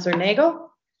by Councilor Nagel.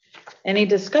 Any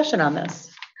discussion on this?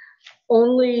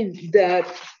 Only that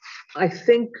I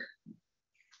think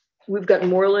we've got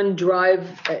Moreland Drive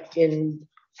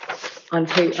on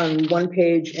one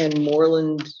page and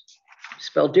Moreland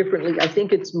spelled differently. I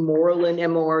think it's Moreland,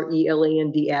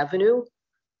 Moreland Avenue.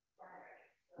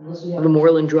 Unless we have a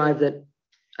Moreland Drive that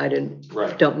I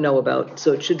don't know about.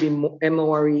 So it should be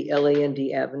Moreland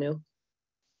Avenue.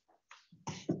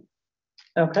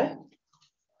 Okay.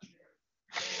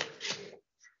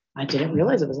 I didn't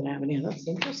realize it was an avenue. That's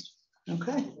interesting.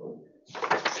 Okay.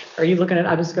 Are you looking at,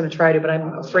 I was going to try to, but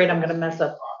I'm afraid I'm going to mess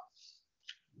up.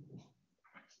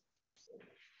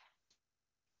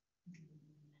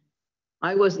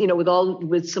 I was,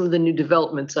 with some of the new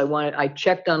developments, I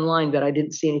checked online, but I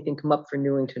didn't see anything come up for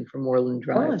Newington from Moreland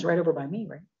Drive. Moreland's right over by me,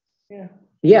 right? Yeah.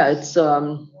 Yeah, it's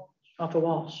off of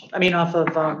Walsh. I mean, off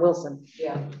of Wilson.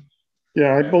 Yeah.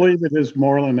 Yeah, I believe it is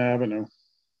Moreland Avenue.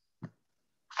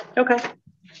 Okay.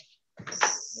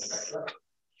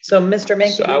 So Mr.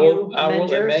 Mink, So can I you will amend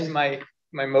yours? amend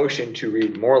my motion to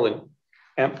read Moreland,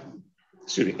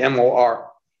 M-O-R-L-A-N-D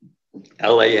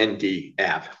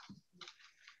Ave.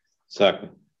 Second.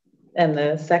 And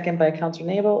the second by Councilor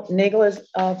Nagel is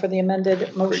for the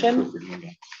amended motion.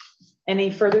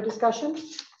 Any further discussion?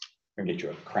 I'll get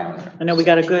you a crown. I know we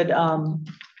got a good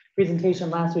presentation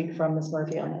last week from Ms.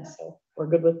 Murphy on this, so we're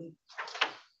good with.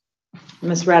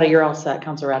 Ms. Rada, you're all set,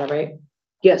 Councilor Rada, right?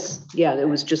 Yes, yeah, it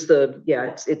was just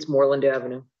it's Moreland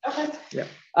Avenue. Okay. Yeah.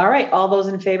 All right, all those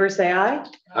in favor say aye.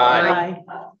 Aye.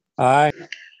 Aye.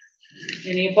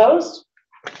 Any opposed?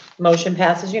 Motion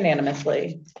passes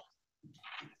unanimously.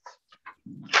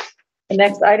 The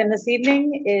next item this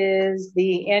evening is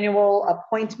the annual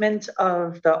appointment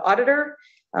of the auditor.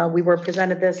 We were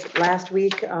presented this last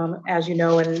week. As you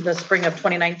know, in the spring of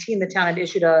 2019, the town had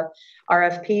issued a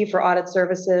RFP for audit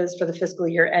services for the fiscal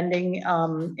year ending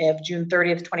of June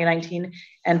 30th, 2019,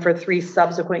 and for 3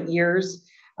 subsequent years.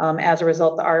 As a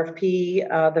result, the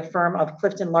RFP, the firm of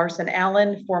Clifton Larson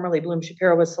Allen, formerly Bloom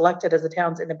Shapiro, was selected as the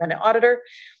town's independent auditor,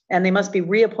 and they must be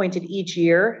reappointed each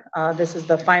year. This is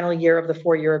the final year of the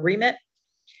 4-year agreement.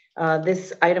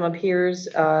 This item appears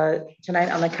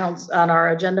tonight on our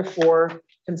agenda for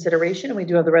consideration. We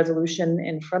do have the resolution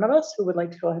in front of us. Who would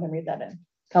like to go ahead and read that in?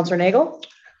 Councilor Nagel?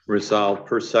 Resolved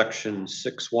per section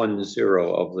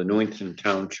 610 of the Newington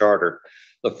Town Charter,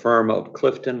 the firm of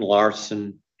Clifton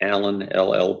Larson Allen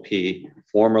LLP,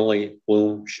 formerly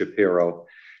Bloom Shapiro,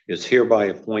 is hereby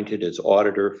appointed as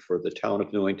auditor for the town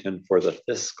of Newington for the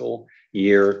fiscal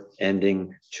year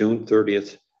ending June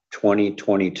 30th,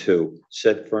 2022.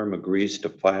 Said firm agrees to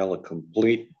file a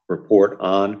complete report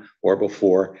on or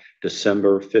before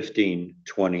December 15,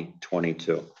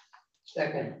 2022.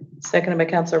 Second. Seconded by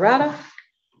Councilor Rada.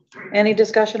 Any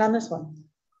discussion on this one?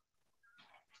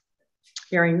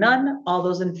 Hearing none. All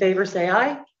those in favor say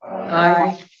aye.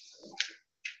 Aye.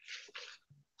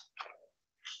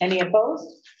 Any opposed?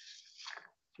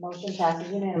 Motion passes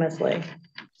unanimously.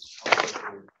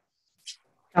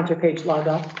 Councilor Page logged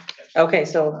off. Okay,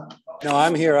 so. No,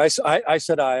 I'm here. I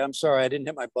said aye. I'm sorry. I didn't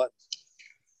hit my button.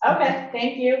 Okay,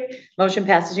 thank you. Motion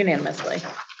passes unanimously.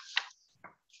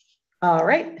 All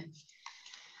right.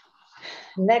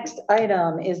 Next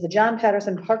item is the John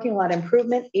Patterson parking lot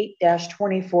improvement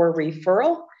 8-24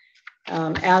 referral.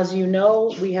 As you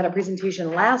know, we had a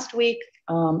presentation last week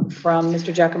from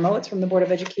Mr. Giacomowitz from the Board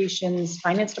of Education's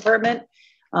Finance Department.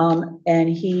 And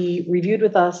he reviewed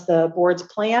with us the board's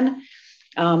plan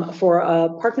for a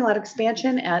parking lot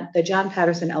expansion at the John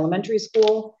Patterson Elementary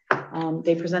School.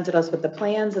 They presented us with the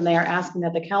plans, and they are asking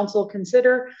that the council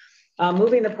consider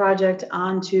moving the project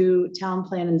onto Town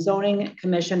Plan and Zoning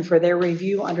Commission for their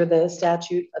review under the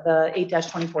statute, the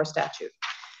 8-24 statute.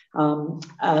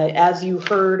 As you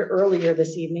heard earlier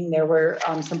this evening, there were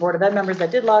some Board of Ed members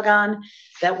that did log on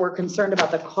that were concerned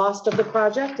about the cost of the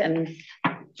project. And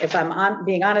if I'm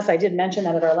being honest, I did mention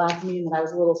that at our last meeting that I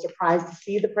was a little surprised to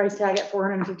see the price tag at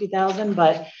 $450,000,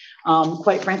 but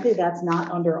quite frankly, that's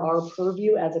not under our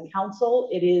purview as a council.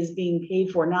 It is being paid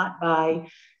for not by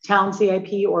town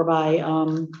CIP or by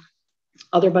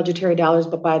other budgetary dollars,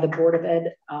 but by the Board of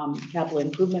Ed capital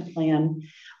improvement plan,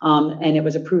 and it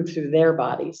was approved through their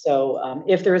body. So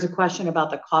if there is a question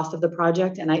about the cost of the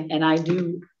project, and I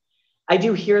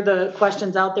do hear the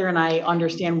questions out there, and I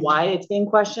understand why it's being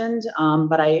questioned,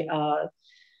 but I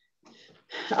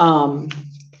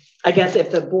guess if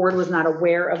the board was not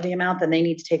aware of the amount, then they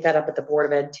need to take that up at the Board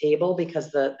of Ed table, because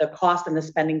the cost and the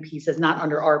spending piece is not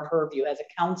under our purview as a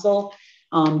council.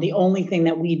 The only thing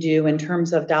that we do in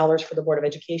terms of dollars for the Board of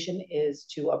Education is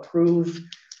to approve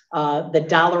the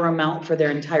dollar amount for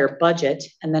their entire budget,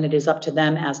 and then it is up to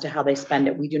them as to how they spend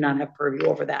it. We do not have purview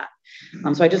over that.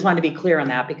 So I just wanted to be clear on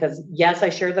that, because yes, I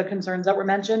share the concerns that were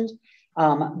mentioned,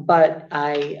 but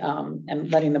I am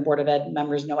letting the Board of Ed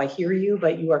members know I hear you,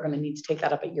 but you are going to need to take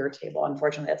that up at your table.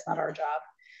 Unfortunately, that's not our job.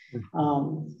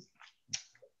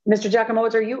 Mr.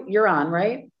 Giacomowitz, you're on,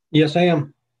 right? Yes, I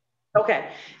am. Okay.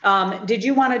 Did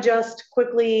you want to just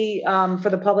quickly, for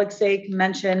the public's sake,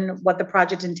 mention what the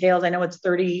project entails? I know it's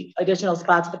 30 additional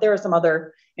spots, but there are some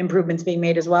other improvements being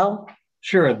made as well.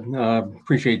 Sure.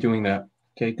 Appreciate doing that.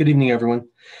 Okay. Good evening, everyone.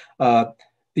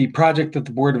 The project that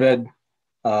the Board of Ed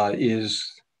is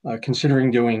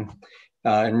considering doing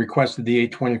and requested the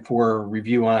 824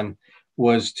 review on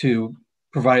was to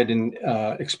provide an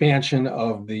expansion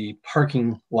of the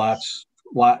parking lot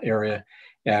area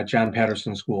at John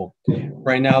Patterson School.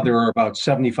 Right now, there are about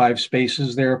 75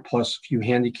 spaces there, plus a few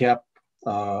handicap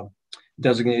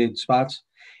designated spots.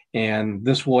 And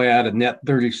this will add a net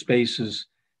 30 spaces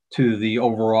to the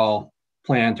overall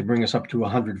plan to bring us up to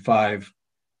 105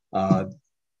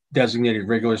 designated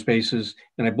regular spaces,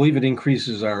 and I believe it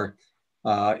increases our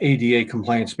ADA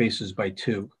compliant spaces by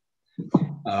 2.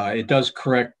 It does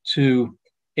correct 2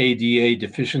 ADA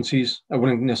deficiencies. I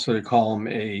wouldn't necessarily call them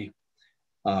a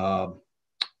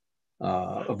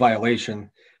violation.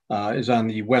 Is on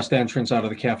the west entrance out of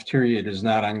the cafeteria. It is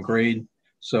not on grade,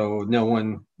 so no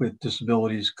one with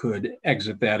disabilities could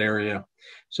exit that area.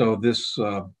 So this,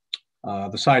 the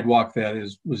sidewalk that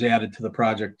was added to the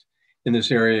project in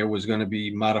this area was going to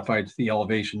be modified to the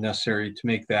elevation necessary to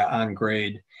make that on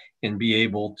grade and be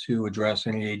able to address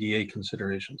any ADA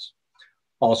considerations.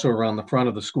 Also around the front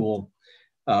of the school,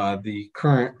 the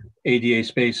current ADA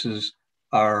spaces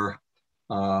are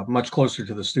much closer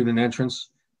to the student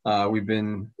entrance. We've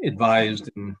been advised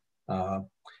and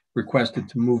requested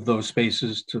to move those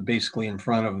spaces to basically in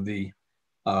front of the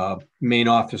main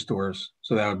office doors.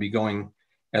 So that would be going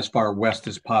as far west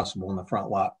as possible in the front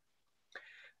lot.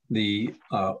 The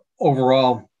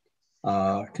overall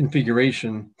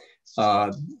configuration,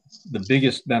 the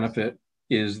biggest benefit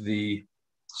is the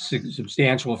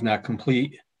substantial, if not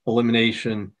complete,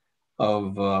 elimination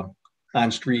of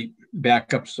on-street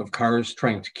backups of cars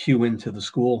trying to queue into the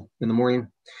school in the morning.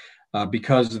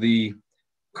 Because the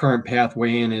current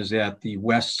pathway in is at the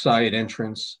west side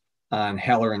entrance on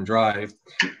Halloran Drive,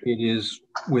 it is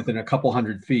within a couple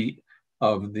hundred feet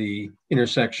of the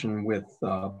intersection with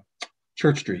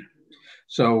Church Street.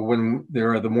 So when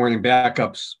there are the morning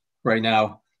backups right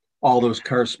now, all those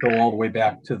cars spill all the way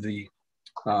back to the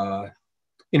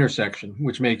intersection,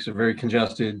 which makes it very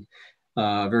congested,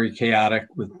 very chaotic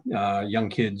with young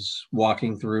kids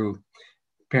walking through,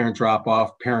 parent drop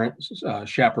off, parents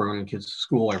chaperoning kids to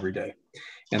school every day.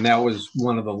 And that was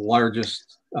one of the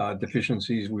largest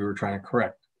deficiencies we were trying to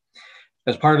correct.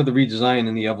 As part of the redesign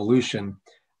and the evolution,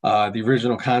 the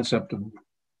original concept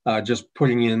of just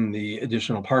putting in the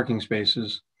additional parking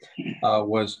spaces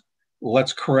was,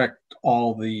 let's correct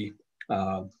all the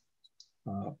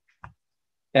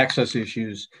access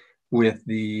issues with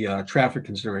the traffic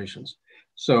considerations.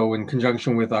 So in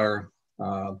conjunction with our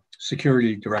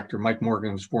security director, Mike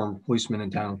Morgan, who's a former policeman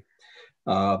in town,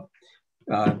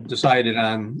 decided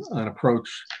on an approach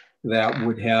that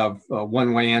would have a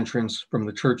one-way entrance from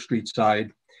the Church Street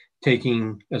side,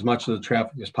 taking as much of the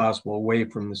traffic as possible away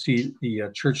from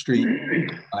the Church Street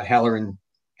Halloran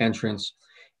entrance,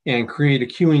 and create a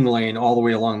queuing lane all the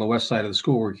way along the west side of the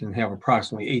school where you can have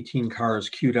approximately 18 cars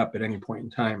queued up at any point in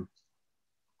time.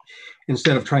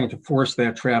 Instead of trying to force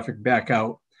that traffic back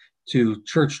out to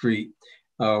Church Street,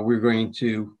 we're going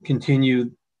to continue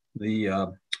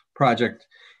the project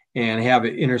and have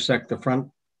it intersect the front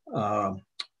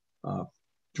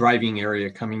driving area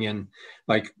coming in,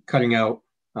 like cutting out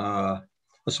a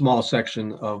small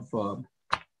section of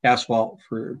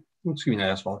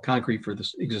concrete for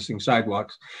the existing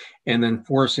sidewalks, and then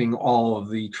forcing all of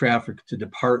the traffic to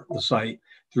depart the site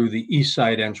through the east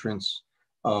side entrance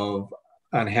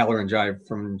on Halloran Drive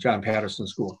from John Patterson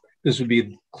School. This would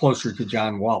be closer to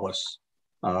John Wallace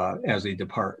as they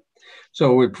depart.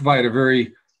 So it would provide a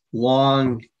very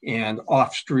long and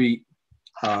off-street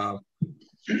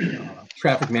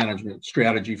traffic management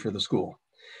strategy for the school.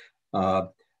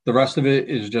 The rest of it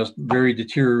is just very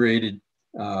deteriorated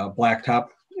blacktop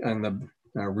on the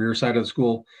rear side of the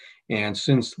school. And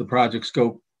since the project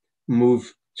scope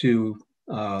moved to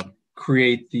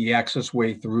create the access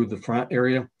way through the front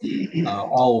area,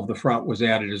 all of the front was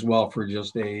added as well for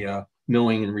just a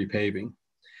milling and repaving.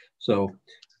 So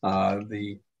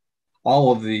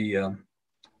all of the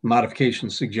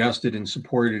modifications suggested and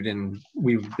supported and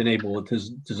we've been able to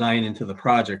design into the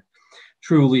project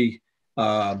truly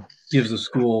gives the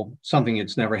school something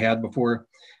it's never had before.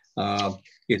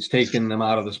 It's taken them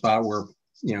out of the spot where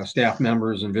staff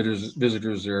members and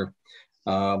visitors are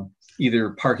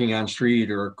either parking on street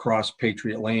or across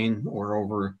Patriot Lane or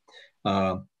over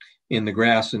in the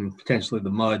grass and potentially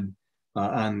the mud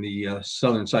on the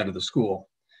southern side of the school.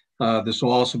 This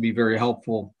will also be very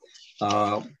helpful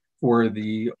for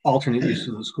the alternate use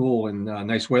of the school in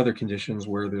nice weather conditions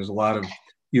where there's a lot of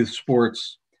youth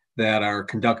sports that are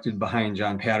conducted behind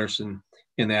John Patterson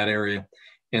in that area.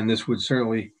 And this would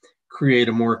certainly create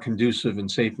a more conducive and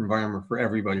safe environment for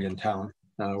everybody in town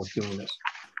with doing this.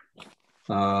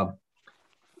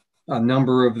 A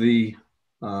number of the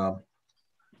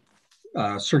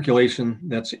circulation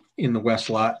that's in the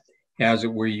west lot has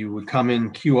it where you would come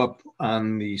in, queue up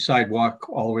on the sidewalk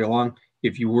all the way along.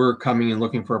 If you were coming and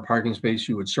looking for a parking space,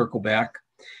 you would circle back.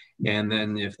 And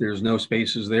then if there's no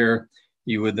spaces there,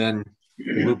 you would then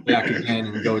loop back again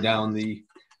and go down the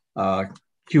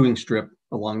queuing strip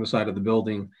along the side of the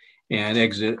building and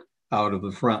exit out of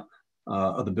the front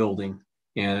of the building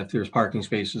And if there's parking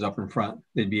spaces up in front,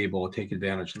 they'd be able to take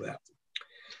advantage of that.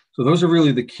 So those are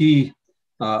really the key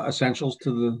essentials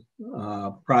to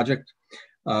the project.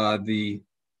 The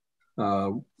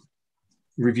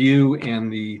review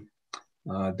and the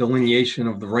delineation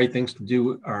of the right things to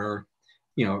do are,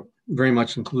 very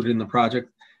much included in the project.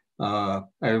 I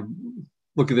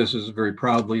look at this as very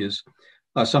proudly as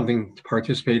something to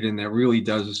participate in that really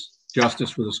does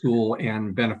justice for the school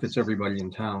and benefits everybody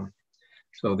in town.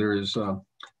 So there is a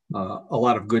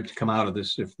lot of good to come out of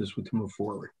this if this were to move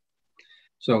forward.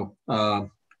 So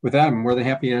with that, I'm more than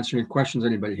happy to answer any questions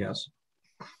anybody has.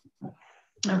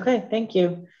 Okay, thank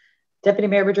you. Deputy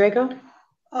Mayor Bedrejko?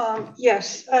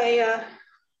 Yes,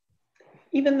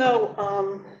 even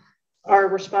though our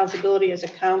responsibility as a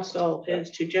council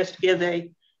is to just give a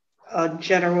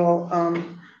general,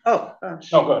 oh,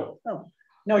 gosh. No, go ahead. Oh,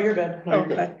 no, you're good. No,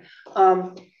 you're okay.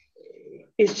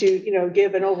 Is to,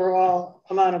 give an overall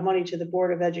amount of money to the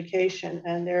Board of Education,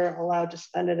 and they're allowed to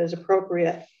spend it as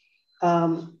appropriate.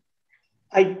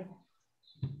 I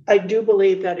do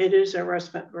believe that it is a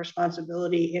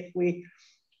responsibility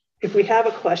if we have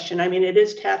a question. I mean, it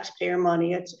is taxpayer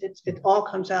money. It all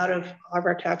comes out of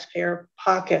our taxpayer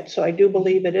pocket. So I do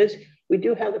believe we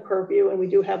do have the purview and we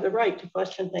do have the right to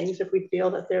question things if we feel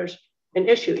that there's an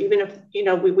issue, even if,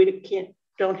 we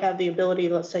don't have the ability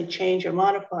to, let's say, change or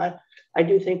modify. I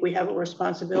do think we have a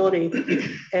responsibility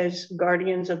as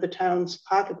guardians of the town's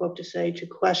pocketbook to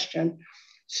question.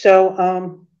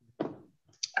 So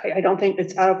I don't think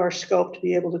it's out of our scope to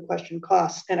be able to question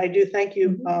costs. And I do thank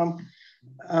you,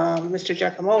 Mr.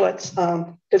 Giacomowitz,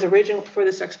 for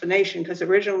this explanation, because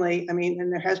originally,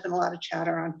 and there has been a lot of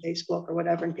chatter on Facebook or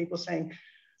whatever, and people saying,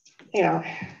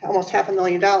 almost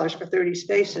 $500,000 for 30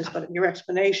 spaces, but your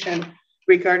explanation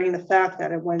regarding the fact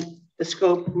that when the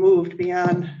scope moved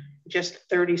beyond just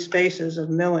 30 spaces of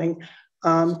milling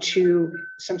to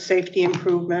some safety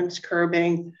improvements,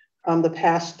 curbing, the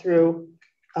pass-through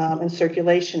and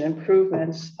circulation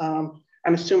improvements,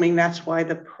 I'm assuming that's why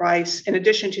the price, in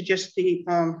addition to just the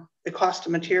cost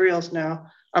of materials now,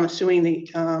 I'm assuming the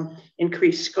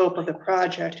increased scope of the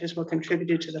project is what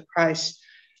contributed to the price.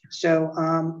 So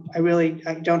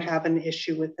I don't have an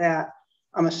issue with that.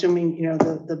 I'm assuming,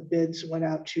 the bids went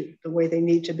out to the way they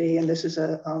need to be, and this is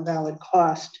a valid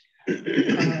cost.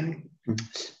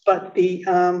 But the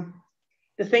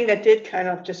thing that did kind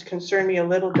of just concern me a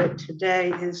little bit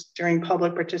today is during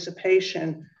public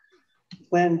participation,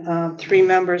 when 3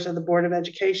 members of the Board of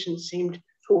Education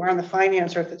who were on the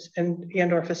finance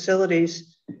and/or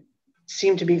facilities,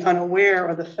 seemed to be unaware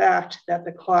of the fact that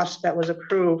the cost that was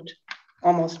approved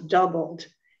almost doubled.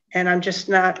 And I'm just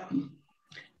not,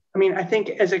 I think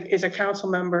as a council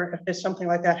member, if something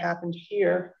like that happened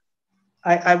here,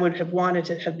 I would have wanted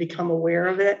to have become aware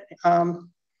of it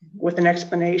with an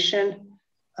explanation.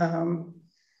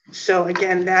 So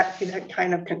again, that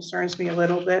kind of concerns me a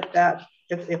little bit, that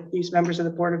if these members of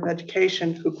the Board of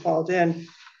Education who called in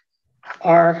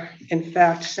are in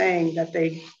fact saying that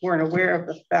they weren't aware of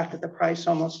the fact that the price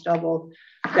almost doubled,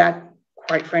 that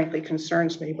quite frankly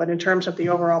concerns me. But in terms of the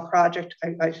overall project,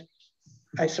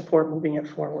 I support moving it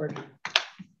forward.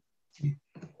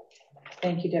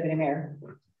 Thank you, Deputy Mayor.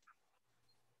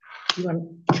 Sure.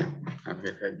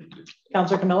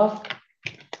 Councilor Camillo?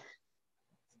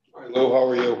 Hello, how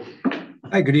are you?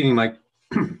 Hi, good evening, Mike.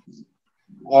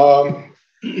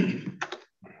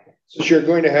 Since you're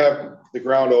going to have the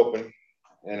ground open,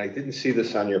 and I didn't see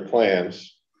this on your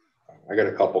plans, I got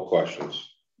a couple questions.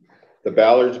 The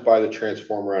ballards by the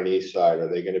transformer on the east side, are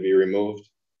they going to be removed?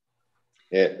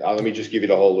 Let me just give you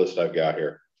the whole list I've got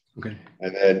here. Okay.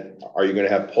 And then, are you going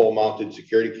to have pole-mounted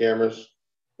security cameras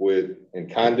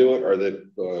and conduit, or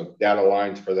the data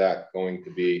lines for that going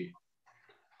to be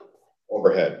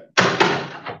overhead?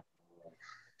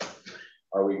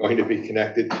 Are we going to be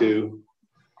connected to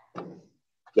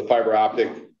the fiber optic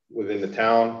within the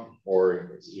town,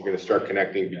 or you're going to start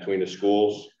connecting between the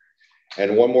schools?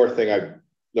 And one more thing I've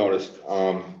noticed,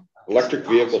 electric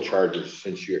vehicle chargers,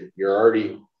 since you're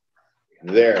already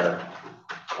there,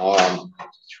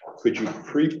 could you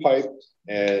pre-pipe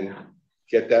and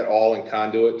get that all in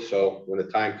conduit, so when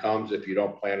the time comes, if you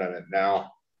don't plan on it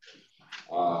now,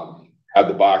 have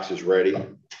the boxes ready?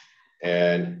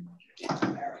 And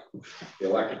the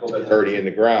electrical that's already in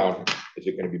the ground, is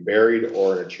it going to be buried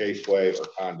or in a chaseway or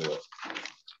conduit?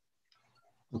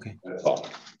 Okay. That's all.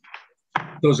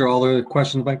 Those are all the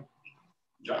questions, Mike?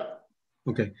 Yeah.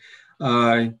 Okay.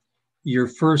 Your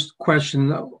first question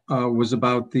was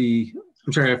about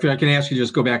I'm sorry, if I can ask you to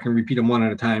just go back and repeat them one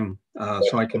at a time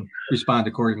so I can respond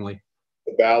accordingly.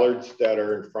 The ballards that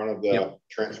are in front of the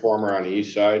transformer on the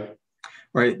east side.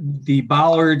 Right. The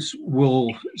bollards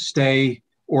will stay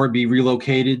or be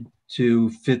relocated to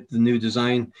fit the new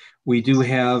design. We do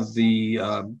have the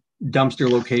dumpster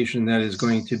location that is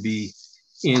going to be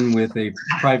in with a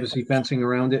privacy fencing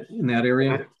around it in that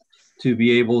area to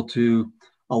be able to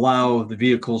allow the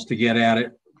vehicles to get at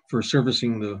it for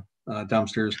servicing the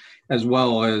dumpsters, as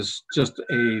well as just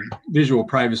a visual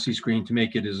privacy screen to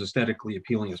make it as aesthetically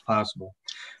appealing as possible.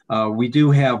 We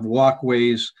do have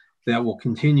walkways that will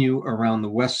continue around the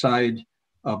west side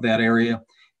of that area,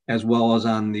 as well as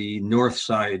on the north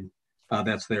side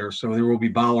that's there. So there will be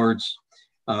bollards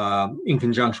in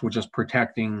conjunction with just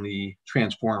protecting the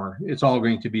transformer. It's all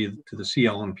going to be to the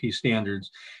CLMP standards,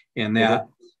 and that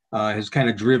has kind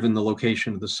of driven the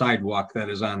location of the sidewalk that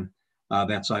is on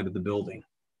that side of the building.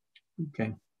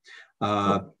 Okay.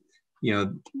 You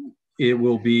know, it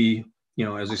will be, you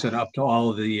know, as I said, up to all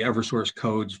of the Eversource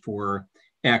codes for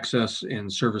access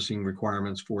and servicing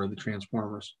requirements for the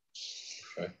transformers.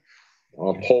 Okay.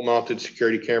 Pole mounted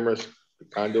security cameras, the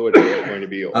conduit is going to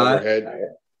be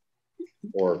overhead,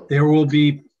 or there will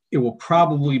be, it will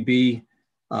probably be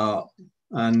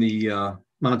on the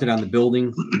mounted on the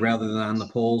building rather than on the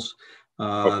poles.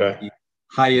 The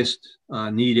highest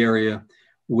need area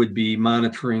would be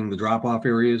monitoring the drop-off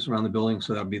areas around the building.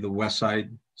 So that would be the west side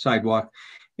sidewalk.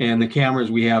 And the cameras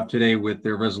we have today with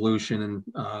their resolution and,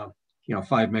 you know,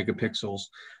 5 megapixels,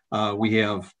 we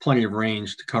have plenty of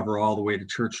range to cover all the way to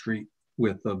Church Street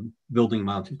with the building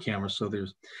mounted cameras. So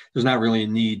there's not really a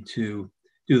need to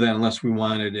do that unless we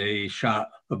wanted a shot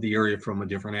of the area from a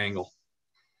different angle.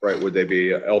 Right, would they be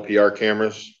LPR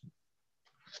cameras?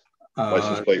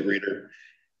 License plate reader?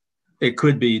 It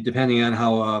could be, depending on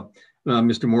how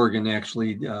Mr. Morgan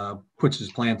actually puts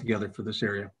his plan together for this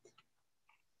area.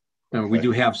 And we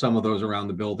do have some of those around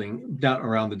the building, not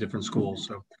around the different schools.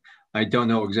 So I don't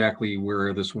know exactly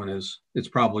where this one is. It's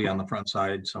probably on the front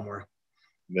side somewhere.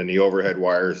 Then the overhead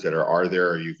wires that are there,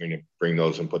 are you going to bring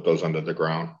those and put those under the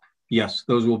ground? Yes,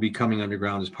 those will be coming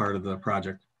underground as part of the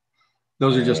project.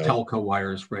 Those are just telco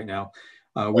wires right now.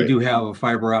 We do have a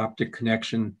fiber optic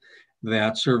connection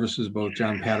that services both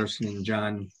John Patterson and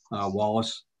John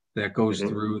Wallace that goes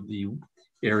through the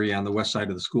area on the west side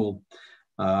of the school.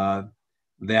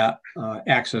 That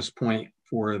access point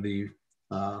for the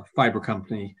fiber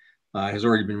company has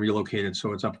already been relocated,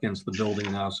 so it's up against the building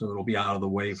now, so it'll be out of the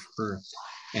way for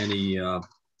any you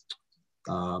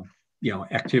know,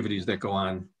 activities that go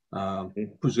on,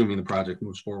 presuming the project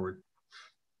moves forward.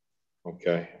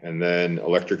 Okay, and then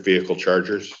electric vehicle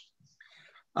chargers?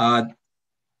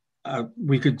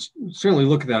 We could certainly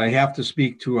look at that. I have to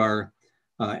speak to our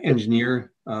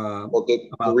engineer. Well,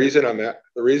 the reason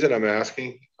I'm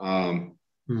asking,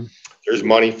 there's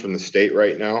money from the state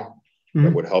right now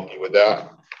that would help you with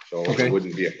that. So it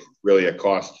wouldn't be really a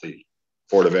cost to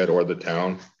Board of Ed or the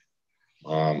town.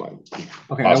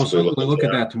 Okay, I will certainly look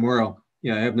at that tomorrow.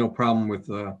 Yeah, I have no problem with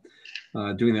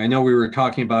doing that. I know we were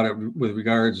talking about it with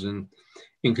regards and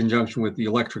in conjunction with the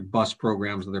electric bus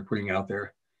programs that they're putting out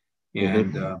there,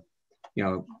 and you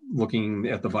know, looking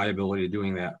at the viability of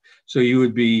doing that. So you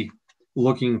would be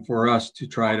looking for us to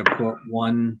try to put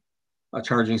a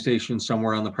charging station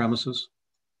somewhere on the premises?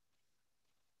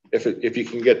 If you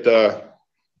can get the,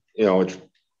 you know,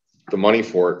 the money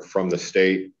for it from the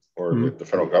state or with the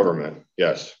federal government,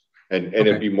 yes. And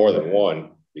it'd be more than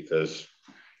one, because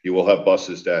you will have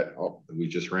buses that, oh, we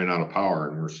just ran out of power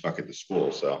and we're stuck at the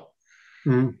school. So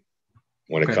when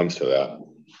it comes to that.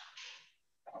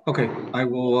 Okay, I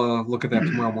will look at that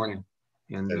tomorrow morning.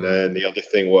 And then the other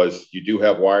thing was, you do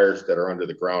have wires that are under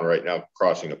the ground right now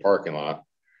crossing the parking lot.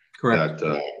 Correct.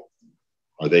 That,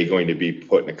 are they going to be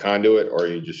put in a conduit, or are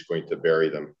you just going to bury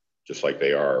them just like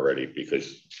they are already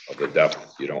because of the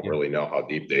depth? You don't really know how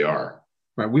deep they are.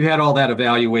 Right. We've had all that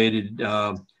evaluated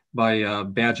by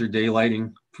Badger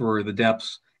daylighting for the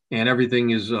depths, and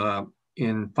everything is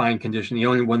in fine condition. The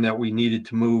only one that we needed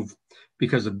to move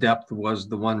because of depth was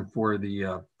the one for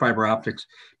the fiber optics,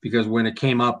 because when it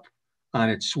came up on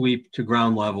its sweep to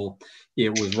ground level, it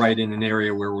was right in an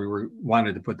area where we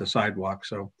wanted to put the sidewalk.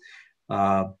 So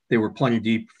they were plenty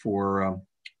deep for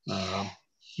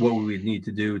what we would need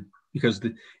to do, because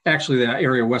actually that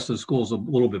area west of the school is a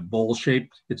little bit bowl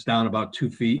shaped. It's down about 2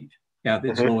 feet at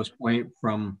its lowest point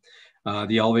from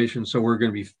the elevation. So we're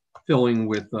going to be filling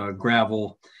with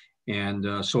gravel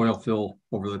and soil fill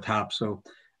over the top. So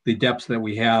the depths that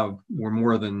we have were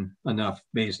more than enough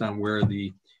based on where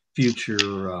the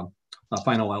future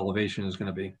final elevation is going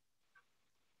to be.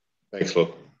 Thanks,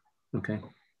 Lou. Okay.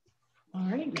 All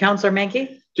right, Councilor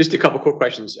Menke. Just a couple quick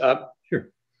questions. Sure.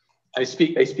 I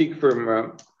speak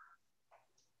from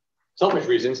selfish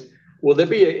reasons. Will there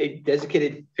be a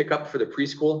designated pickup for the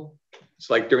preschool? It's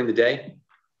like during the day?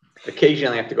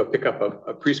 Occasionally I have to go pick up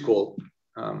a preschool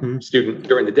student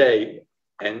during the day,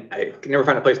 and I can never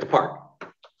find a place to park.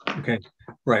 Okay,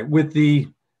 right. With the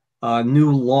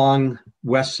new long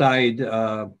west side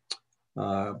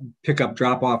pickup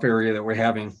drop-off area that we're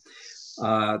having,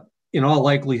 in all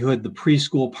likelihood, the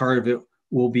preschool part of it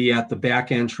will be at the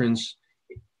back entrance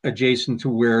adjacent to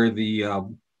where the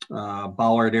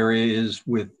bollard area is,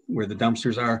 with where the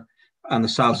dumpsters are, on the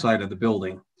south side of the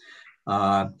building.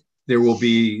 There will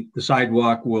be, the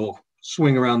sidewalk will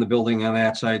swing around the building on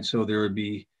that side, so there would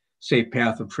be safe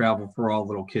path of travel for all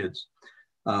little kids.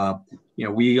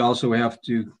 We also have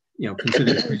to,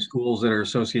 consider the preschools that are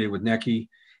associated with NECI,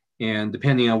 and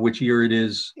depending on which year it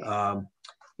is,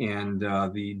 and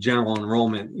the general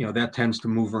enrollment, that tends to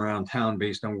move around town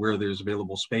based on where there's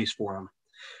available space for them.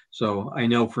 So I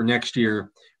know for next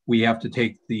year, we have to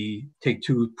take 2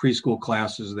 preschool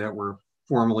classes that were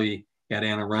formerly at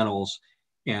Anna Reynolds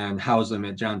and house them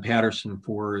at John Patterson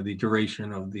for the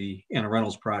duration of the Anna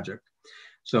Reynolds project.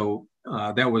 So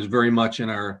that was very much in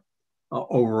our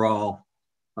overall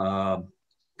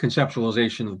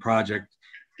conceptualization of the project,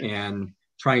 and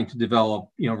trying to develop,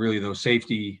 really those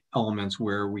safety elements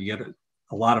where we get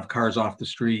a lot of cars off the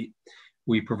street.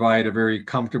 We provide a very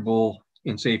comfortable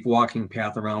and safe walking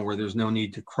path around where there's no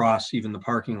need to cross even the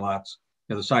parking lots.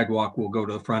 The sidewalk will go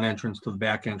to the front entrance to the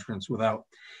back entrance without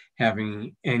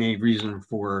having any reason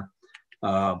for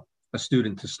a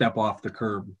student to step off the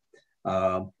curb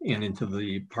and into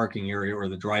the parking area or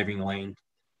the driving lane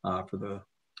for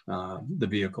the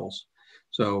vehicles.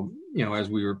 So, as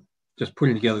we were just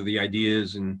putting together the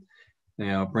ideas and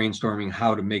brainstorming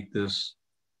how to make this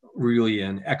really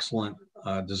an excellent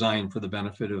design for the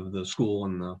benefit of the school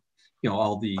and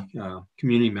all the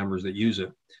community members that use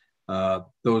it,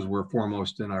 those were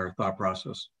foremost in our thought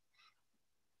process.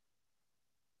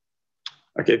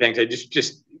 Okay, thanks. I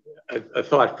just a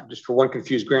thought just for one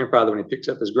confused grandfather when he picks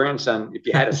up his grandson. If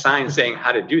you had a sign saying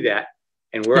how to do that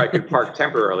and where I could park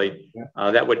temporarily,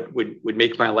 that would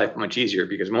make my life much easier,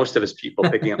 because most of us people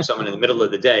picking up someone in the middle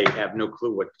of the day have no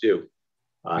clue what to do.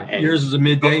 And yours is a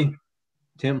midday,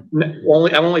 Tim?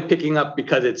 I'm only picking up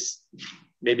because it's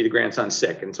maybe the grandson's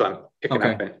sick, and so I'm picking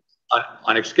up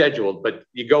unscheduled. But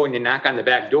you go and you knock on the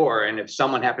back door, and if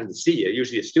someone happens to see you,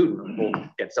 usually a student will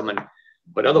get someone.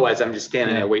 But otherwise, I'm just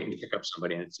standing there waiting to pick up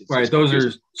somebody. And it's right. Those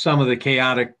are some of the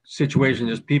chaotic situations.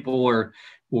 Just people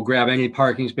will grab any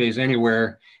parking space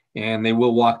anywhere, and they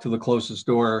will walk to the closest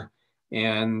door.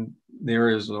 And there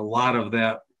is a lot of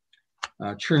that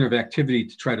churn of activity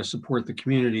to try to support the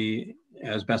community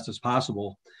as best as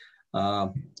possible.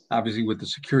 Obviously, with the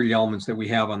security elements that we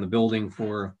have on the building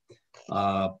for,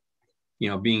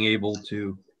 being able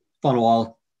to funnel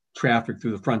all traffic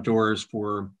through the front doors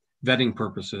for vetting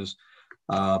purposes.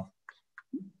 And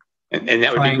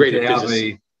that would be great if have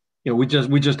we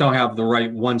just don't have the right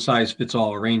one size fits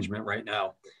all arrangement right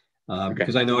now.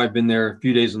 Because I know I've been there a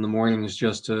few days in the mornings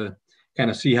just to kind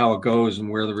of see how it goes and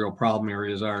where the real problem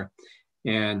areas are.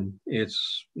 And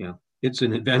it's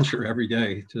an adventure every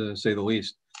day, to say the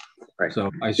least. Right. So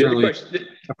I certainly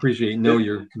appreciate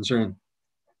your concern.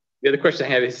 The other question I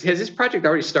have is, has this project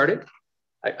already started?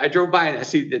 I drove by and I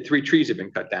see that 3 trees have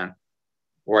been cut down,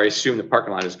 or I assume the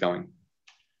parking lot is going.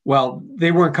 Well,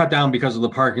 they weren't cut down because of the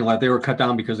parking lot. They were cut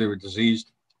down because they were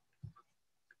diseased.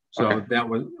 So that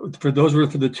was those were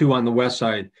for the 2 on the west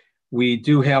side. We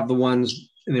do have the ones,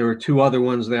 and there were 2 other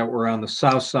ones that were on the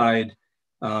south side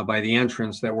by the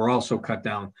entrance that were also cut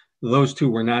down. Those 2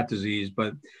 were not diseased,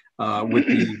 but with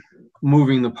the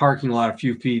moving the parking lot a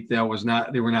few feet, they were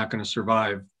not going to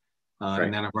survive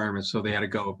in that environment, so they had to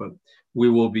go. But we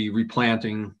will be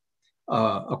replanting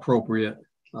appropriate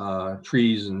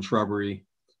trees and shrubbery,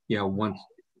 once,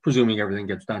 presuming everything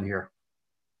gets done here.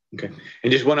 Okay.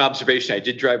 And just one observation, I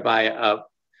did drive by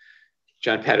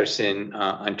John Patterson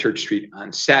on Church Street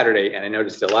on Saturday, and I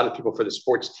noticed that a lot of people for the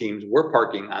sports teams were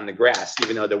parking on the grass,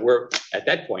 even though there were, at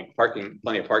that point,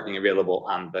 plenty of parking available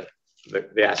on the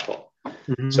asphalt.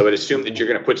 Mm-hmm. So I'd assume that you're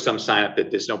going to put some sign up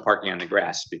that there's no parking on the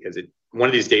grass, because one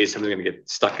of these days someone's going to get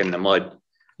stuck in the mud.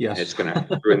 Yes. And it's going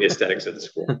to ruin the aesthetics of the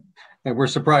school. And we're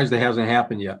surprised it hasn't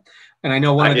happened yet. And I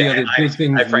know one of the other big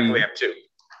things I frankly am too.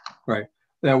 Right.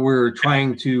 That we're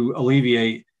trying to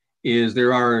alleviate is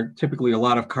there are typically a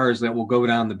lot of cars that will go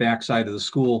down the backside of the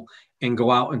school and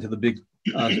go out into the big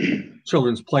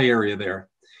children's play area there,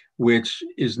 which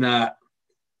is not,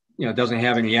 doesn't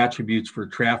have any attributes for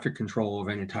traffic control of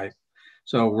any type.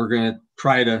 So we're going to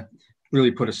try to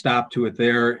really put a stop to it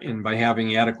there. And by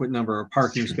having adequate number of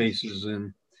parking spaces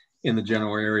in the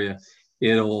general area,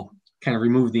 it'll kind of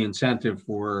remove the incentive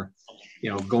for,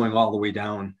 going all the way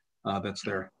down that's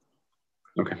there.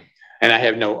 Okay. And I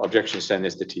have no objection to send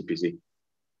this to TPZ.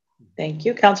 Thank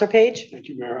you. Councilor Page? Thank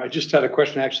you, Mayor. I just had a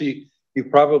question. Actually, you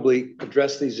probably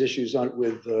addressed these issues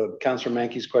with Councilor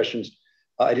Mankey's questions.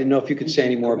 I didn't know if you could say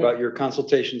any more about your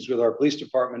consultations with our police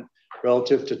department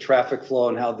relative to traffic flow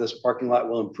and how this parking lot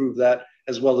will improve that,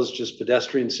 as well as just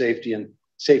pedestrian safety and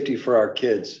safety for our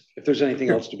kids. If there's anything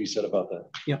else to be said about that.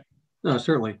 Yeah, no,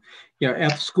 certainly. Yeah,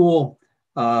 at the school,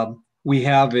 we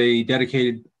have a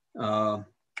dedicated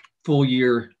full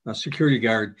year security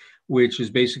guard, which is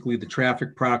basically the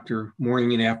traffic proctor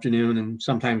morning and afternoon and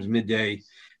sometimes midday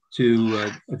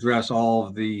to address all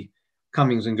of the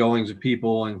comings and goings of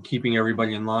people and keeping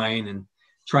everybody in line and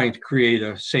trying to create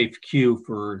a safe queue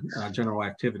for general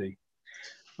activity.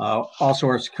 Also,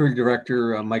 our security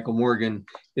director, Michael Morgan,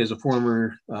 is a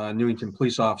former Newington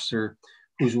police officer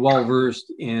who's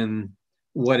well-versed in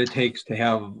what it takes to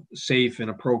have safe and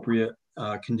appropriate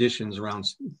conditions around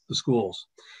the schools.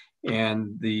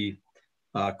 And the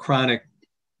chronic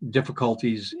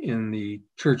difficulties in the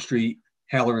Church Street,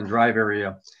 Halloran Drive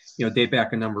area, date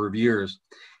back a number of years.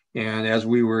 And as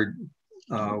we were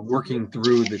working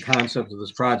through the concept of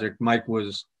this project, Mike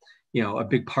was, a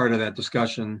big part of that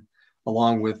discussion,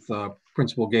 along with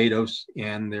Principal Gatos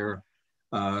and their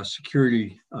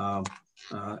security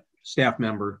staff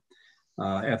member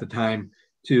at the time,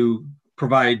 to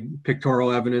provide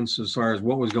pictorial evidence as far as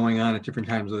what was going on at different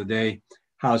times of the day,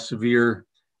 how severe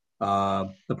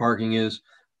the parking is,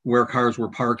 where cars were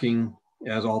parking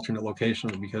as alternate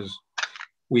locations, because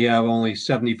we have only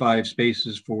 75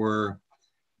 spaces for,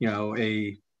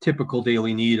 a typical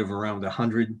daily need of around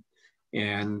 100,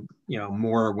 and,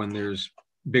 more when there's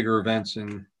bigger events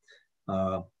and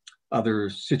other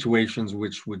situations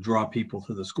which would draw people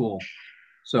to the school.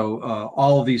 So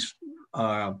all of these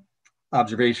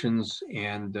observations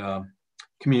and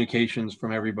communications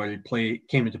from everybody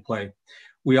came into play.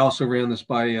 We also ran this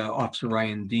by Officer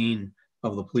Ryan Dean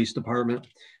of the police department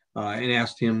and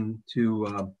asked him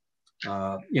to,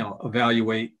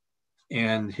 evaluate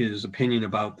and his opinion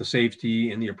about the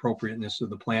safety and the appropriateness of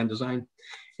the plan design.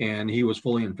 And he was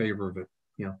fully in favor of it.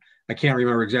 I can't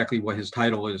remember exactly what his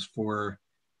title is for,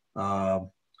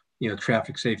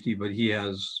 traffic safety, but he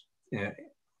has, he's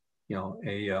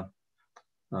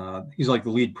like the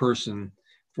lead person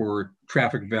for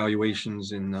traffic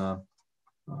evaluations and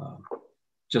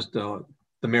just the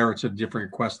merits of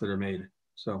different requests that are made.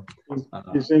 So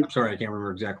I'm sorry, I can't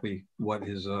remember exactly what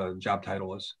his job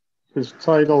title is. His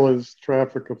title is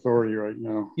traffic authority right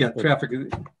now. Yeah, traffic.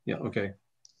 Yeah, okay.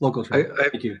 Local traffic.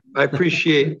 Thank you. I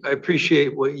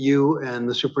appreciate what you and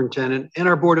the superintendent and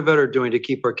our Board of Ed are doing to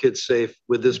keep our kids safe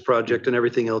with this project and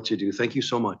everything else you do. Thank you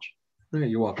so much. Yeah,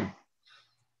 you're welcome.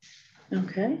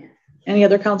 Okay. Any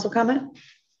other council comment?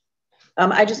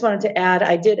 I just wanted to add,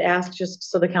 I did ask, just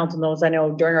so the council knows, I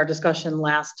know during our discussion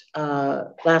last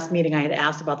meeting, I had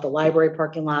asked about the library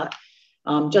parking lot,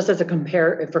 just as a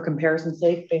for comparison's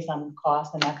sake, based on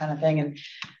cost and that kind of thing.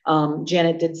 And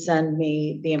Janet did send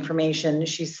me the information.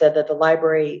 She said that the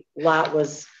library lot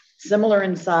was similar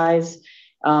in size.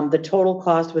 The total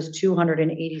cost was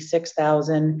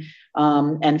 $286,000,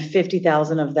 and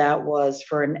 $50,000 of that was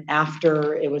for an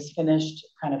after it was finished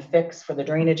kind of fix for the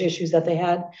drainage issues that they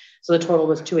had. So the total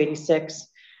was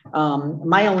 $286,000.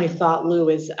 My only thought, Lou,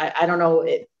 is I don't know,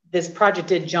 this project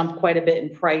did jump quite a bit in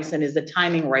price, and is the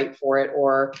timing right for it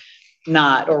or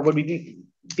not? Or would we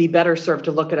be better served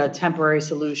to look at a temporary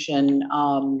solution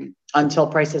until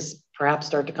prices perhaps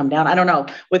start to come down? I don't know,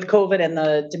 with COVID and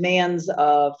the demands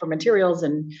for materials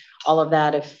and all of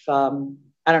that, if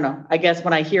I don't know, I guess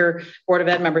when I hear Board of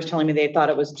Ed members telling me they thought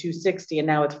it was $260 and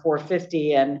now it's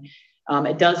 $450, and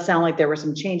it does sound like there were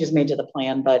some changes made to the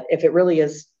plan, but if it really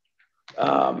is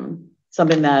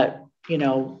something that,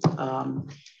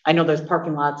 I know there's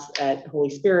parking lots at Holy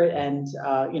Spirit and,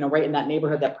 right in that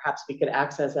neighborhood that perhaps we could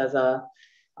access as a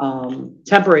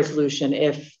temporary solution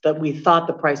if we thought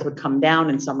the price would come down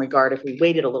in some regard if we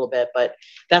waited a little bit, but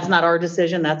that's not our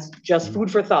decision. That's just food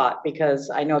for thought,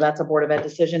 because I know that's a Board of Ed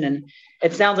decision, and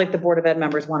it sounds like the Board of Ed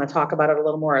members want to talk about it a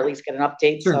little more, or at least get an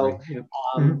update. Certainly, so, yeah.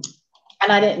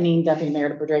 And I didn't mean Deputy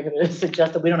Mayor Pedrega to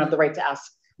suggest that we don't have the right to ask.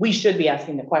 We should be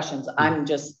asking the questions. I'm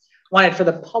just wanted for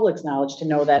the public's knowledge to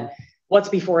know that what's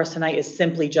before us tonight is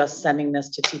simply just sending this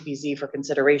to TPZ for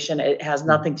consideration. It has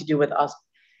nothing to do with us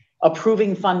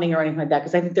approving funding or anything like that,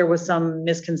 because I think there was some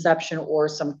misconception or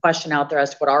some question out there as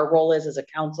to what our role is as a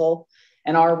council.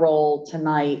 And our role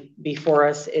tonight before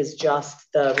us is just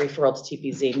the referral to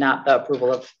TPZ, not the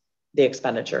approval of the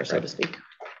expenditure, so to speak.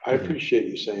 I appreciate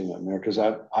you saying that, Mayor, because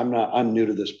I'm new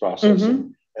to this process.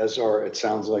 as are, it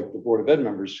sounds like, the Board of Ed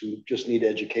members who just need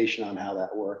education on how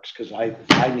that works, because I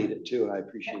need it too, and I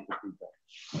appreciate the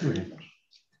feedback.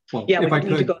 Well, Yeah, if we I need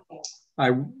to could, go.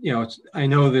 I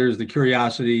know there's the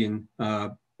curiosity, and I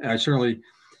certainly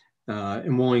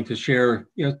am willing to share,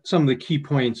 some of the key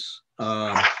points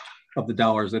of the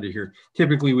dollars that are here.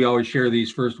 Typically, we always share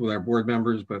these first with our board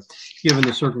members, but given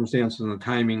the circumstances and the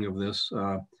timing of this,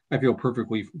 I feel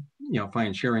perfectly,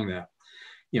 fine sharing that.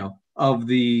 Of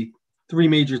the three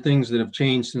major things that have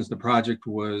changed since the project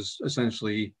was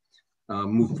essentially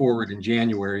moved forward in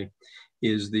January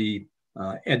is the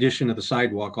addition of the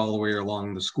sidewalk all the way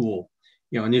along the school.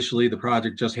 Initially the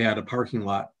project just had a parking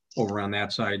lot over on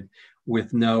that side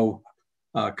with no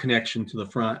connection to the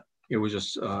front. It was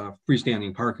just a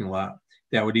freestanding parking lot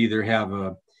that would either have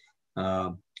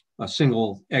a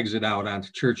single exit out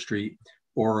onto Church Street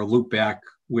or a loop back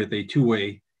with a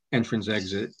two-way entrance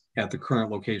exit at the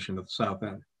current location of the south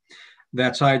end.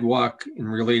 That sidewalk and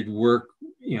related work,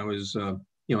 is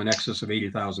in excess of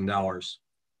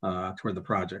 $80,000 toward the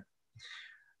project.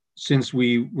 Since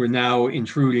we were now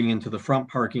intruding into the front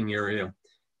parking area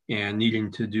and needing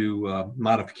to do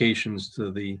modifications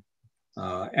to the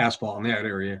asphalt in that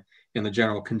area and the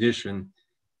general condition,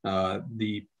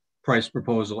 the price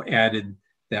proposal added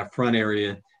that front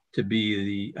area to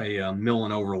be a mill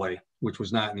and overlay, which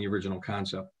was not in the original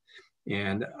concept.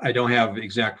 And I don't have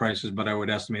exact prices, but I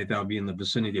would estimate that would be in the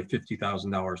vicinity of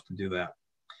 $50,000 to do that.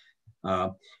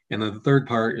 And then the third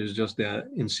part is just that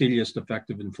insidious effect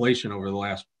of inflation over the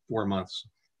last 4 months.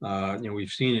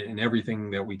 We've seen it in everything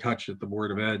that we touch at the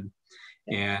Board of Ed.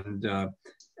 And,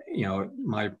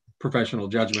 my professional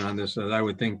judgment on this is I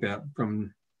would think that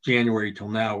from January till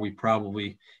now, we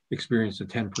probably experienced a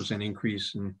 10%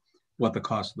 increase in what the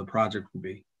cost of the project would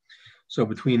be. So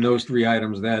between those three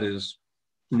items, that is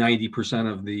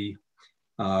 90% of the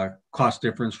cost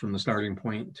difference from the starting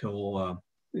point till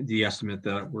the estimate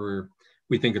that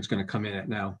we think it's going to come in at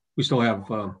now. We still have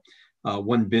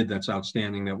one bid that's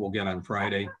outstanding that we'll get on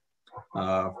Friday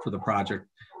for the project.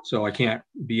 So I can't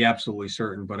be absolutely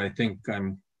certain, but I think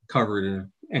I'm covered in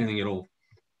anything.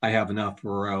 I have enough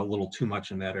or a little too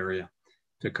much in that area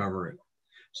to cover it.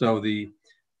 So the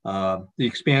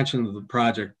expansion of the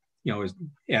project, is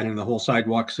adding the whole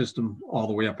sidewalk system all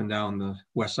the way up and down the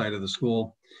west side of the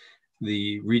school,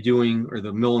 the redoing or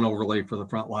the mill and overlay for the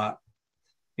front lot,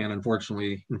 and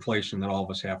unfortunately inflation that all of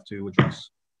us have to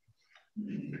address.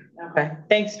 Okay,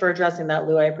 thanks for addressing that,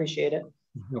 Lou. I appreciate it.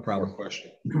 No problem.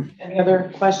 Question. Any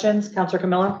other questions, Councilor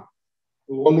Camillo?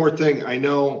 One more thing. I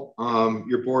know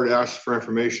your board asks for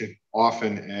information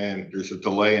often and there's a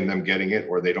delay in them getting it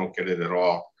or they don't get it at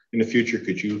all. In the future,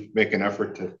 could you make an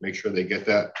effort to make sure they get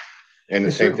that? And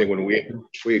the same thing when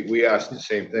we ask the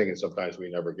same thing and sometimes we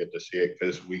never get to see it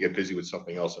because we get busy with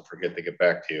something else and forget to get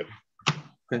back to you.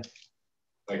 Okay.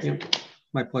 Thank you.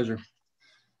 My pleasure.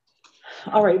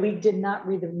 All right, we did not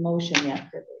read the motion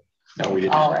yet, did we? No, we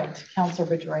didn't. All right,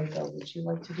 Councilor Vidrico, would you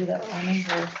like to do that for me?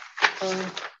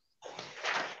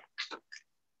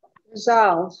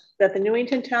 Resolved that the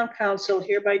Newington Town Council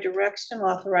hereby directs and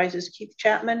authorizes Keith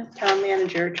Chapman, Town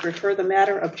Manager, to refer the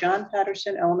matter of John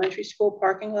Patterson Elementary School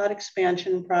parking lot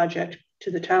expansion project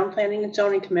to the Town Planning and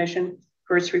Zoning Commission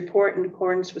for its report in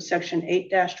accordance with Section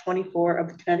 8-24 of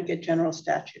the Connecticut General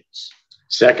Statutes.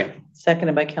 Second.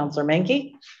 Seconded by Councilor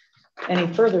Menke. Any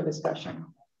further discussion?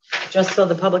 Just so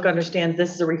the public understands,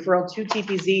 this is a referral to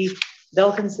TPZ.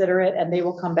 They'll consider it and they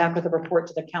will come back with a report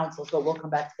to the council. So we'll come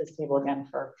back to this table again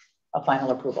for a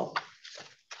final approval.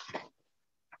 I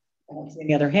don't see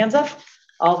any other hands up.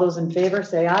 All those in favor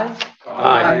say aye.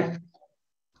 Aye.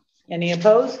 Any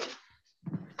opposed?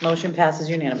 Motion passes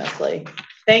unanimously.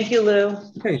 Thank you, Lou.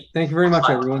 Okay, thank you very much,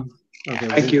 everyone. Okay,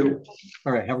 thank you.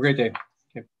 All right, have a great day.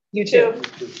 Okay. You too.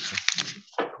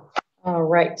 All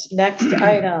right, next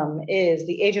item is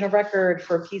the agent of record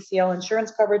for PCL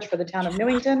insurance coverage for the town of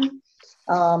Newington.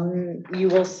 You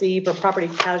will see for property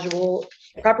casualty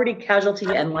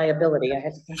and liability. I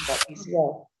had to think about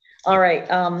PCL. All right,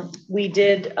 we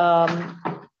did, the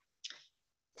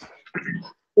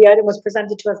item was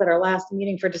presented to us at our last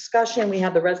meeting for discussion. We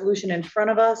have the resolution in front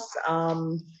of us.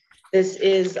 This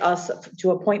is us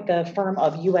to appoint the firm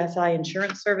of USI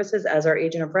Insurance Services as our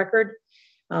agent of record.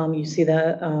 You see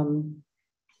the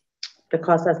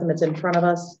cost estimates in front of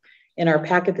us in our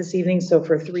packet this evening. So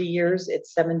for 3 years,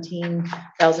 it's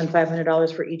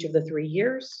 $17,500 for each of the 3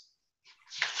 years.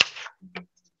 Is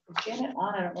Janet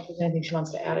on? I don't know if there's anything she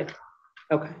wants to add.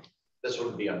 Okay. This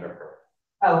would be under her.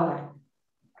 Oh, okay.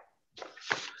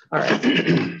 All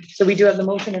right. So we do have the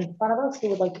motion in front of us. Who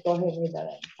would like to go ahead and read that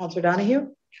in? Councilor Donahue?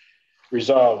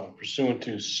 Resolved pursuant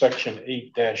to Section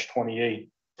 8-28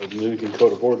 of the Newington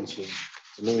Code of Ordinances,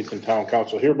 the Newington Town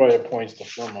Council hereby appoints the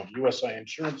firm of USI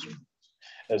Insurance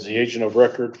as the agent of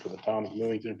record for the town of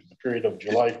Newington for the period of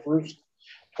July 1st,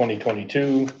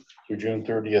 2022 through June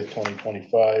 30th,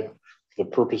 2025, for the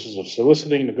purposes of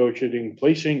soliciting, negotiating,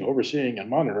 placing, overseeing, and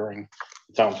monitoring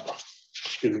the town's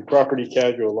property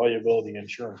casual liability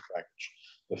insurance package.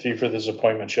 The fee for this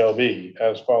appointment shall be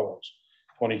as follows: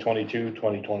 2022,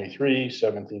 2023,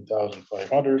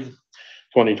 $17,500.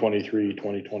 2023,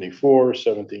 2024,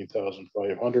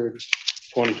 $17,500.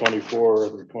 2024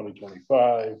 through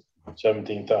 2025,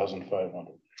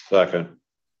 $17,500.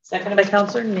 Seconded by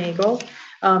Counselor Nagel.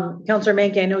 Counselor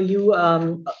Mankey, I know you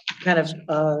kind of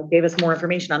gave us more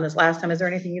information on this last time. Is there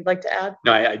anything you'd like to add?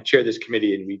 No, I chair this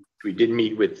committee, and we did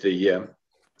meet with the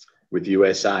with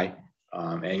USI,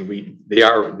 and they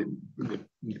are the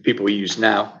people we use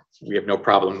now. We have no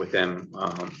problem with them.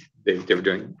 They were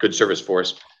doing good service for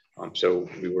us, so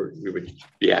we would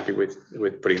be happy with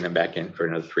putting them back in for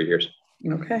another 3 years.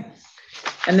 Okay.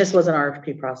 And this was an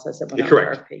RFP process. It went out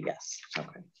Correct. RFP, yes.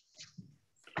 Okay.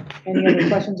 Any other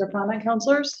questions or comment,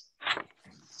 counselors?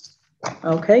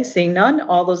 Okay, seeing none.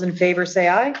 All those in favor say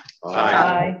aye.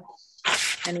 Aye.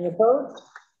 Any opposed?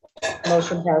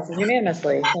 Motion passes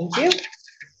unanimously. Thank you.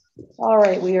 All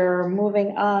right, we are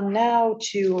moving on now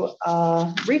to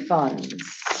refunds.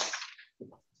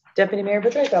 Deputy Mayor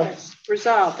Bedrejko.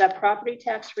 Resolved that property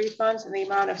tax refunds in the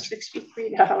amount of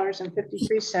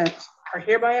 $63.53 are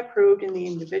hereby approved in the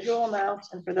individual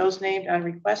amounts and for those named on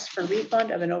requests for refund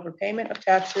of an overpayment of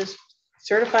taxes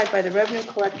certified by the revenue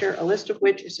collector, a list of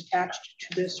which is attached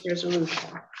to this resolution.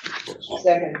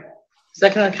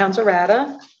 Second by Council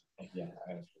Rada.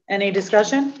 Any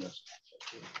discussion?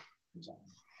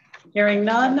 Hearing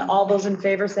none. All those in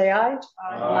favor say aye.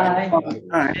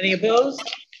 Aye. Any opposed?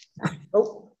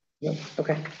 Oh,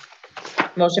 okay.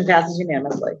 Motion passes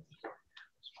unanimously.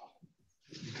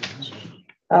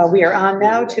 We are on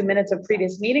now to minutes of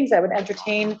previous meetings. I would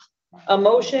entertain a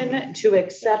motion to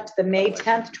accept the May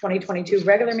 10th, 2022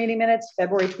 regular meeting minutes,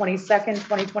 February 22nd,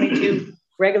 2022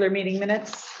 regular meeting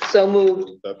minutes. So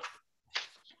moved.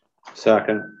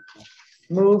 Second.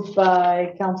 Moved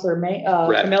by Councilor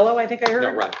Camillo, I think I heard.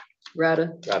 No, right.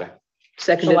 Rada. Rada.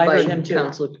 Seconded Oh, I by heard him too.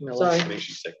 Councilor Camillo. Sorry. I think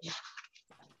she's second.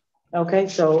 Okay,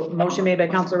 so motion made by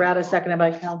Councilor Rada, seconded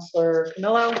by Councilor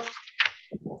Camillo.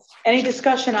 Any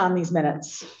discussion on these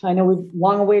minutes? I know we've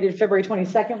long awaited February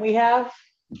 22nd we have.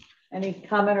 Any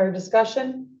comment or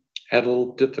discussion? Had a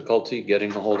little difficulty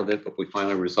getting a hold of it, but we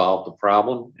finally resolved the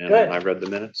problem, and Good. I read the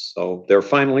minutes, so they're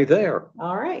finally there.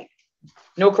 All right.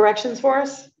 No corrections for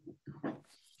us?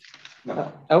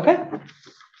 No. Okay.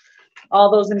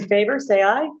 All those in favor, say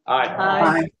aye.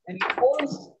 Aye. Any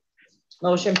opposed?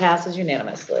 Motion passes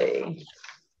unanimously.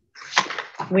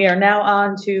 We are now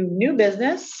on to new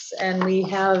business, and we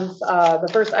have the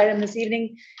first item this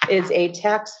evening is a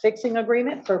tax fixing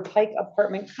agreement for Pike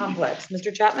Apartment Complex.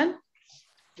 Mr. Chapman?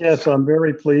 Yes, I'm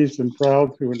very pleased and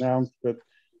proud to announce that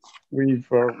we've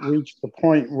reached the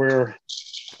point where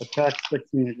a tax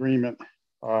fixing agreement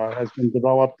has been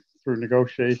developed through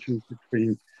negotiations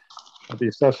between the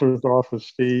assessor's office,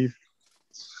 Steve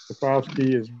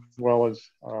Stefowski, as well as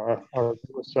our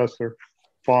assessor,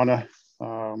 Fauna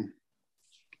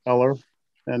Eller,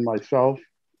 and myself.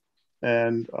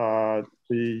 And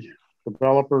the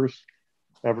developers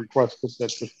have requested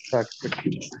that the tax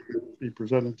fixing be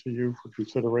presented to you for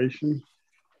consideration.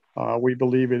 We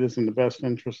believe it is in the best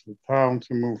interest of the town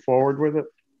to move forward with it.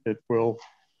 It will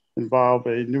involve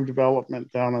a new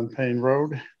development down on Payne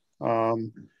Road.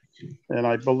 And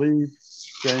I believe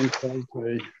James has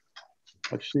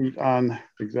a sheet on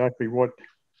exactly what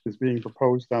is being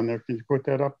proposed down there. Can you put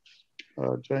that up,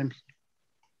 James?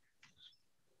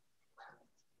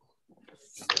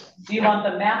 Do you want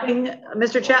the mapping,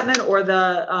 Mr. Chapman, or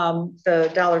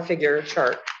the dollar figure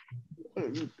chart?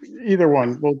 Either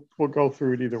one. We'll go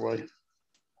through it either way.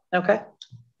 Okay.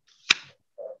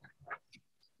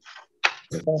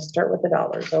 We're going to start with the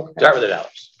dollars. Okay. Start with the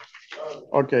dollars.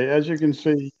 Okay, as you can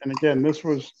see, and again, this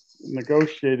was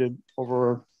negotiated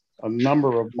over a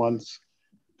number of months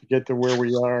to get to where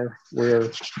we are.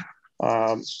 Where,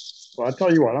 so I'll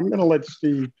tell you what, I'm going to let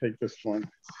Steve take this one.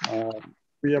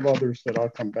 We have others that I'll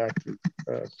come back to.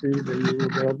 Steve, are you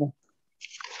available?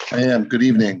 I am. Good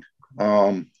evening.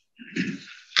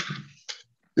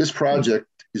 This project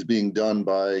is being done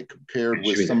by, compared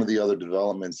with some of the other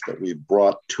developments that we've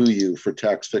brought to you for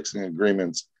tax fixing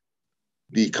agreements,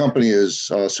 the company is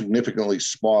significantly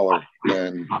smaller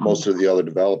than most of the other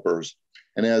developers.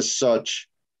 And as such,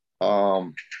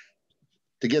 to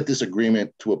get this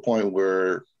agreement to a point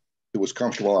where it was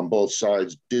comfortable on both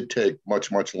sides, did take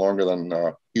much, much longer than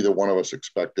either one of us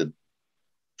expected.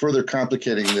 Further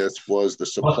complicating this was the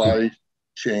supply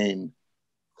chain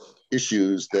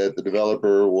issues that the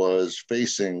developer was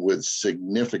facing with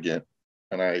significant,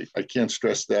 and I can't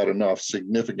stress that enough,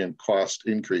 significant cost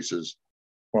increases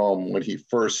from when he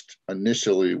first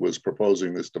initially was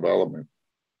proposing this development.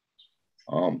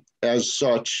 As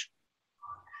such,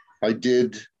 I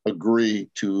did agree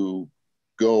to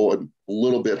go a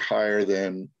little bit higher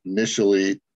than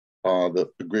initially the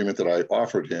agreement that I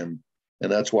offered him.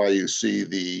 And that's why you see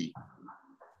the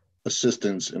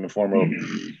assistance in the form of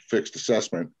the fixed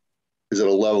assessment is at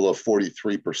a level of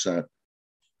 43%.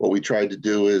 What we tried to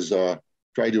do is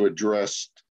try to address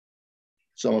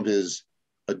some of his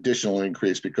additional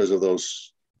increase because of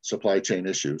those supply chain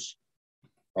issues.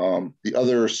 The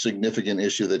other significant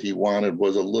issue that he wanted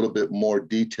was a little bit more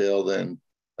detail than,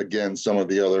 again, some of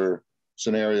the other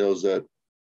scenarios that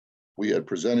we had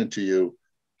presented to you.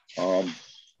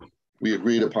 We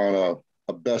agreed upon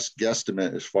a best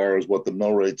guesstimate as far as what the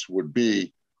mill rates would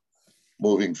be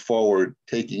moving forward,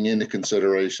 taking into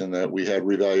consideration that we had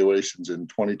revaluations in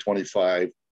 2025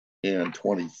 and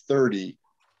 2030,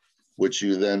 which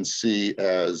you then see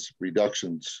as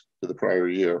reductions to the prior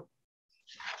year.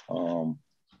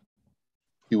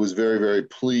 He was very, very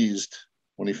pleased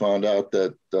when he found out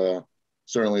that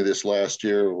certainly this last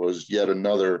year was yet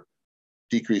another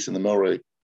decrease in the mill rate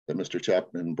that Mr.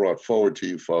 Chapman brought forward to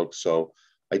you folks. So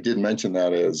I did mention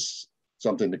that as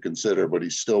something to consider, but he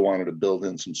still wanted to build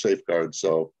in some safeguards.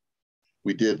 So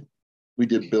we did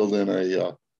build in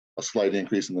a slight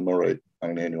increase in the mill rate on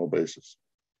an annual basis.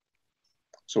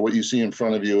 So what you see in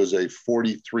front of you is a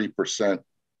 43%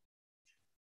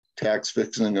 tax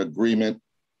fixing agreement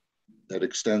that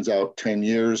extends out 10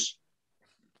 years.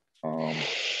 The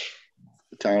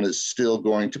town is still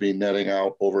going to be netting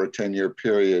out over a 10-year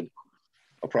period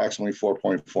approximately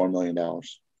 $4.4 million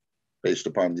based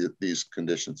upon these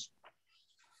conditions.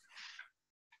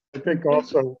 I think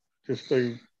also just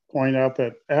to point out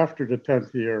that after the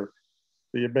 10th year,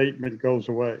 the abatement goes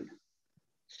away.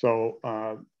 So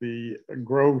the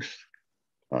gross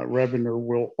revenue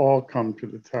will all come to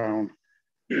the town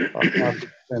after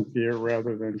the 10th year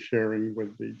rather than sharing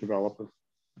with the developer.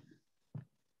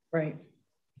 Right.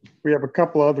 We have a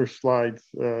couple other slides.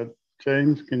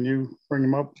 James, can you bring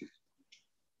them up?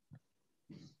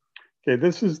 Okay,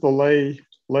 this is the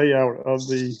layout of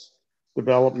the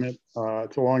development.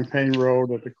 It's along Payne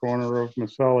Road at the corner of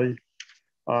Maselli.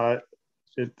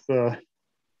 It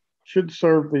should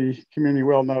serve the community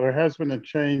well. Now, there has been a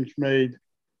change made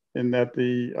in that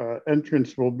the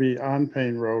entrance will be on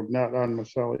Payne Road, not on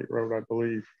Maselli Road, I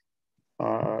believe.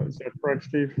 Is that correct,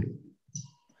 Steve?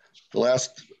 The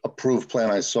last approved plan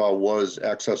I saw was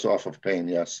access off of Payne,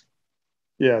 yes.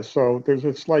 Yeah, so there's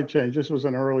a slight change. This was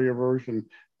an earlier version.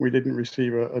 We didn't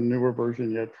receive a newer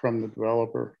version yet from the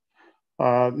developer.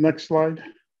 Next slide.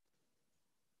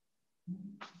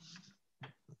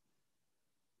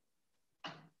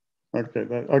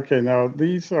 Okay, now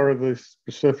these are the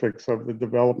specifics of the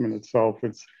development itself.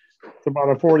 It's about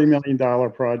a $40 million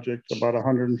project, about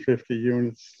 150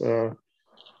 units.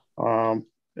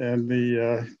 And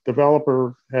the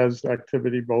developer has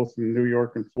activity both in New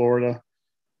York and Florida.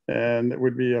 And it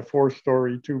would be a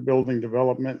 4-story, 2-building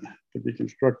development to be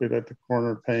constructed at the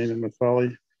corner of Payne and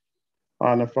Maselli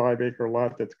on a 5-acre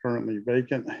lot that's currently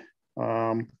vacant.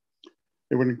 It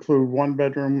would include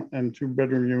 1-bedroom and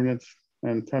 2-bedroom units,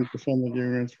 and 10% of the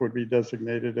units would be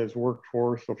designated as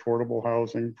workforce affordable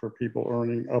housing for people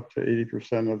earning up to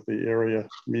 80% of the area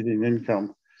median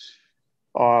income.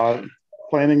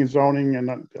 Planning and zoning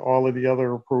and all of the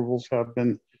other approvals have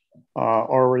been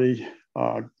already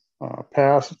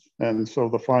passed, and so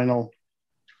the final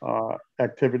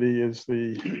activity is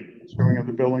the issuing of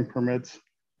the building permits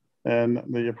and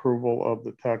the approval of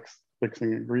the tax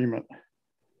fixing agreement.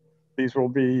 These will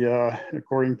be,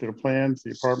 according to the plans,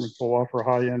 the apartments will offer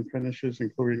high-end finishes,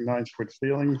 including 9-foot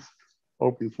ceilings,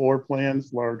 open floor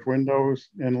plans, large windows,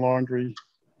 in-laundry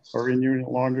or in-unit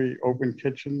laundry, open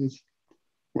kitchens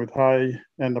with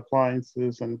high-end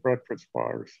appliances and breakfast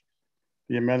bars.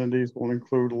 The amenities will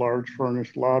include large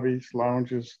furnished lobbies,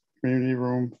 lounges, community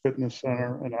room, fitness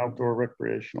center, and outdoor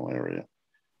recreational area.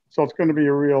 So it's going to be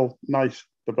a real nice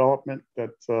development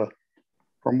that,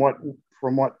 from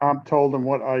what I'm told and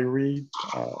what I read,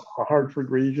 the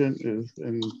Hartford region is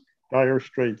in dire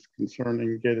straits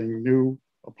concerning getting new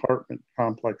apartment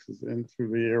complexes into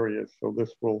the area. So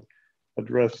this will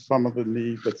address some of the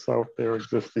need that's out there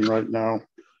existing right now.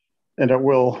 And it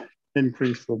will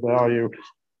increase the value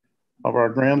of our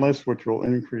grand list, which will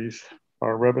increase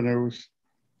our revenues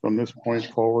from this point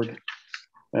forward.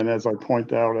 And as I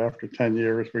point out, after 10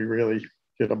 years, we really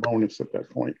get a bonus at that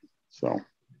point. So,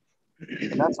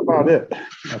 and that's about it.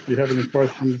 If you have any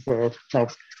questions, now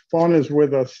Fawn is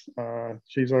with us.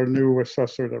 She's our new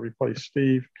assessor that replaced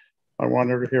Steve. I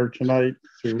want her here tonight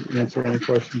to answer any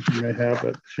questions you may have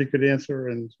that she could answer,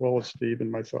 and as well as Steve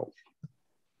and myself.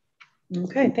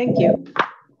 Okay, thank you.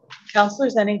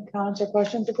 Counselors, any comments or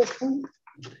questions at this point?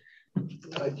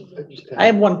 I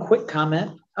have one quick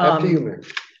comment. After you, Mayor.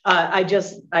 I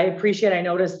appreciate, I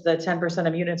noticed the 10%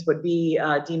 of units would be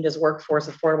deemed as workforce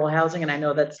affordable housing. And I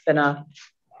know that's been a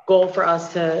goal for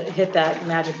us to hit that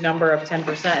magic number of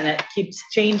 10%. And it keeps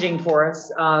changing for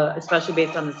us, especially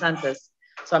based on the census.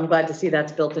 So I'm glad to see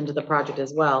that's built into the project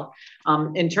as well.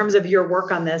 In terms of your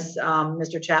work on this,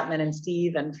 Mr. Chapman and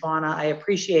Steve and Fauna, I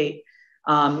appreciate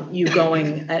you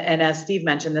going, and as Steve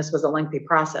mentioned, this was a lengthy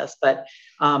process, but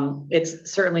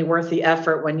it's certainly worth the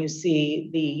effort when you see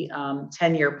the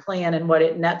 10-year plan and what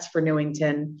it nets for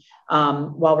Newington.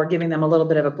 While we're giving them a little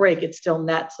bit of a break, it still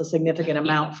nets a significant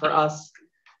amount for us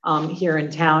here in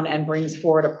town and brings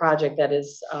forward a project that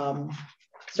is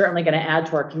certainly going to add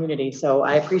to our community. So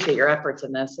I appreciate your efforts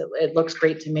in this. It looks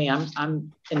great to me.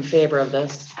 I'm in favor of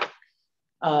this.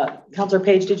 Councilor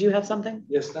Page, did you have something?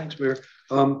 Yes, thanks, Mayor.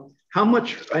 How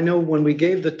much, I know when we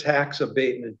gave the tax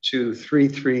abatement to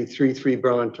 3333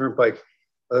 Berlin Turnpike,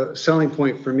 selling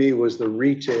point for me was the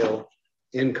retail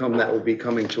income that will be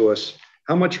coming to us.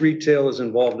 How much retail is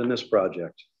involved in this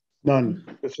project?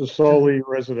 None. This is solely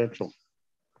residential.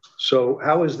 So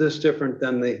how is this different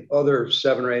than the other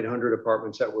 700 or 800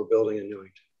 apartments that we're building in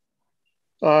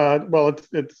Newington? Well,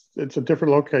 it's a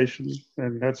different location,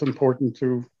 and that's important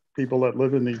to people that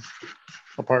live in these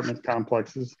apartment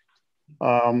complexes.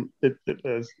 The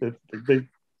big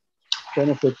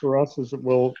benefit for us is it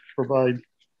will provide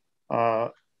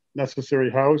necessary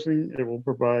housing, it will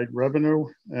provide revenue,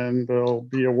 and there'll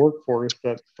be a workforce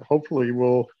that hopefully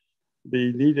will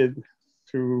be needed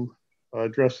to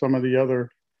address some of the other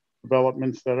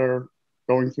developments that are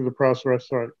going through the process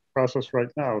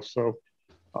right now. So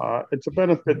it's a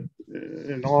benefit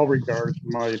in all regards, in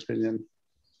my opinion.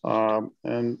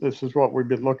 And this is what we've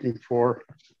been looking for.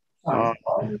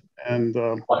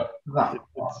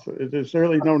 There's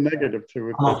really no negative to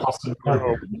it.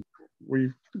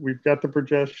 We've got the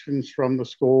projections from the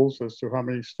schools as to how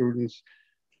many students,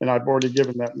 and I've already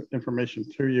given that information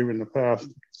to you in the past,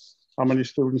 how many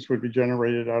students would be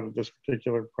generated out of this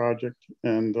particular project.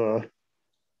 And, you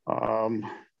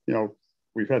know,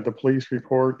 we've had the police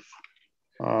report.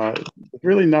 It's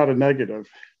really not a negative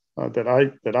that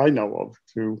I know of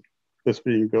to this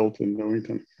being built in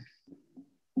Newington.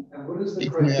 And what is the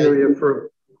criteria for?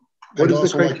 I'd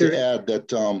also like to add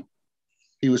that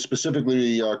he was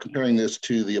specifically comparing this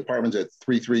to the apartments at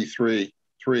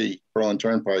 3333 Berlin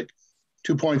Turnpike.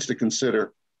 2 points to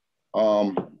consider.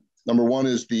 Number one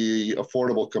is the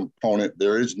affordable component.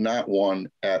 There is not one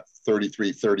at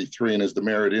 3333, and as the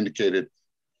mayor had indicated,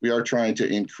 we are trying to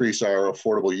increase our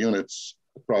affordable units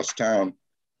across town.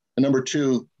 And number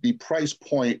two, the price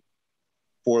point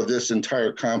for this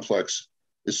entire complex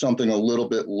is something a little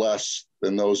bit less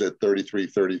than those at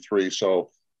 3333.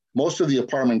 So most of the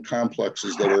apartment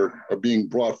complexes that are being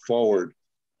brought forward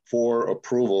for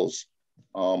approvals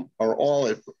are all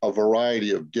at a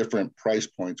variety of different price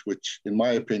points, which in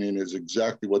my opinion is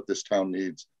exactly what this town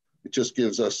needs. It just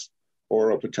gives us,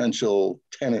 or a potential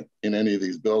tenant in any of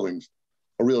these buildings,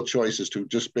 a real choice as to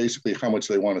just basically how much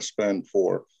they want to spend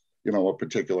for, you know, a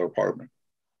particular apartment.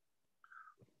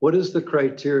 What is the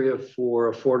criteria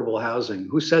for affordable housing?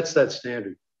 Who sets that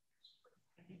standard?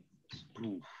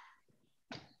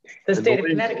 The state of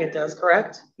Connecticut does,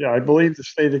 correct? Yeah, I believe the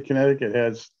state of Connecticut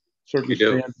has certain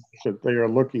standards that they are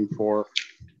looking for.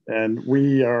 And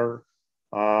we are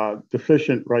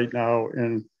deficient right now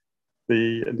in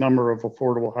the number of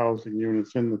affordable housing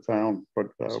units in the town, but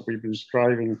we've been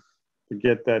striving to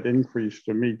get that increase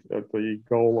to meet the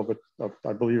goal of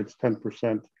I believe it's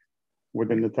 10%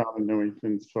 within the town of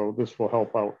Newington. So this will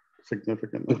help out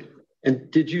significantly. And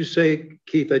did you say,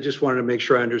 Keith, I just wanted to make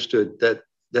sure I understood that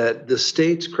the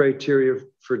state's criteria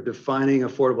for defining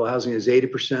affordable housing is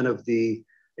 80% of the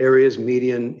area's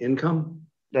median income?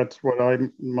 That's what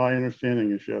my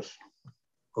understanding is, yes.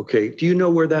 Okay, do you know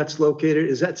where that's located?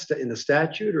 Is that in the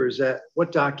statute, or is that,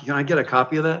 what document? Can I get a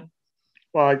copy of that?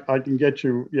 Well, I can get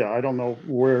you, yeah, I don't know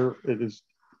where it is,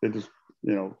 you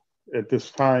know, at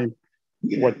this time,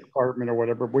 what department or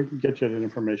whatever. We can get you that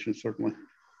information, certainly.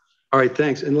 All right,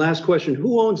 thanks. And last question,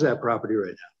 who owns that property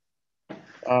right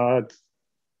now?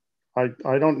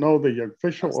 I don't know the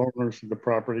official owners of the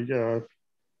property.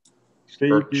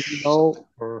 Steve, do you know?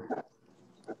 Or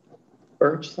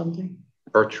Birch something?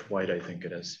 Birch White, I think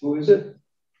it is. Who is it?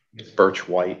 It's Birch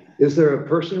White. Is there a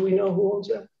person we know who owns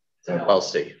that? It's an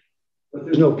LLC. But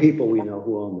there's no people we know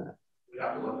who own that.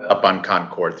 Up on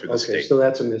Concord through the Okay, state. so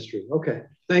that's a mystery. Okay,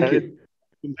 thank you.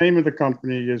 The name of the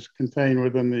company is contained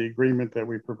within the agreement that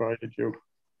we provided you.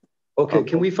 Okay,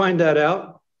 can we find that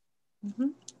out?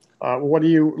 What are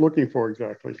you looking for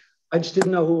exactly? I just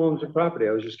didn't know who owns the property.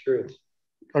 I was just curious.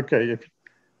 Okay,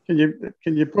 can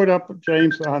you put up,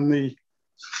 James, on the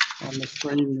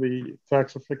screen the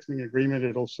tax affixing agreement?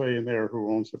 It'll say in there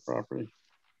who owns the property.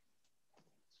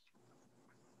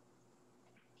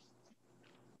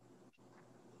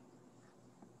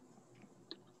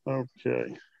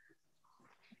 Okay.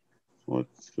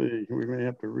 Let's see. We may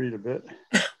have to read a bit.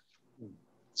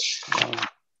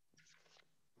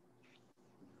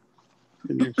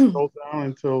 Can you scroll down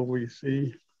until we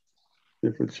see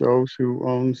if it shows who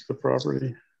owns the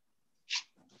property?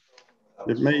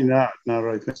 It may not, now that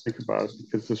I think about it,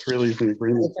 because this really is an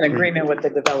agreement. It's an agreement with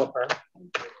the developer.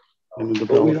 And the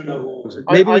developer. But we don't know who owns it.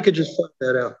 Maybe we could just find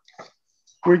that out.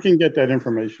 We can get that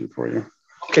information for you.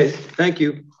 Okay, thank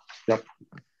you. Yep.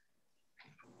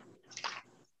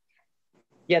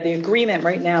 Yeah, the agreement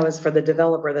right now is for the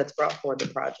developer that's brought forward the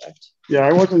project. Yeah,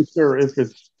 I wasn't sure if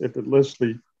it lists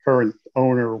the current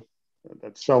owner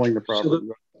that's selling the property.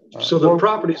 So the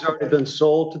property's already been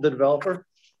sold to the developer?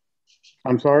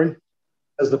 I'm sorry?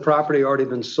 Has the property already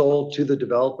been sold to the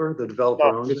developer? The developer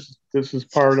owns it? This is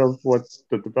part of what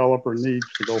the developer needs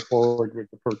to go forward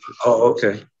with the purchase. Oh,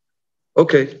 okay.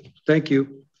 Okay, thank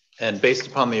you. And based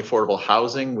upon the affordable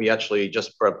housing, we actually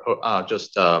just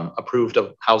approved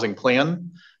a housing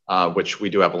plan, which we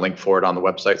do have a link for it on the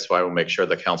website. So I will make sure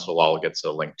the council all gets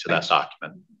a link to that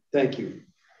document. Thank you.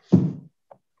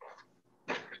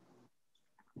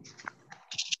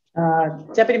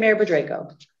 Deputy Mayor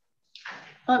Boudreau.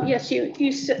 Yes, you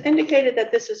indicated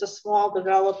that this is a small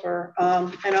developer,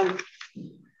 and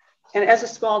as a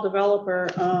small developer,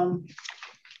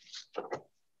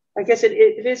 I guess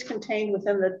it is contained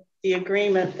within the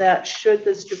agreement that should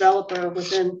this developer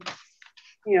within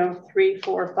 3,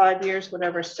 4, 5 years,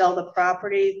 whatever, sell the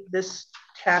property, this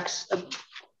tax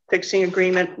fixing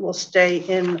agreement will stay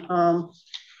in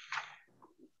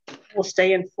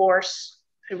force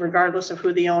regardless of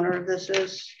who the owner of this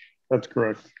is. That's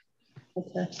correct.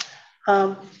 Okay.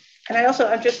 And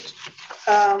I just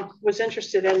was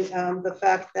interested in the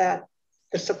fact that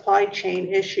the supply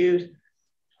chain issues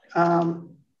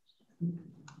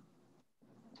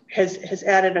has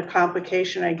added a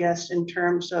complication, I guess, in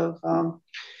terms of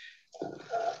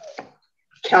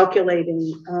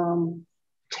calculating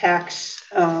tax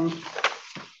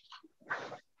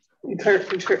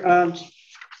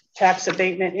tax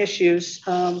abatement issues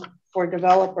for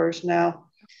developers now.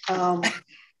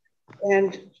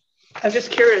 And I'm just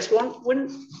curious,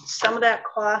 wouldn't some of that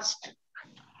cost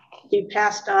be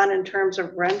passed on in terms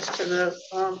of rents to the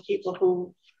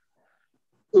people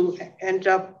who end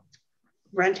up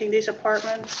renting these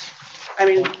apartments? I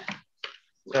mean,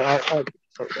 I'm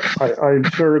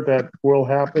sure that will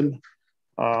happen.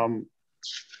 What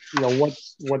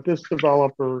this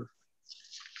developer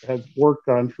has worked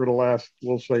on for the last,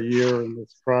 we'll say, year in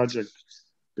this project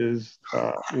is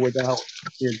without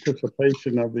the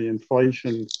anticipation of the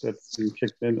inflation that's been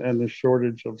kicked in and the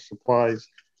shortage of supplies.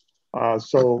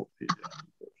 So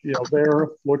they're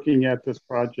looking at this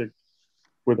project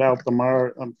without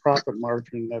the profit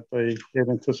margin that they had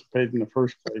anticipated in the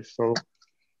first place. So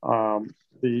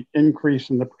the increase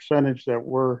in the percentage that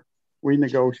we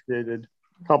negotiated,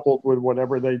 coupled with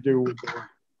whatever they do with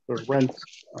their rents,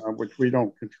 which we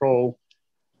don't control,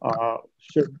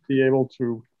 should be able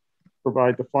to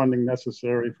provide the funding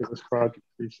necessary for this project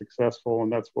to be successful.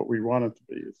 And that's what we want it to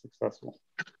be, is successful.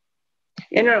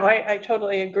 I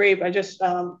totally agree. But I just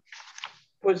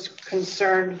was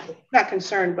not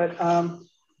concerned, but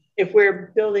if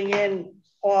we're building in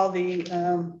all the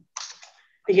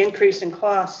increase in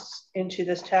costs into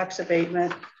this tax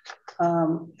abatement,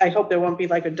 I hope there won't be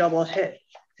like a double hit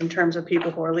in terms of people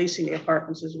who are leasing the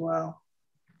apartments as well.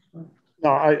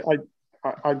 No,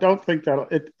 I don't think that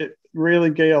it really,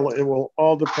 Gail, it will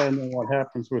all depend on what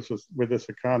happens with this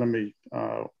economy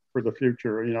for the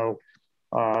future.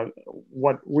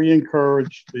 What we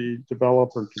encourage the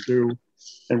developer to do,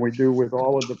 and we do with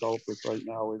all the developers right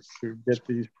now, is to get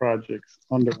these projects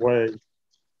underway,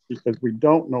 because we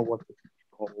don't know what the future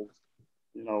holds.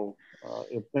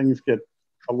 If things get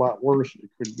a lot worse, it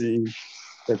could mean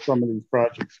that some of these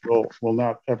projects will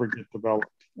not ever get developed,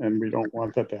 and we don't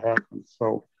want that to happen.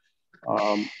 So,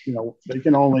 they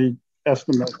can only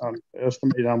estimate on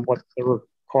what their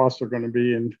costs are going to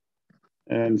be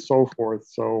and so forth.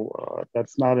 So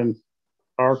that's not in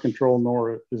our control,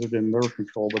 nor is it in their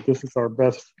control. But this is our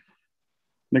best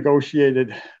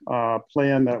negotiated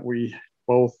plan that we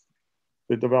both,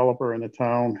 the developer and the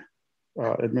town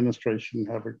administration,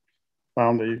 have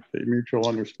found a mutual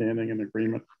understanding and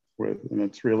agreement with, and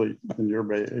it's really in your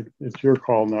it's your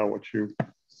call now. What do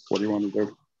you want to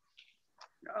do?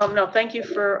 No, thank you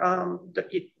for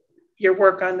your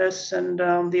work on this, and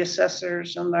the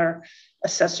assessors and our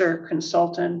assessor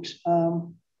consultant.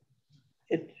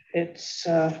 It's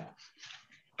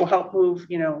will help move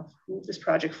this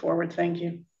project forward. Thank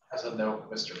you. As a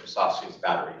note, Mr. Krasowski's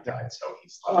battery died, so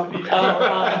he's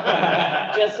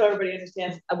just so everybody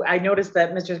understands, I noticed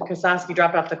that Mr. Krasowski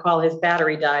dropped off the call. His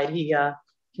battery died. He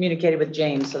communicated with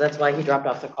James, so that's why he dropped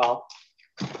off the call.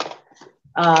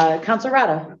 Councilor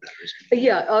Rada.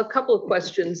 Yeah, a couple of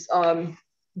questions.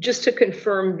 Just to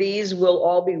confirm, these will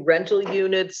all be rental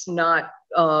units, not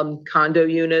condo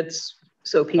units.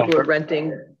 So people are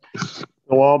renting.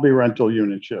 They'll all be rental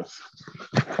units, yes.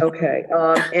 Okay,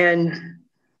 and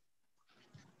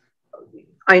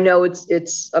I know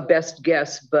it's a best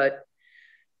guess, but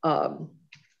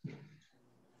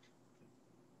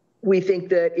we think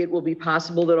that it will be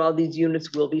possible that all these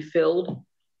units will be filled.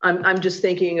 I'm just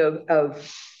thinking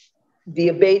of the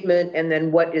abatement and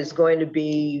then what is going to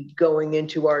be going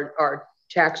into our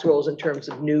tax rolls in terms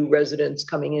of new residents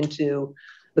coming into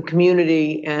the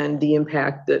community and the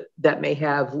impact that may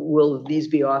have. Will these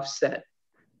be offset?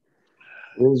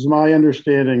 It is my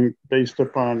understanding, based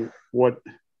upon what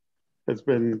has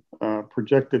been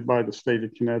projected by the state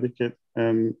of Connecticut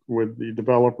and with the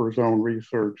developer's own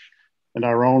research and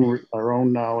our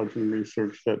own knowledge and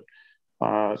research, that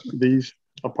these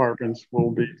apartments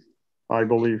will be, I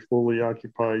believe, fully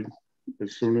occupied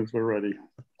as soon as they're ready.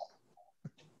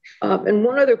 And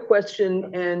one other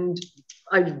question, and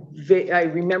I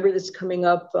remember this coming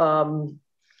up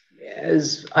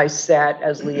as I sat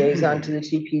as liaison to the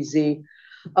TPZ.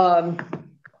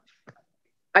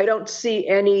 I don't see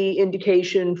any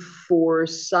indication for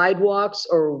sidewalks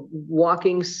or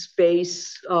walking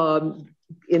space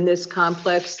in this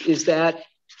complex. Is there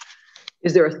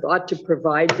a thought to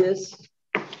provide this?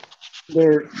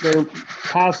 There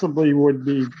possibly would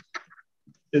be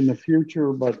in the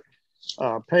future, but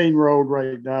Payne Road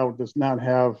right now does not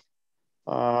have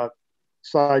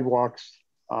sidewalks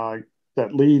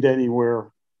that lead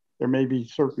anywhere. There may be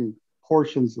certain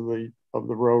portions of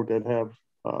the road that have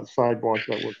sidewalks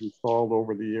that was installed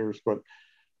over the years, but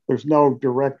there's no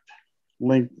direct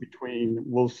link between,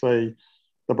 we'll say,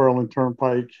 the Berlin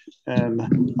Turnpike and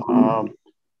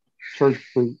Church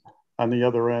Street on the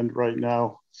other end right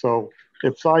now. So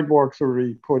if sidewalks are to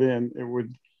be put in,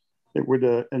 it would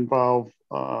involve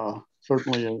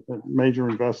certainly a major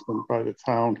investment by the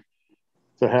town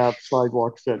to have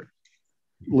sidewalks that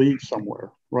lead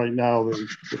somewhere. Right now,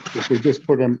 if we just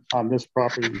put them on this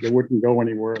property, they wouldn't go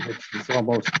anywhere. It's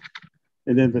almost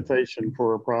an invitation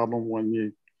for a problem when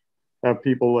you have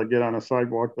people that get on a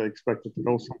sidewalk, they expect it to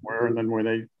go somewhere, and then when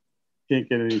they can't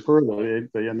get any further,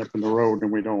 they end up in the road,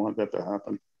 and we don't want that to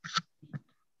happen.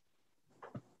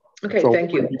 Okay, so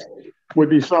thank you. Would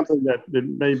be something that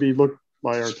may be looked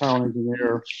by our town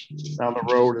engineer down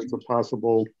the road as a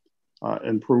possible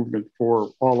improvement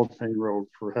for all of Payne Road,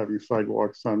 for having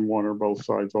sidewalks on one or both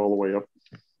sides all the way up.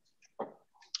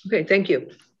 Okay, thank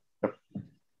you. Yep.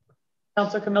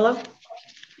 Councilor Camillo?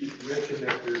 You mentioned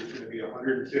that there's going to be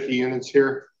 150 units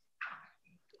here.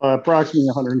 Approximately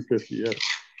 150, yes.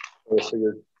 So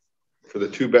you're, for the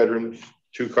 2 bedrooms,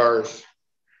 2 cars,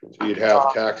 so you'd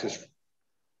have taxes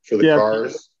for the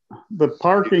cars. The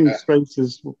parking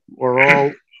spaces were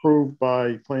all approved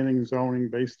by planning and zoning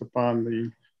based upon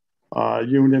the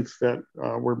units that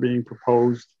were being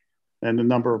proposed, and the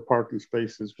number of parking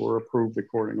spaces were approved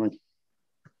accordingly.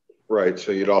 Right,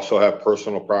 so you'd also have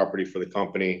personal property for the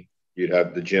company. You'd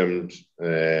have the gyms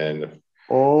and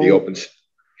the open.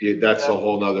 That's a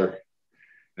whole nother.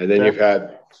 And then you've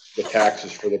had the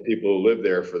taxes for the people who live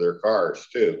there for their cars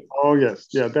too. Oh yes,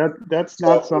 yeah. That's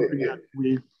not something that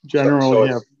we generally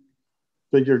have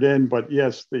figured in, but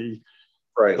yes, the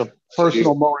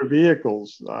personal motor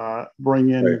vehicles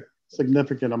bring in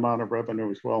significant amount of revenue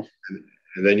as well.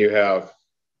 And then you're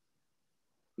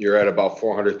at about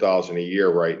 400,000 a year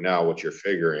right now, what you're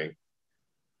figuring.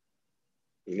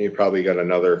 You probably got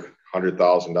another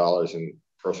 $100,000 in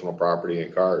personal property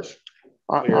and cars.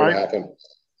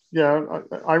 Yeah,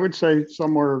 I would say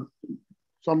somewhere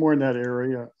in that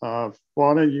area.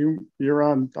 Juana, you're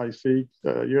on, I see.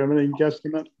 You have any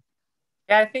guesstimate?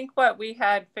 Yeah, I think what we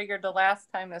had figured the last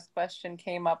time this question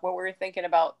came up, what we were thinking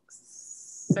about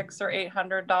 $600 or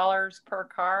 $800 per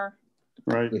car.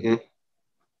 Right. Mm-hmm.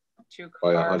 2 cars.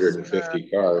 By 150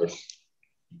 cars.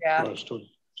 Yeah, It's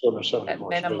 274. at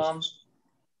minimum.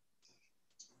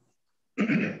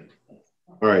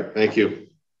 All right, thank you.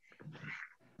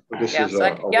 This Yeah, is,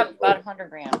 so yep, about 100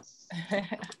 grand.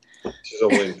 this is a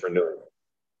win for Newington.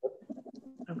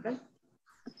 Okay.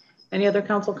 Any other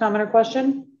council comment or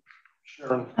question?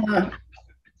 Sharon. Go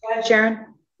ahead, Sharon.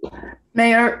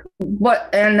 Mayor,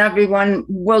 and everyone,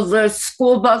 will the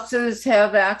school buses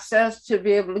have access to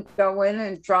be able to go in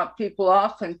and drop people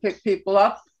off and pick people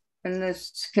up in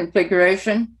this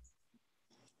configuration?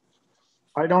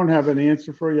 I don't have an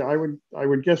answer for you. I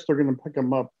would guess they're going to pick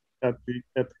them up at the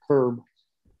curb,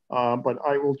 but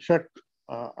I will check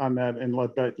on that and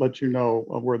let you know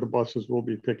where the buses will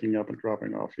be picking up and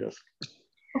dropping off. Yes.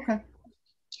 Okay.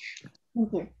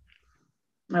 Thank you.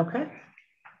 Okay.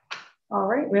 All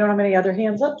right. We don't have any other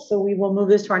hands up, so we will move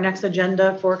this to our next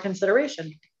agenda for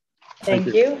consideration.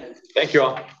 Thank you. Thank you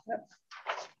all. Yep.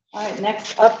 All right.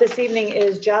 Next up this evening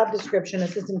is job description,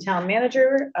 assistant town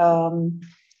manager,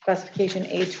 classification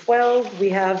A12. We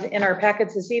have in our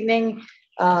packets this evening.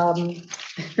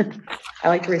 I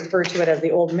like to refer to it as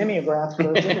the old mimeograph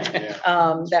version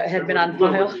that had been on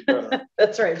file.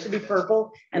 That's right. It should be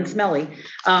purple and smelly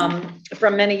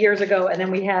from many years ago. And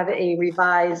then we have a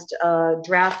revised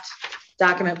draft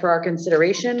document for our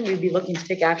consideration. We'd be looking to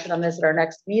take action on this at our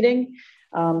next meeting.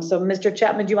 So Mr.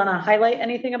 Chapman, do you want to highlight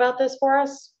anything about this for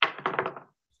us?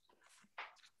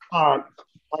 I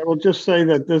will just say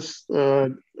that this,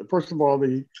 first of all,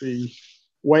 the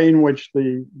way in which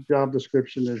the job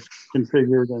description is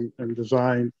configured and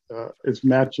designed is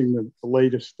matching the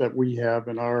latest that we have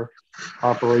in our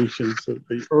operations.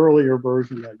 The earlier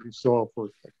version that you saw for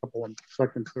a couple of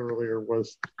seconds earlier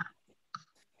was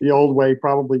the old way,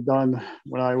 probably done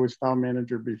when I was town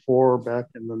manager before, back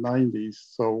in the 90s.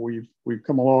 So we've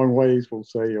come a long ways, we'll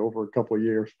say, over a couple of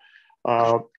years.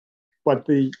 But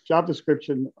the job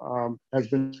description has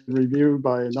been reviewed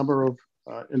by a number of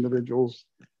individuals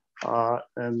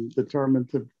and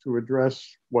determined to address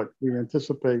what we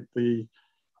anticipate the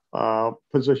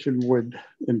position would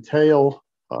entail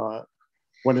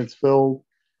when it's filled.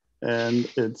 And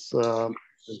it's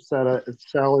set at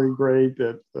its salary grade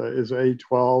that is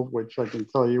A12, which I can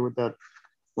tell you what that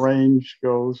range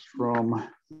goes from. Let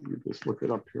me just look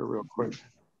it up here real quick.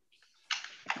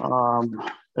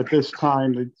 At this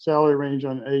time, the salary range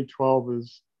on A12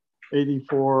 is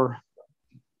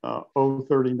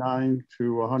 84,039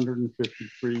 to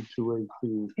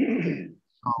 153,218.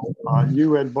 So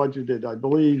you had budgeted, I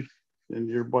believe, in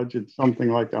your budget something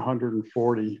like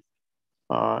 140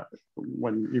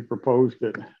 when you proposed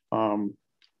it.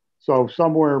 So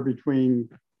somewhere between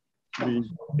the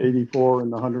 84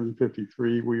 and the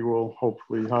 153, we will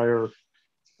hopefully hire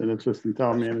an assistant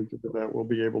town manager that will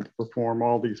be able to perform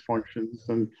all these functions.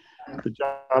 And the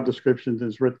job description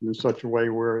is written in such a way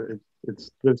where it's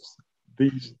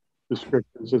these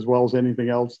descriptions as well as anything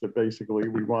else that basically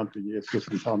we want the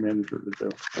assistant town manager to do.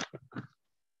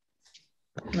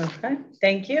 Okay,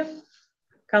 thank you.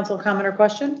 Council comment or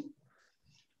question?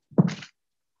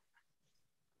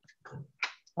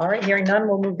 All right, hearing none,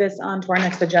 we'll move this on to our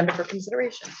next agenda for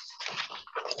consideration.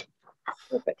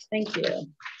 Perfect, thank you.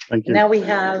 Thank you. Now we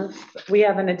have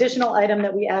an additional item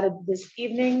that we added this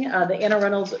evening, the Anna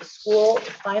Reynolds School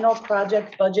final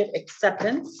project budget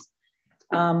acceptance.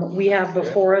 We have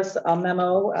before us a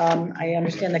memo. I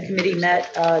understand the committee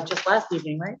met just last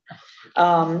evening, right?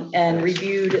 And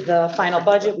reviewed the final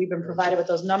budget. We've been provided with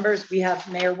those numbers. We have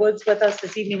Mayor Woods with us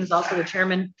this evening, who's also the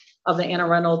chairman of the Anna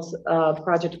Reynolds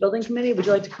Project Building Committee. Would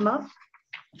you like to come up?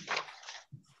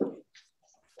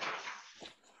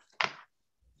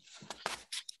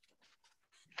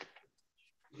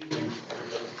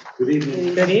 Good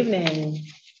evening. Good evening.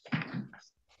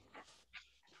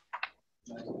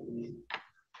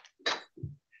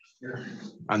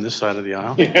 On this side of the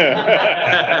aisle.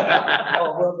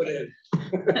 I'll rub it in.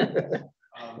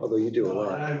 Although you do a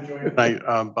lot. By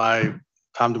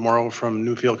Tom DeMoro from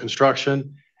Newfield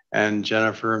Construction and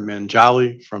Jennifer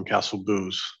Manjali from Castle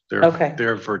Booze.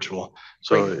 They're virtual.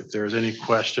 So if there's any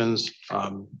questions,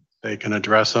 they can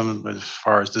address them. As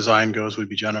far as design goes, would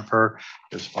be Jennifer.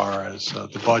 As far as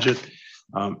the budget,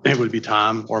 it would be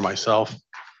Tom or myself.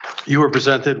 You were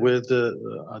presented with the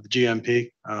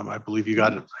GMP. I believe you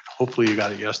got it. Hopefully you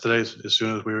got it yesterday. As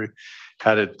soon as we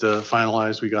had it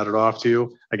finalized, we got it off to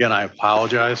you. Again, I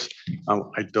apologize.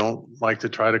 I don't like to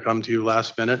try to come to you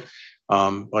last minute,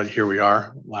 but here we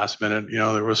are last minute. You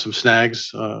know, there were some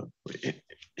snags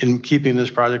in keeping this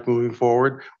project moving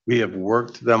forward. We have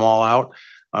worked them all out.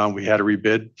 We had to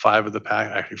rebid 4 of the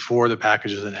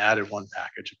packages and added 1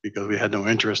 package because we had no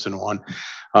interest in one.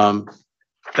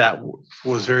 That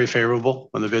was very favorable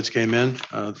when the bids came in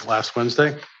last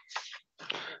Wednesday.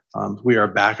 We are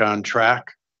back on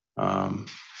track.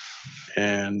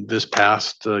 And this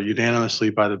passed unanimously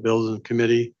by the Bills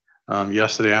Committee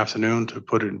yesterday afternoon to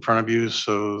put it in front of you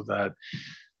so that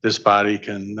this body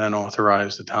can then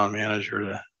authorize the town manager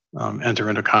to enter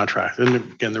into contract. And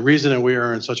again, the reason that we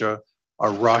are in such a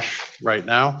rush right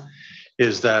now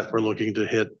is that we're looking to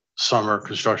hit summer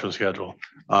construction schedule.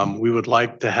 We would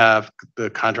like to have the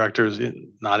contractors,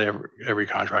 not every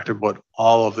contractor, but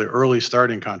all of the early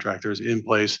starting contractors in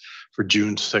place for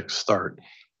June 6th start.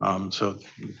 So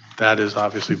that is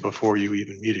obviously before you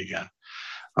even meet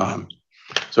again.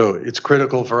 So it's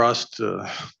critical for us to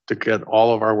get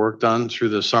all of our work done through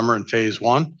the summer in phase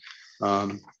one.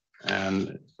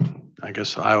 And I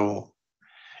guess I will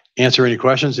answer any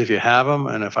questions if you have them.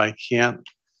 And if I can't,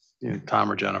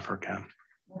 Tom or Jennifer can.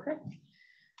 Okay.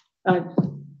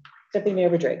 Deputy Mayor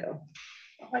Rodrigo.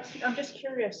 I'm just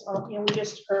curious, we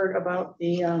just heard about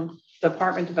the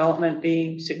department development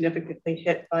being significantly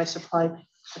hit by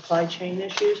supply chain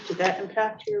issues. Did that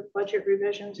impact your budget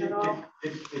revisions at all?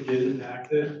 It did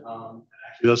impact it. Actually,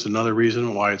 that's another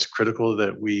reason why it's critical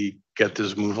that we get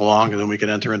this move along, and then we can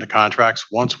enter into contracts.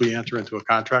 Once we enter into a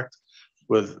contract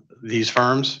with these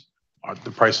firms,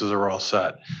 the prices are all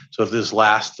set. So if this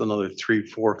lasts another 3,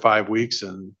 4, 5 weeks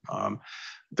and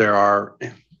there are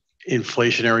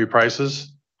inflationary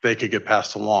prices, they could get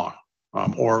passed along.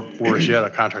 Or worse yet, a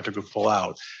contractor could pull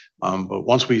out. But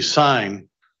once we sign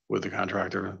with the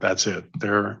contractor, that's it.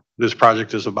 This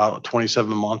project is about a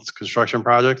 27-month construction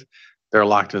project. They're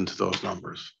locked into those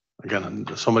numbers. Again,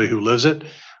 somebody who lives it,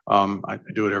 I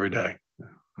do it every day.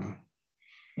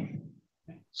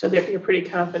 So you're pretty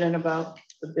confident about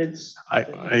the bids? I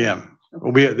am.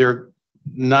 They're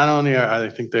not only I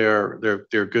think they're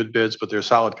good bids, but they're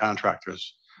solid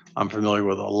contractors. I'm familiar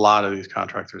with a lot of these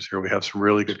contractors here. We have some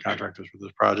really good contractors for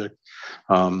this project.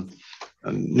 And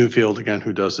Newfield, again,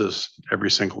 who does this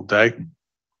every single day.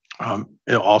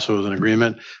 It also is an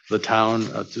agreement. The town,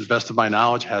 to the best of my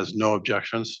knowledge, has no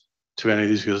objections to any of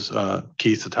these because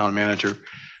Keith, the town manager,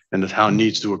 and the town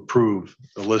needs to approve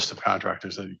the list of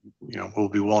contractors that will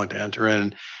be willing to enter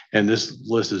in. And this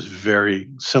list is very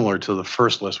similar to the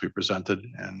first list we presented.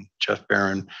 And Jeff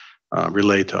Barron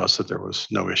relayed to us that there was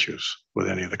no issues with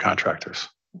any of the contractors.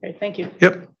 Okay, thank you.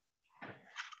 Yep.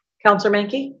 Councilor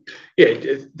Menke?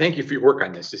 Yeah, thank you for your work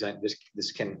on this.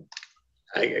 This can,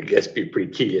 I guess, be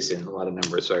pretty tedious in a lot of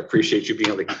numbers. So I appreciate you being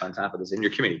able to keep on top of this in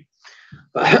your committee.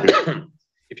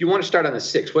 If you want to start on the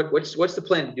 6th, what's the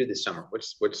plan to do this summer? What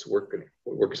work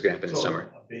is going to happen this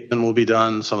summer? And will be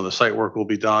done. Some of the site work will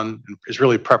be done. It's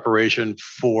really preparation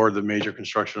for the major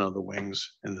construction of the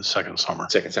wings in the second summer.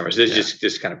 Second summer. So this is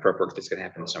just kind of prep work that's going to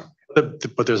happen this summer.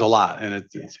 But there's a lot, and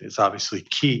it's obviously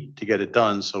key to get it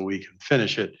done so we can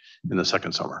finish it in the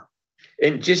second summer.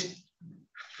 And just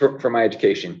for my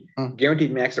education,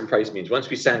 guaranteed maximum price means once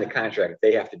we sign the contract,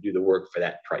 they have to do the work for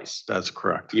that price. That's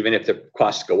correct. Even if the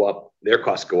costs go up, their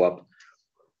costs go up.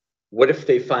 What if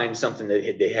they find something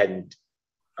that they hadn't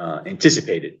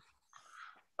anticipated?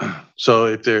 So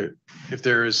if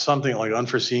there is something like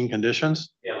unforeseen conditions,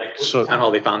 yeah, like town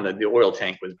hall, they found that the oil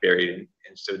tank was buried, and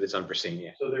so it's unforeseen.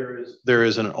 Yeah. So there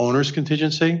is an owner's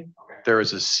contingency. Okay. There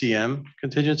is a CM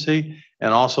contingency,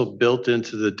 and also built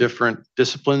into the different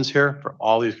disciplines here for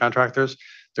all these contractors,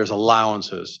 there's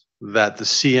allowances that the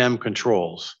CM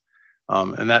controls.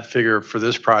 And that figure for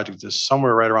this project is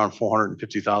somewhere right around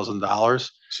 $450,000.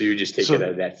 So you just take it out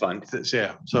of that fund?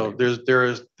 Yeah. So there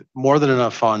is more than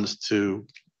enough funds to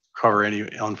cover any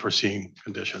unforeseen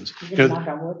conditions.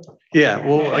 Yeah.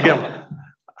 Well, again,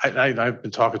 I've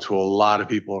been talking to a lot of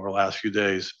people over the last few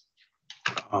days,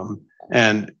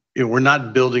 and we're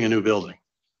not building a new building,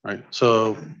 right?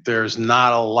 So there's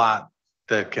not a lot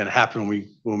that can happen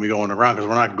when we go in the ground because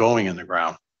we're not going in the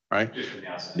ground, right?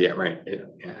 Yeah, right.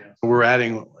 Yeah. We're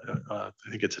adding, I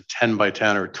think it's a 10 by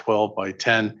 10 or 12 by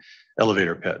 10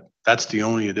 elevator pit. That's the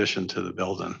only addition to the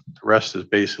building. The rest is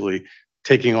basically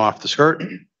taking off the skirt,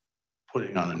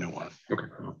 putting on a new one. Okay.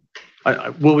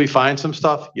 Will we find some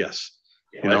stuff? Yes.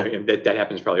 Yeah, that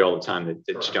happens probably all the time that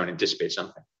you don't anticipate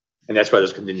something. And that's why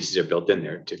those contingencies are built in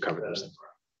there to cover those things.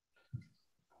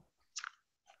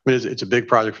 I mean, it's a big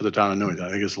project for the town of Newington. I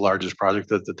think it's the largest project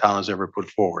that the town has ever put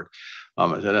forward.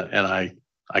 And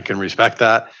I can respect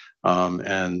that. I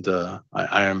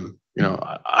am,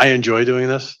 I enjoy doing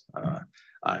this.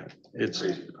 It's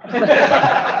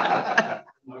that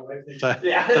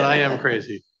I am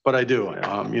crazy, but I do.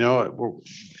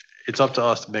 It's up to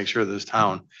us to make sure this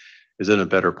town is in a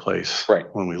better place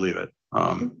when we leave it.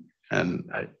 And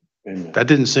that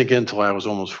didn't sink in until I was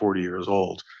almost 40 years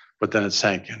old. but then it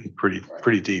sank in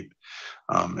pretty deep.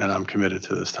 And I'm committed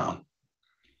to this town.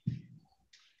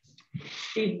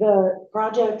 Steve, the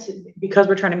project, because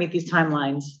we're trying to meet these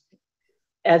timelines,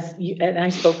 as you, and I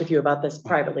spoke with you about this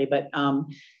privately, but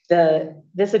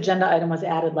this agenda item was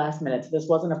added last minute. So this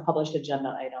wasn't a published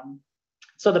agenda item.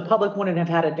 So the public wouldn't have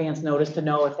had advance notice to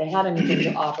know if they had anything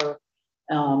to offer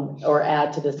or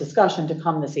add to this discussion to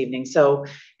come this evening. So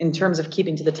in terms of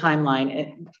keeping to the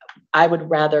timeline, I would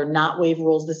rather not waive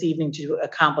rules this evening to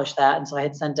accomplish that. And so I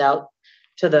had sent out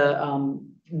to the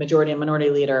majority and minority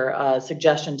leader a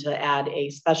suggestion to add a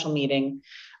special meeting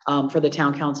for the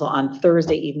town council on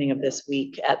Thursday evening of this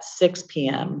week at 6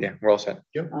 p.m. Yeah, we're all set.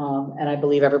 Yep. And I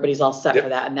believe everybody's all set for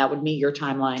that, and that would meet your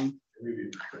timeline.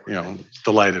 You know,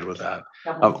 delighted with that.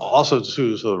 Also,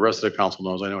 too, so the rest of the council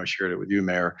knows, I know I shared it with you,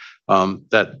 Mayor,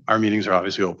 that our meetings are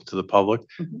obviously open to the public.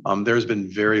 There's been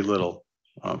very little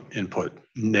input,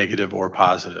 negative or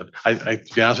positive. To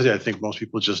be honest with you, I think most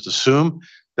people just assume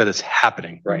that it's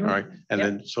happening, right? And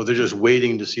then, so they're just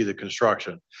waiting to see the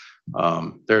construction.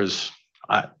 I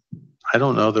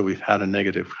don't know that we've had a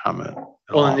negative comment.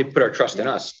 Well, and they put our trust in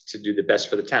us to do the best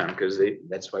for the town, because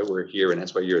that's why we're here and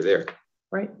that's why you're there.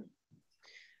 Right.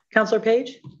 Councilor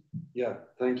Page? Yeah,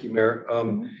 thank you, Mayor.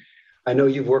 I know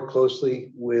you've worked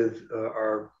closely with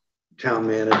our town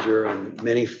manager and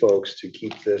many folks to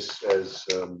keep this as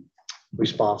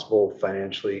responsible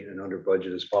financially and under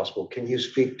budget as possible. Can you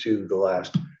speak to the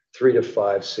last 3 to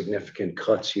 5 significant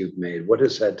cuts you've made? What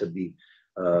has had to be,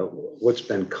 what's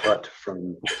been cut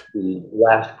from the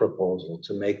last proposal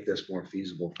to make this more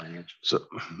feasible financially? So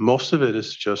most of it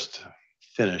is just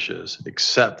finishes,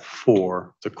 except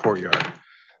for the courtyard.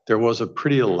 There was a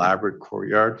pretty elaborate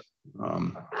courtyard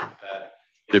that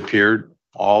it appeared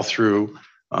all through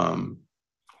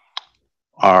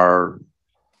our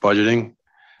budgeting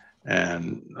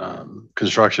and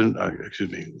construction,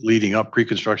 leading up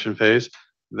pre-construction phase,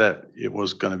 that it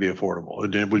was going to be affordable.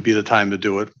 It would be the time to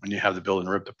do it when you have the building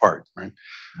ripped apart, right?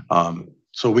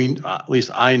 So we, at least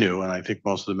I knew, and I think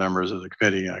most of the members of the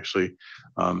committee actually,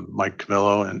 Mike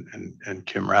Camillo and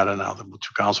Kim Rada, now the 2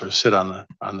 counselors sit on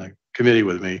the committee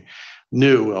with me,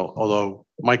 knew, although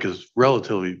Mike is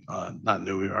relatively not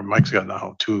new, or Mike's got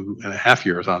now 2.5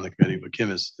 years on the committee, but Kim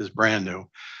is brand new.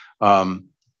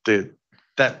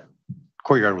 That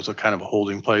courtyard was a kind of a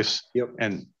holding place,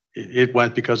 and it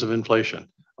went because of inflation.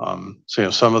 So, you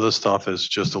know, some of the stuff is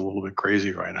just a little bit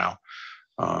crazy right now.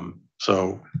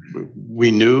 So we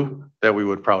knew that we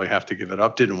would probably have to give it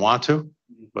up. Didn't want to,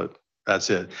 but that's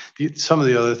it. Some of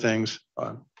the other things,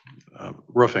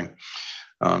 roofing,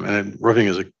 and roofing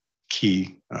is a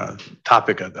key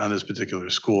topic on this particular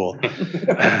school.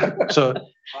 So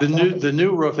the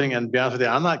new roofing, and to be honest with you,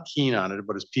 I'm not keen on it,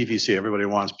 but it's PVC. Everybody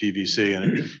wants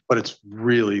PVC, but it's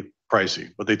really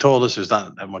pricey. But they told us there's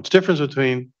not that much difference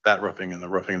between that roofing and the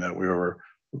roofing that we were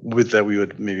with, that we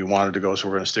would maybe wanted to go. So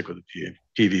we're going to stick with the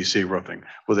PVC roofing.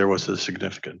 Well, there was a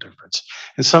significant difference.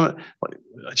 And some,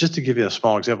 just to give you a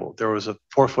small example, there was a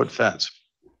 4-foot fence.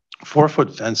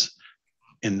 4-foot fence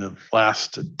in the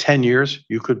last 10 years,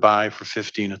 you could buy for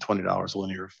 $15 to $20 a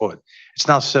linear foot. It's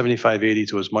now $75, $80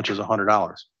 to as much as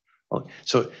 $100.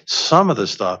 So some of the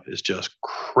stuff is just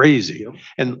crazy.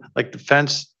 And like the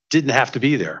fence didn't have to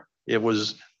be there. It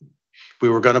was, we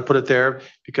were going to put it there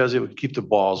because it would keep the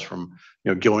balls from,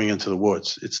 you know, going into the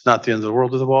woods. It's not the end of the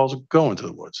world if the balls go into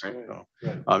the woods. Right. So,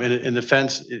 and the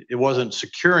fence, it wasn't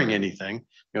securing anything,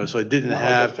 you know, so it didn't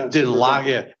didn't lock.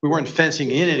 Yeah, we weren't fencing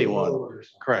in anyone.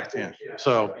 Correct. Yeah.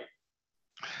 So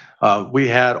we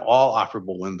had all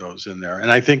operable windows in there,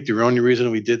 and I think the only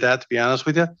reason we did that, to be honest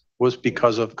with you, was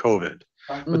because of COVID.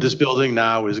 But this building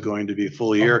now is going to be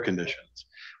fully air conditioned.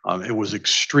 It was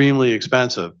extremely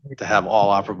expensive to have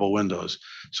all operable windows.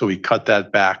 So we cut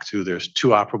that back to there's 2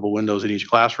 operable windows in each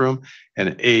classroom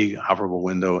and a operable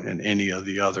window in any of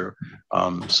the other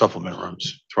supplement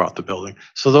rooms throughout the building.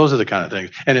 So those are the kind of things.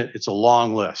 And it's a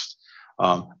long list,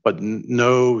 but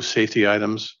no safety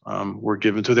items were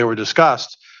given to. They were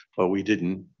discussed, but we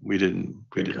didn't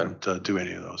do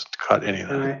any of those, cut any of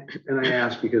that. And I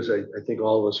ask because I think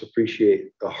all of us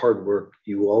appreciate the hard work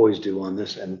you always do on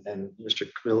this, and Mr.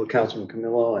 Camillo, Councilman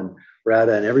Camillo and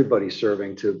Rada and everybody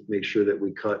serving to make sure that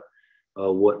we cut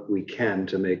what we can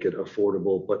to make it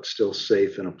affordable, but still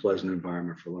safe and a pleasant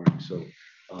environment for learning. So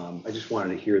I just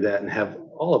wanted to hear that and have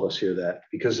all of us hear that,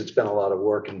 because it's been a lot of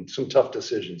work and some tough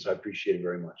decisions. I appreciate it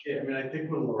very much. Yeah, I mean, I think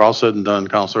when we're all said and done,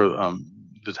 Councilor,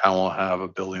 the town will have a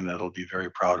building that it'll be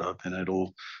very proud of, and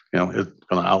it'll, you know, it's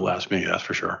going to outlast me, that's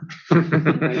for sure.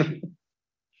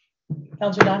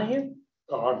 Councilor Donahue?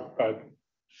 Oh, I'm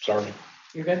sorry.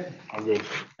 You're good? I'm good.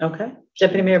 Okay.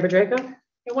 Deputy Mayor Bedrejko?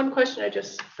 And one question I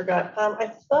just forgot.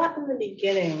 I thought in the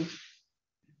beginning,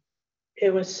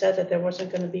 it was said that there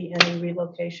wasn't going to be any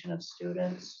relocation of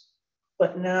students,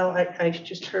 but now I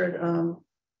just heard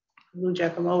Lou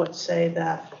Giacomowitz say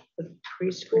that the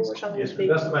preschool or something. Yes,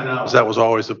 that's my knowledge. That was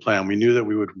always the plan. We knew that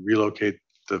we would relocate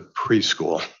the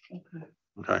preschool.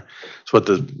 Okay. So what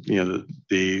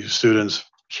the students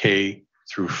K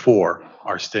through 4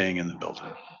 are staying in the building.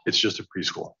 It's just a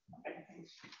preschool.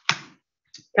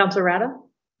 Counselor Rada?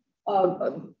 I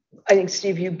think,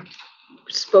 Steve, you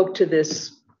spoke to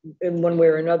this in one way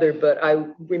or another, but I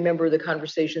remember the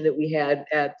conversation that we had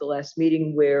at the last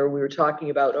meeting where we were talking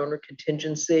about owner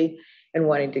contingency and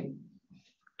wanting to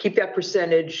keep that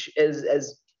percentage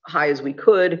as high as we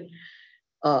could.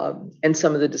 And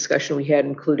some of the discussion we had,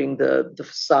 including the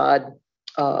facade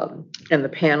and the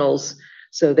panels,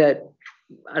 so that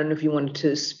I don't know if you wanted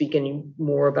to speak any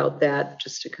more about that,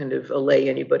 just to kind of allay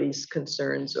anybody's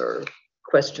concerns or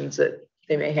questions that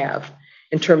they may have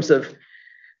in terms of,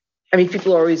 I mean,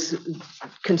 people are always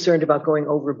concerned about going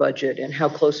over budget and how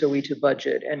close are we to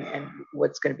budget and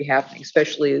what's going to be happening,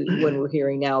 especially when we're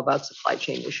hearing now about supply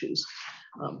chain issues.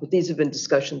 But these have been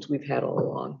discussions we've had all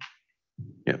along.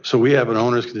 Yeah, so we have an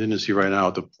owner's contingency right now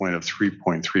at the point of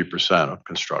 3.3% of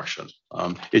construction.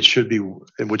 It should be,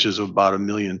 which is about $1.2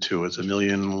 million. It's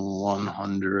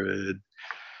 $1,100,000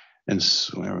 and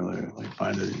let me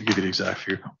find it. Give you the exact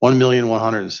figure.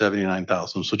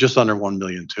 $1,179,000. So just under $1.2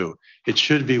 million. It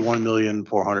should be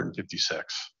 $1,456,000.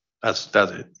 That's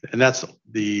it, and that's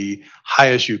the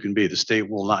highest you can be. The state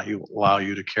will not allow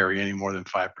you to carry any more than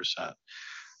 5%.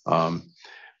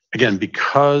 Again,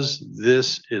 because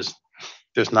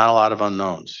there's not a lot of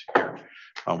unknowns here.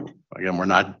 Again, we're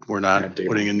not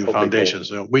putting in new foundations.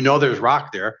 So we know there's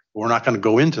rock there, but we're not going to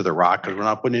go into the rock because we're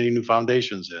not putting any new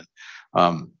foundations in.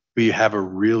 We have a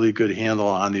really good handle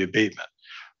on the abatement.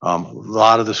 A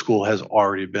lot of the school has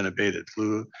already been abated.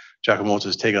 Lou Giacomowitz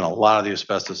has taken a lot of the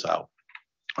asbestos out.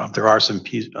 There are some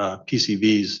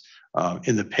PCBs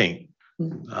in the paint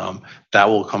that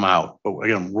will come out. But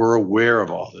again, we're aware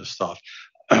of all this stuff.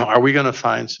 Are we going to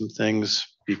find some things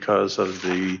because of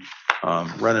the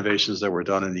renovations that were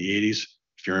done in the 80s?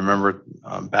 If you remember,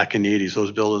 back in the 80s,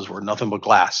 those buildings were nothing but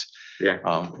glass. Yeah.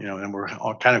 And we're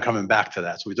all kind of coming back to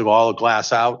that. So we took all the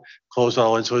glass out, closed it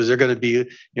all in. So is there going to be,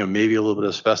 maybe a little bit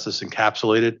of asbestos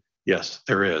encapsulated? Yes,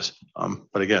 there is.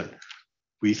 But again,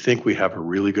 we think we have a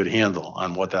really good handle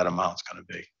on what that amount's going to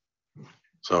be.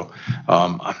 So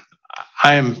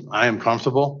I am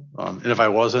comfortable. And if I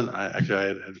wasn't, I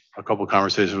had a couple of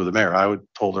conversations with the mayor.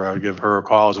 Told her I would give her a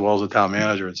call as well as the town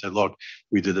manager and said, look,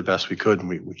 we did the best we could and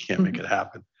we can't make it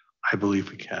happen. I believe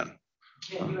we can.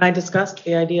 I discussed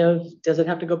the idea of, does it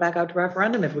have to go back out to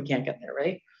referendum if we can't get there,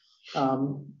 right?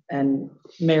 And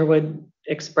Mayor Wood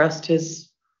expressed his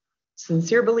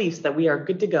sincere beliefs that we are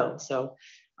good to go. So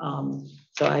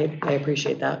I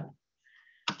appreciate that.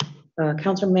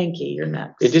 Councilor Menke, you're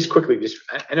next. Yeah, just quickly,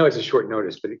 I know it's a short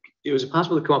notice, but it was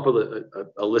possible to come up with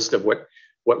a list of what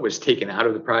was taken out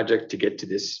of the project to get to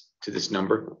this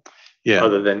number. Yeah.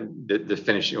 Other than the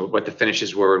finish, what the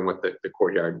finishes were and what the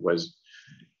courtyard was.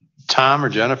 Tom or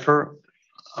Jennifer,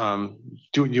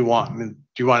 do you want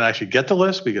to actually get the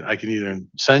list? I can either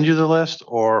send you the list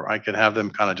or I can have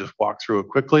them kind of just walk through it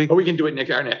quickly. Or we can do it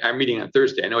next our meeting on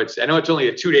Thursday. I know it's only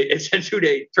a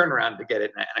 2-day turnaround to get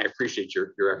it, and I appreciate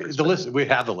your efforts. The list, we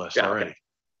have the list already.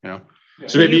 Okay.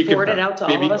 So maybe you forward it out to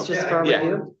all of us just for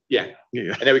review. Yeah,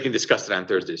 and then we can discuss it on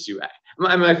Thursday. So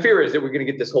my fear is that we're going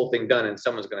to get this whole thing done, and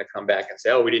someone's going to come back and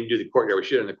say, "Oh, we didn't do the courtyard. We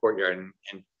should have done the courtyard." And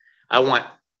I want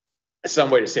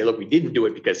some way to say, "Look, we didn't do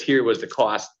it because here was the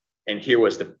cost, and here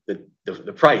was the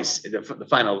price, the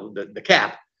final the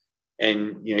cap."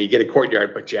 And you get a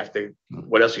courtyard, but you have to.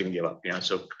 What else are you going to give up?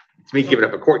 So to me, giving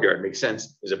up a courtyard makes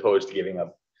sense as opposed to giving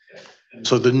up.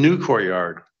 So the new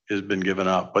courtyard has been given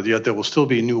up, but yet there will still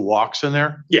be new walks in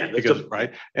there. Yeah,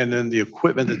 right. And then the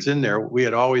equipment that's in there, we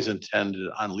had always intended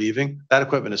on leaving. That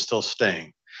equipment is still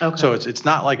staying. Okay. So it's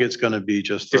not like it's going to be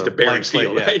just a blank slate.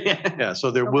 field, right? Yeah.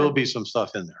 So there will be some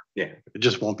stuff in there. Yeah. It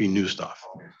just won't be new stuff.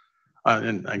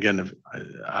 And again,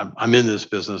 I'm in this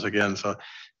business again, so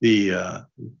the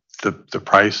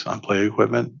price on play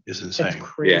equipment is insane.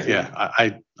 Yeah.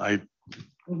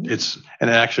 It's, and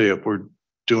actually we're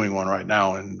doing one right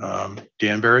now in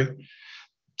Danbury.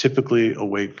 Typically a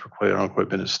wait for play on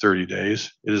equipment is 30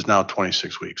 days. It is now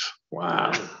 26 weeks.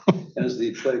 Wow. And is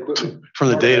the play equipment from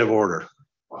the date of order?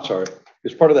 Sorry,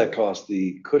 is part of that cost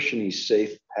the cushiony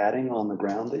safe padding on the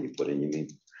ground that you put in, you mean?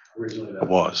 Originally that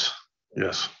was,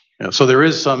 yes. Yeah, so there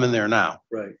is some in there now.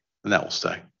 Right. And that will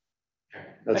stay.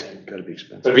 That's got to be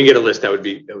expensive. But if we can get a list, that would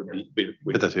be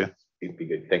That's, yeah. Be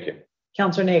good. Thank you.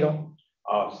 Counselor Nagel.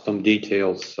 Some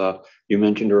details. You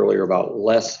mentioned earlier about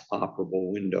less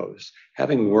operable windows.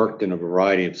 Having worked in a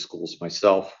variety of schools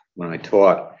myself when I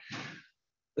taught,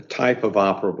 the type of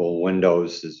operable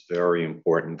windows is very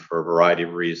important for a variety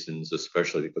of reasons,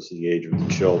 especially because of the age of the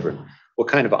children. What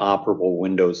kind of operable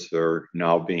windows are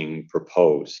now being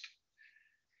proposed?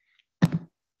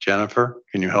 Jennifer,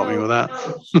 can you help me with that?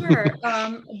 Sure.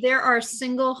 There are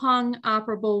single hung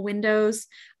operable windows.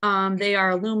 They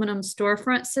are aluminum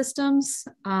storefront systems.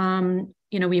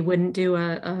 We wouldn't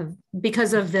do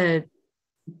because of the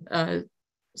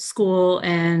school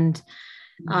and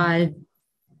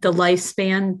the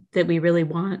lifespan that we really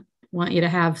want you to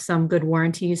have some good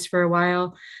warranties for a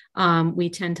while.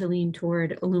 We tend to lean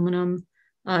toward aluminum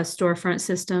storefront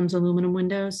systems, aluminum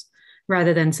windows,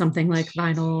 rather than something like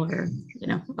vinyl or,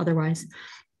 otherwise.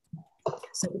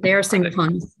 So they are single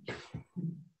hung.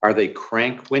 Are they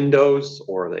crank windows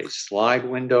or are they slide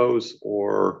windows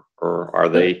or are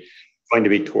they going to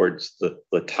be towards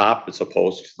the top as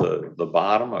opposed to the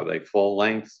bottom? Are they full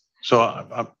length?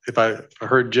 So if I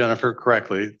heard Jennifer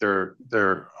correctly, they're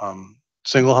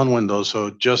single hung windows.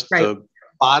 So just the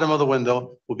bottom of the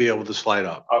window will be able to slide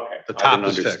up. Okay. The top I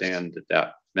didn't understand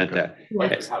that meant that.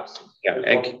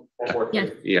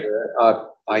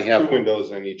 I have two windows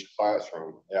in each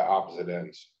classroom at opposite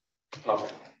ends.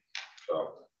 Okay.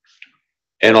 So.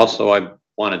 And also I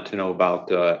wanted to know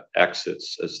about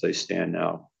exits as they stand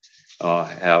now.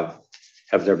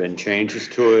 Have there been changes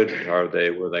to it?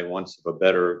 Were they once of a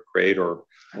better grade or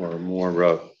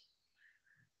more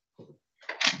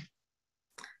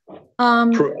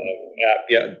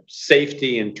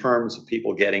safety in terms of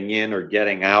people getting in or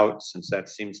getting out, since that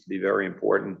seems to be very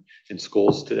important in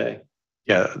schools today?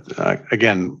 Yeah,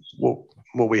 again,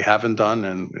 what we haven't done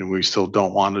and we still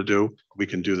don't want to do, we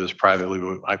can do this privately.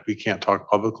 We can't talk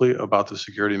publicly about the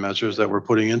security measures that we're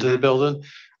putting into the building,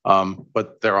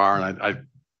 but there are, and I'd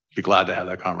be glad to have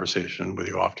that conversation with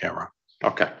you off camera.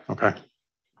 Okay. Okay.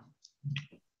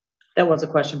 That was a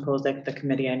question posed at the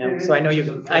committee, I know. So I know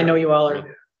you all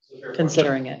are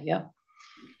considering it. Yeah.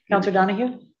 Counselor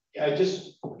Donahue? Yeah,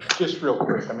 just real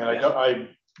quick. I mean,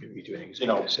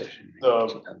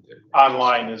 the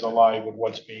online is alive with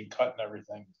what's being cut and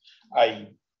everything. I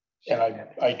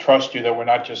trust you that we're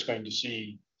not just going to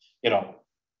see,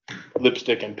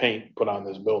 lipstick and paint put on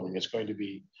this building. It's going to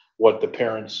be what the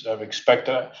parents have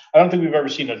expected. I don't think we've ever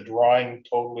seen a drawing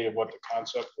totally of what the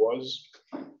concept was,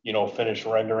 finished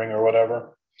rendering or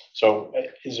whatever. So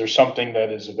is there something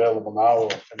that is available now, a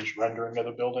finished rendering of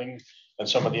the building and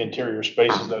some of the interior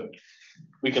spaces that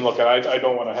we can look at? I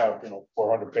don't want to have,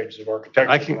 400 pages of architecture.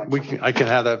 I can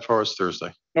have that for us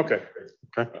Thursday. Okay.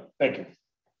 Okay. Thank you.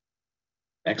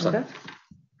 Excellent.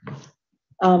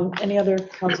 Okay. Any other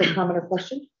council comment or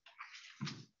question?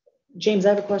 James, I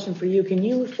have a question for you. Can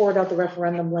you forward out the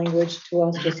referendum language to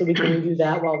us just so we can review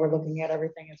that while we're looking at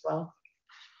everything as well?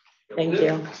 Thank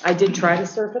you. I did try to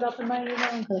surf it up in my email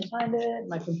and couldn't find it.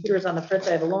 My computer's on the fritz.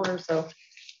 I have a loaner, so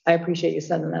I appreciate you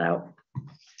sending that out.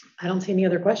 I don't see any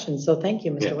other questions, so thank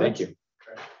you, Mr. Thank you.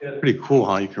 Pretty cool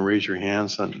how you can raise your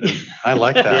hands, and I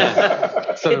like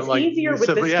that. So it's easier with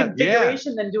this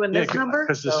configuration than doing this number.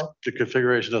 Because the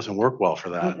configuration doesn't work well for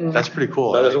that. That's pretty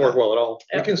cool. That doesn't work well at all.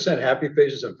 You can send happy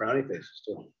faces and frowny faces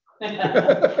too.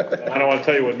 I don't want to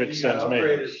tell you what Mitch sends me.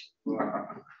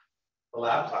 The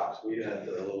laptops, we had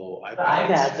the little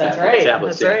iPads. That's right.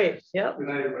 Tablets, that's right. Yep. Good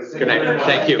night, everybody. Good night.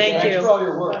 Thank you. Thank you. Thanks for all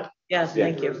your work. Yes,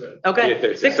 thank you.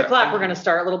 Okay, 6 o'clock, we're gonna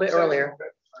start a little bit earlier.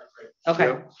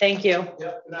 Okay, thank you. Yep,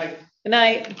 good night. Good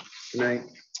night. Good night.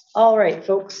 All right,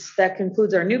 folks, that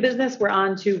concludes our new business. We're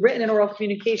on to written and oral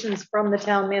communications from the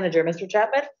town manager. Mr.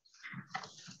 Chapman?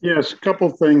 Yes, a couple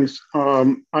things.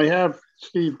 I have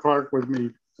Steve Clark with me,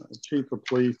 Chief of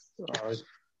Police,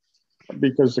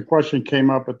 because the question came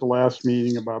up at the last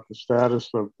meeting about the status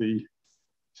of the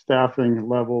staffing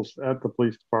levels at the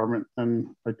police department.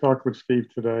 And I talked with Steve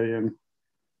today, and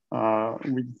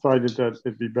we decided that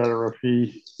it'd be better if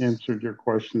he answered your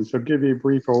question. So I'll give you a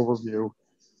brief overview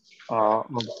of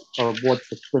what's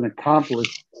been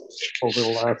accomplished over the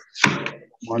last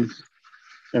months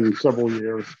and several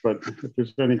years. But if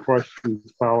there's any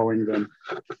questions following, then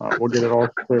we'll get it all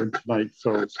cleared tonight.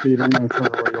 So Steve, I'm going to turn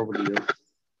it right over to you.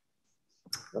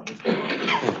 The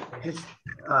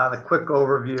quick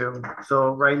overview.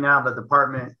 So right now the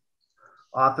department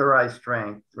authorized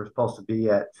strength, we're supposed to be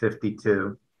at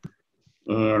 52.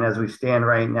 And as we stand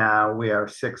right now, we are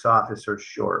 6 officers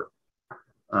short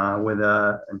with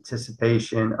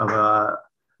anticipation of a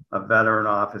veteran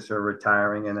officer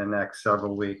retiring in the next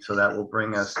several weeks. So that will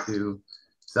bring us to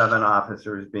 7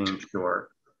 officers being short.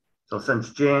 So since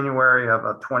January of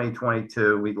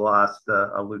 2022, we lost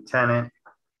a lieutenant,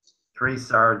 3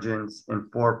 sergeants,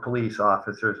 and 4 police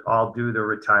officers, all due to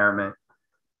retirement.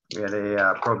 We had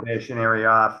a probationary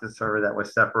officer that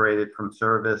was separated from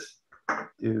service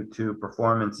due to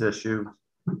performance issues.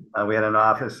 We had an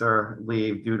officer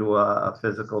leave due to a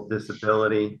physical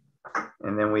disability.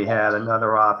 And then we had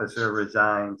another officer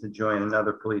resign to join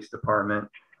another police department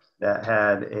that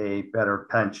had a better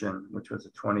pension, which was a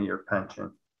 20-year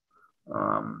pension.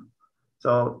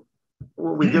 So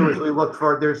what we do is we look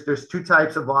for, there's 2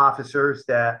 types of officers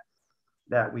that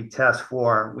we test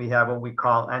for. We have what we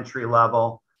call entry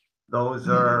level. Those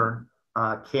are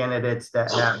candidates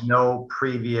that have no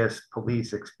previous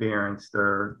police experience.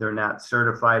 They're not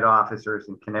certified officers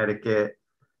in Connecticut.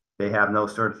 They have no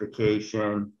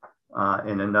certification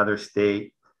in another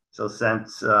state. So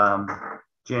since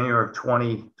January of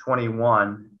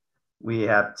 2021, we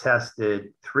have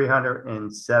tested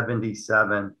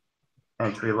 377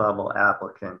 entry-level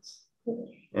applicants.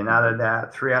 And out of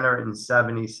that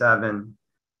 377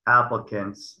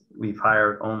 applicants, we've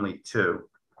hired only 2.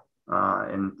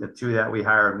 And the 2 that we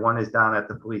hired, one is down at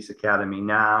the police academy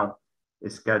now,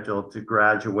 is scheduled to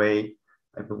graduate,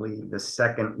 I believe, the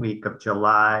 2nd week of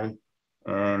July.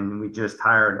 And we just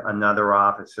hired another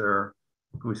officer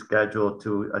who's scheduled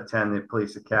to attend the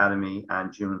police academy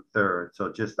on June 3rd.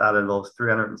 So just out of those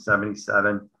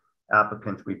 377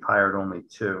 applicants, we've hired only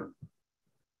 2.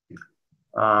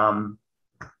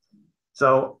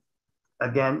 So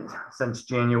again, since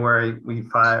January, we've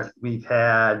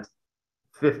had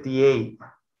 58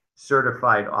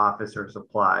 certified officers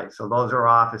apply. So those are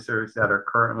officers that are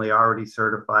currently already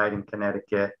certified in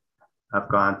Connecticut, have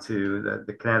gone to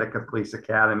the Connecticut Police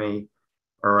Academy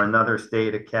or another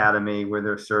state academy where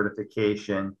their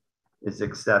certification is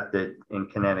accepted in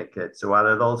Connecticut. So out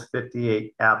of those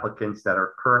 58 applicants that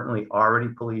are currently already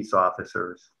police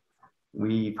officers,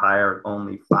 we've hired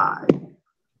only 5.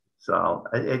 So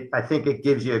I think it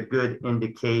gives you a good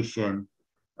indication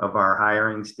of our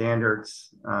hiring standards.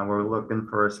 We're looking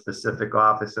for a specific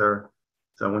officer.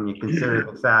 So when you consider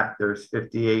the fact there's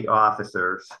 58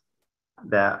 officers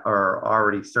that are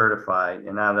already certified,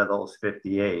 and out of those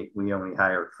 58, we only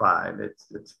hired 5.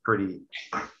 It's pretty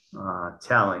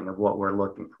telling of what we're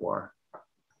looking for.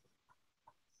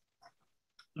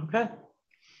 Okay.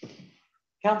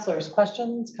 Counselors,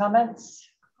 questions, comments?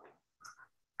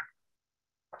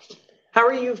 How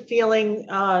are you feeling,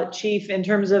 Chief, in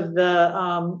terms of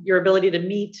the your ability to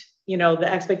meet, the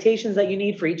expectations that you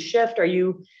need for each shift? Are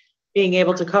you being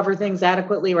able to cover things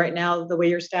adequately right now the way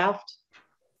you're staffed?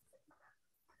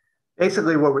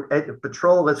 Basically,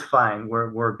 patrol is fine.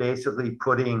 We're basically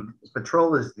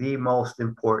patrol is the most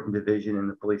important division in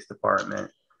the police department.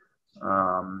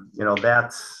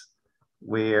 That's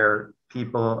where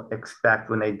people expect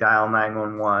when they dial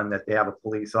 911 that they have a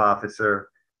police officer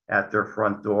at their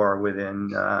front door within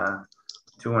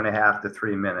 2.5 to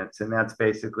 3 minutes. And that's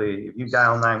basically, if you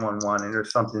dial 911 and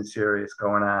there's something serious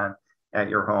going on at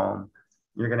your home,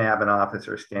 you're going to have an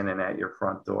officer standing at your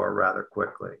front door rather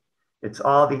quickly. It's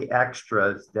all the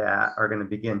extras that are going to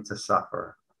begin to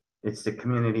suffer. It's the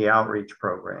community outreach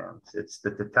programs. It's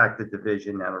the detective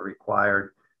division that are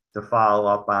required to follow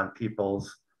up on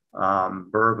people's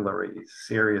burglaries,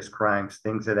 serious crimes,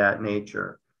 things of that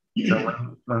nature.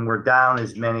 So when we're down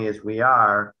as many as we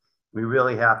are, we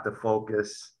really have to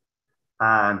focus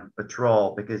on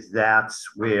patrol because that's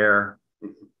where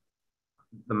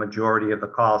the majority of the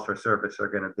calls for service are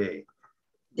going to be.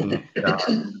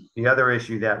 The other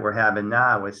issue that we're having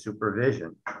now is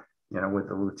supervision. With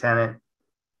the lieutenant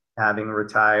having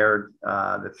retired,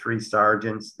 the 3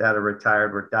 sergeants that are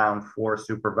retired, we're down 4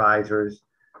 supervisors.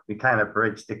 We kind of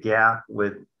bridged the gap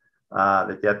with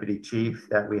the deputy chief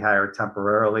that we hired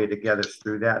temporarily to get us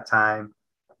through that time.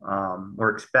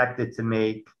 We're expected to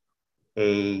make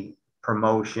a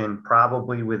promotion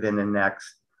probably within the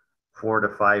next 4 to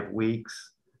 5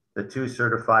 weeks. The 2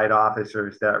 certified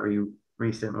officers that we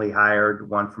recently hired,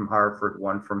 one from Hartford,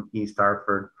 one from East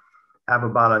Hartford, have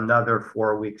about another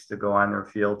 4 weeks to go on their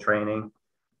field training.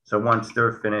 So once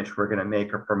they're finished, we're going to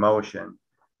make a promotion,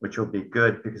 which will be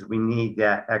good because we need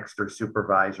that extra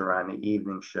supervisor on the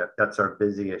evening shift. That's our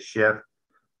busiest shift.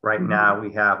 Right now,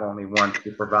 we have only 1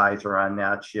 supervisor on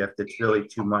that shift. It's really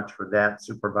too much for that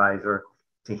supervisor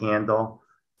to handle.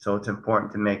 So it's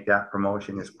important to make that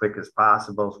promotion as quick as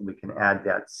possible so we can add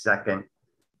that second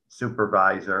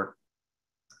supervisor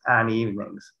on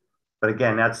evenings. But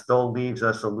again, that still leaves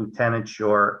us a lieutenant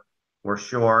short. We're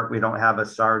short. We don't have a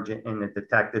sergeant in the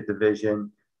detective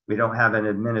division. We don't have an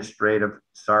administrative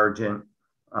sergeant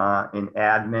in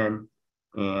admin.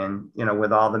 And, you know,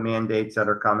 with all the mandates that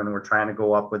are coming, we're trying to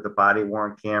go up with the body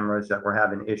worn cameras that we're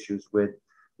having issues with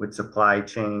supply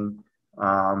chain.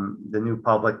 The new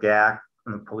Public Act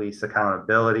and the police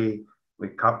accountability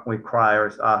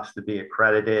requires us to be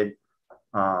accredited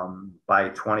by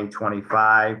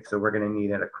 2025. So we're going to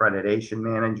need an accreditation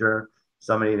manager,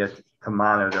 somebody to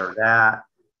monitor that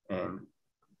and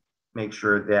make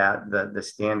sure that the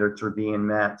standards are being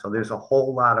met. So there's a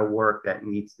whole lot of work that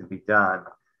needs to be done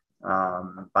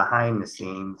behind the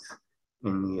scenes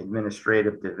in the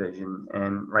administrative division.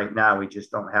 And right now we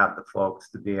just don't have the folks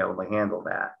to be able to handle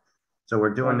that. So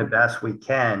we're doing the best we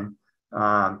can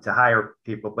to hire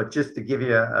people. But just to give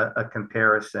you a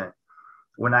comparison,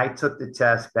 when I took the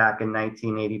test back in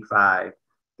 1985,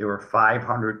 there were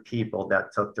 500 people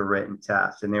that took the written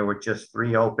test, and there were just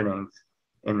 3 openings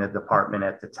in the department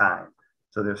at the time.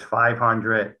 So there's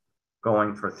 500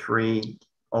 going for 3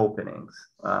 openings.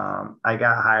 I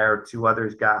got hired, 2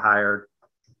 others got hired,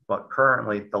 but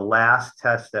currently the last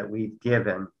test that we've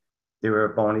given, there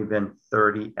have only been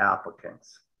 30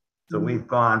 applicants. So we've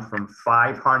gone from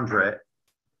 500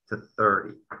 to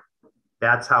 30.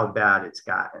 That's how bad it's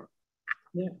gotten.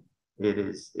 Yeah.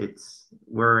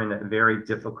 We're in a very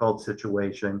difficult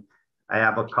situation. I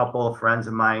have a couple of friends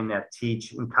of mine that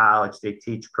teach in college. They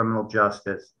teach criminal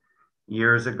justice.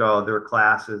 Years ago, their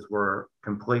classes were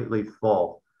completely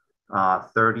full,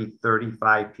 30,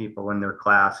 35 people in their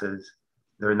classes.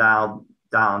 They're now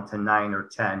down to 9 or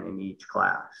 10 in each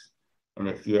class. And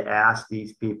if you ask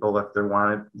these people if they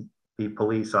want to be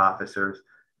police officers,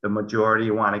 the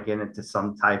majority want to get into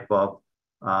some type of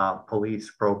police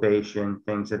probation,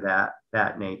 things of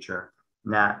that nature,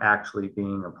 not actually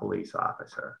being a police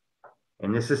officer.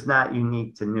 And this is not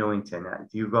unique to Newington.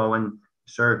 If you go and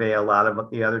survey a lot of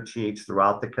the other chiefs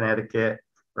throughout the Connecticut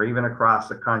or even across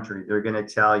the country, they're going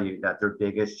to tell you that their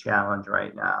biggest challenge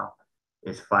right now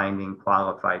is finding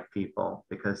qualified people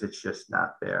because it's just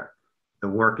not there. The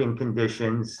working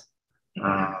conditions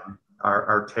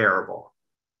are terrible.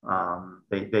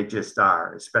 They just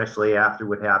are, especially after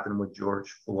what happened with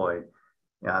George Floyd.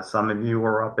 Some of you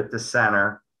were up at the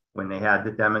center when they had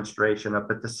the demonstration up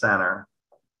at the center,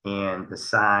 and the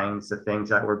signs, the things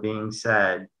that were being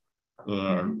said.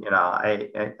 And, you know,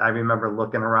 I remember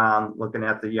looking around, looking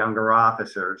at the younger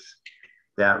officers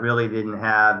that really didn't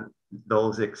have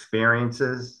those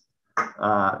experiences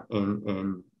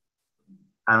in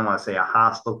I don't want to say a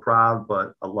hostile crowd,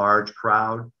 but a large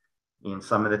crowd. And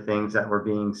some of the things that were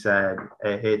being said,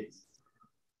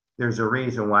 there's a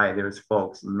reason why there's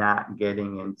folks not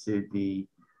getting into the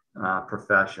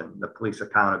profession. The police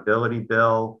accountability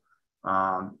bill,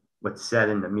 what's said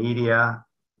in the media,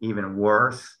 even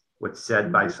worse, what's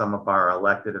said by some of our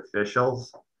elected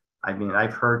officials. I mean,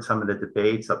 I've heard some of the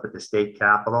debates up at the state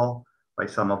capitol by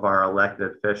some of our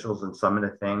elected officials and some of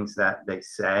the things that they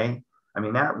say. I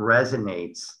mean, that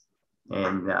resonates,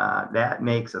 and that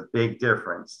makes a big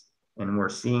difference. And we're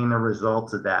seeing the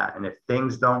results of that. And if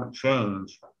things don't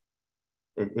change,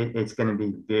 it's going to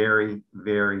be very,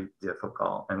 very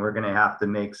difficult. And we're going to have to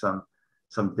make some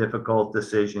difficult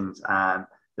decisions on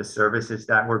the services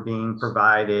that were being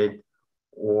provided.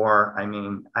 Or, I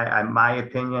mean, my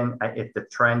opinion, if the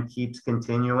trend keeps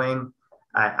continuing,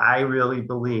 I really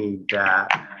believe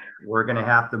that we're going to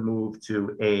have to move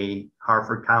to a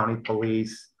Harford County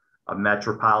Police, a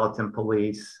Metropolitan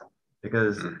Police,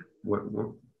 because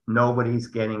nobody's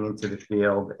getting into the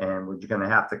field, and we're going to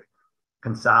have to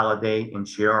consolidate and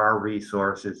share our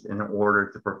resources in order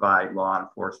to provide law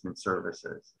enforcement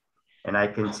services. And I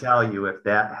can tell you, if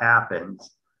that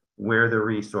happens, where the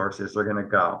resources are going to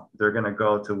go. They're going to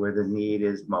go to where the need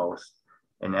is most,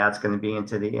 and that's going to be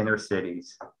into the inner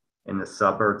cities, and the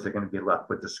suburbs are going to be left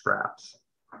with the scraps.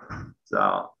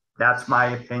 So that's my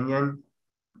opinion.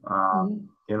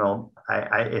 You know,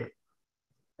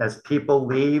 as people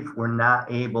leave, we're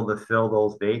not able to fill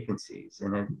those vacancies,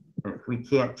 and if we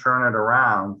can't turn it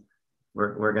around,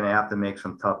 we're going to have to make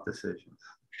some tough decisions,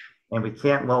 and we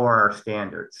can't lower our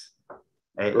standards.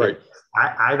 Right.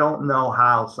 I don't know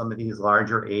how some of these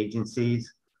larger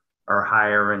agencies are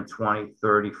hiring 20,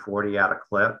 30, 40 out of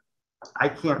clip. I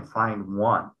can't find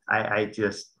one.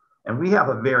 And we have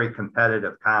a very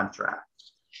competitive contract.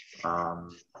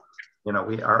 You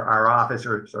know, our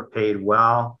officers are paid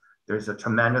well. There's a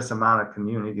tremendous amount of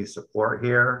community support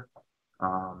here.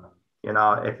 You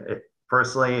know,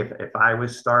 if I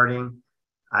was starting,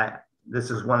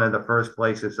 this is one of the first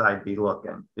places I'd be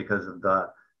looking because of the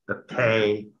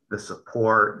pay, the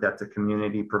support that the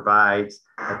community provides,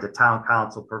 that the town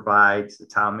council provides, the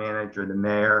town manager, the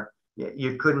mayor.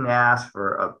 You couldn't ask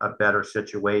for a better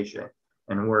situation,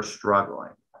 and we're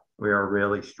struggling. We are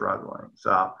really struggling.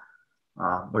 So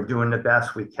We're doing the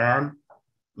best we can,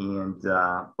 and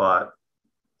but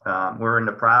we're in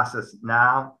the process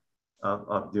now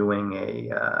of doing a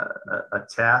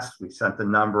test. We sent the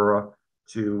number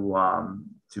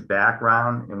to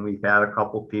background, and we've had a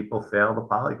couple people fail the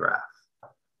polygraph.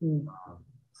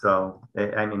 So,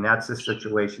 I mean, that's the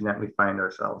situation that we find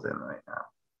ourselves in right now.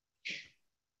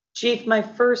 Chief, my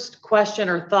first question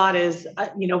or thought is,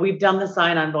 we've done the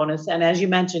sign-on bonus, and as you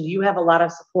mentioned, you have a lot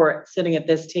of support sitting at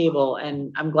this table,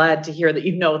 and I'm glad to hear that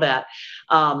you know that.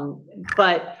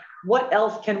 But what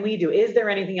else can we do? Is there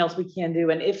anything else we can do?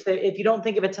 And if you don't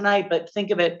think of it tonight, but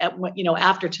think of it at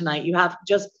after tonight,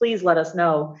 just please let us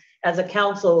know as a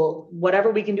council,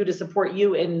 whatever we can do to support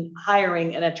you in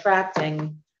hiring and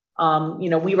attracting.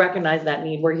 We recognize that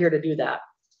need. We're here to do that.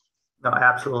 No,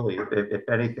 absolutely. If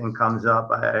anything comes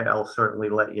up, I'll certainly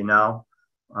let you know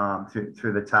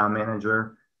through the town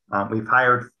manager. We've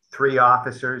hired 3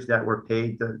 officers that were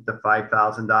paid the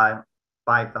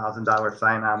 $5,000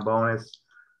 sign-on bonus.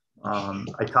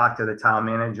 I talked to the town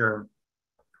manager.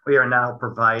 We are now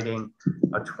providing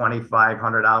a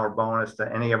 $2,500 bonus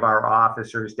to any of our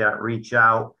officers that reach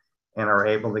out and are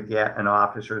able to get an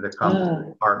officer to come to the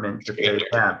department to pay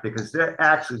them. Because they're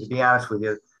actually, to be honest with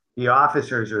you, the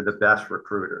officers are the best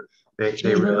recruiters.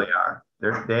 They really are.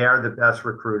 They are the best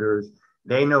recruiters.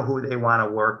 They know who they want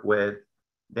to work with.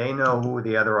 They know who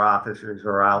the other officers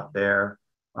are out there,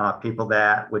 people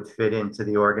that would fit into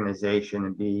the organization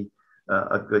and be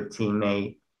a good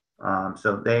teammate.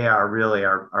 So they are really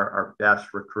our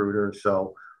best recruiters.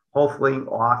 So hopefully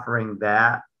offering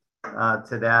that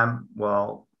to them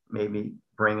will maybe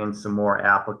bring in some more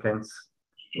applicants.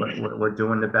 We're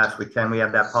doing the best we can. We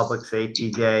have that public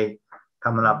safety day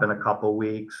coming up in a couple of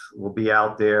weeks. We'll be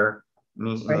out there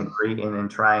meeting and greeting and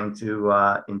trying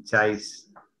to entice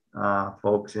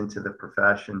folks into the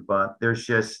profession. But there's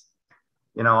just,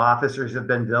 officers have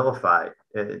been vilified.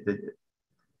 It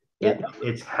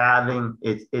is having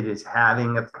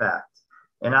effect.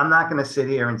 And I'm not going to sit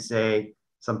here and say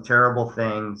some terrible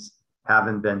things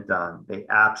haven't been done. They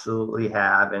absolutely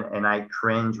have. And I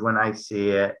cringe when I see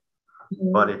it.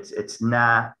 But it's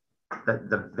not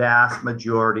the vast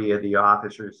majority of the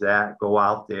officers that go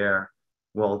out there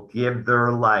will give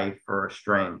their life for a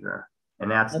stranger.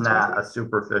 And that's not a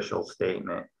superficial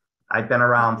statement. I've been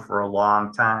around for a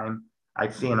long time.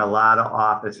 I've seen a lot of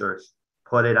officers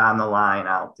put it on the line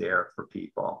out there for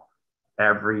people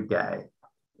every day.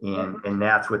 And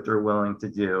that's what they're willing to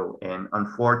do. And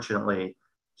unfortunately,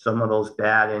 some of those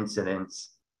bad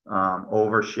incidents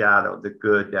overshadow the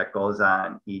good that goes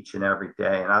on each and every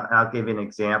day. And I'll give you an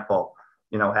example.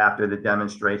 After the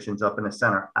demonstrations up in the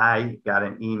center, I got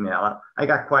an email. I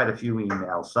got quite a few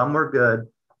emails. Some were good,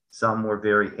 some were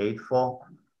very hateful,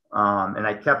 and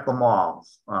I kept them all.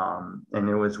 And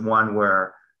there was one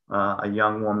where a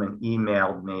young woman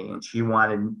emailed me, and she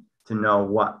wanted to know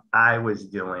what I was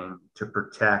doing to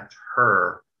protect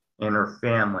her and her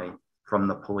family from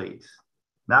the police.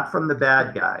 Not from the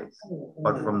bad guys,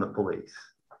 but from the police.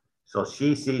 So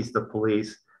she sees the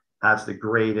police as the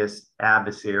greatest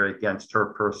adversary against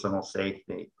her personal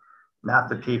safety, not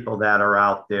the people that are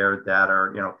out there that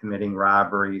are, committing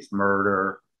robberies,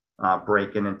 murder,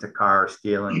 breaking into cars,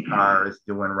 stealing cars,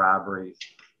 doing robberies.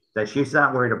 That she's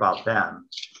not worried about them.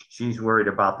 She's worried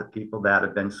about the people that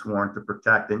have been sworn to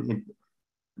protect. And to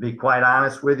be quite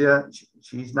honest with you,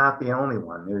 she's not the only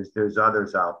one. There's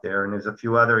others out there, and there's a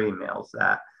few other emails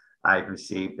that I've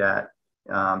received that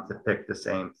depict the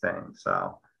same thing.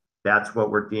 So that's what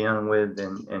we're dealing with,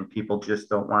 and people just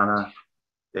don't want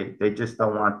to. They just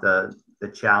don't want the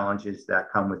challenges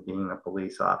that come with being a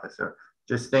police officer.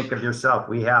 Just think of yourself.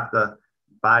 We have the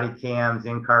body cams,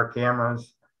 in-car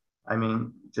cameras. I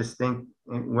mean, just think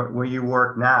where you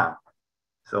work now.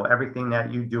 So everything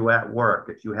that you do at work,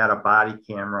 if you had a body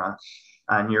camera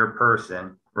on your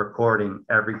person recording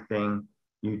everything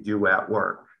you do at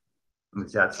work,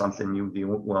 is that something you'd be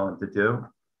willing to do?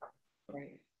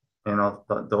 Right. And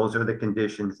those are the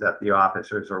conditions that the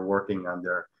officers are working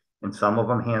under. And some of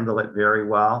them handle it very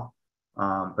well.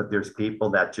 But there's people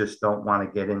that just don't want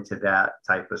to get into that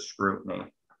type of scrutiny.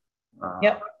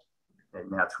 Yep.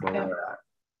 And that's where we're at.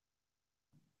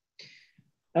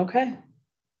 Okay.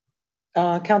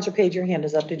 Councilor Page, your hand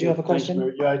is up. Did you have a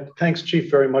question? Yeah, thanks,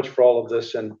 Chief, very much for all of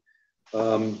this. And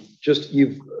just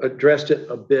you've addressed it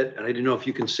a bit, and I didn't know if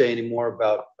you can say any more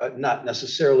about not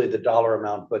necessarily the dollar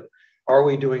amount, but are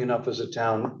we doing enough as a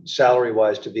town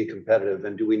salary-wise to be competitive,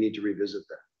 and do we need to revisit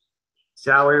that?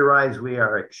 Salary-wise, we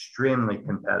are extremely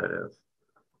competitive.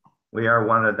 We are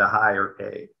one of the higher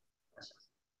paid.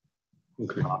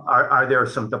 Okay. Are there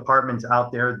some departments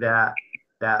out there that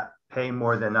pay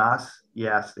more than us?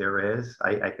 Yes, there is.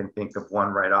 I can think of one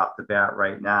right off the bat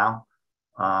right now.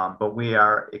 But we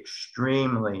are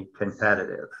extremely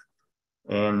competitive.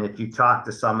 And if you talk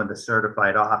to some of the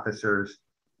certified officers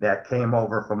that came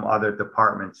over from other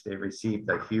departments, they received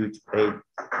a huge pay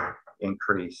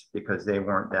increase because they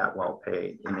weren't that well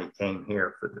paid and they came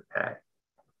here for the pay.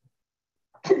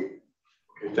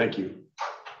 Okay, thank you.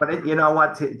 But you know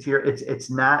what, to your, it's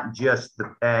not just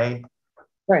the pay.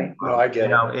 Right. No, I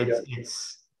get it.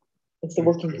 It's the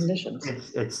working conditions.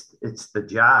 It's the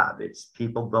job. It's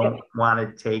people don't want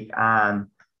to take on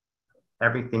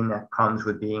everything that comes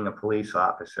with being a police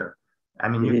officer. I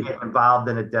mean, you get involved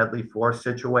in a deadly force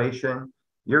situation,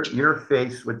 you're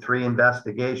faced with 3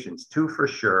 investigations, 2 for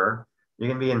sure. You're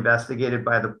going to be investigated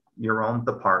by your own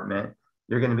department.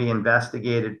 You're going to be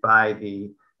investigated by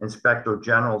the Inspector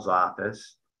General's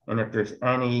office. And if there's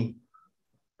any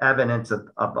evidence of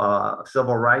a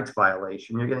civil rights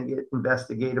violation, you're going to get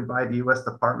investigated by the U.S.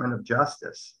 Department of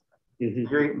Justice.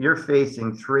 You're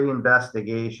facing 3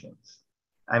 investigations.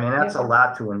 I mean, that's a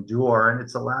lot to endure, and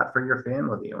it's a lot for your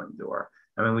family to endure.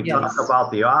 I mean, we talk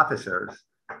about the officers,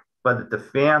 but the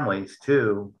families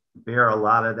too bear a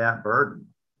lot of that burden.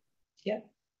 Yeah.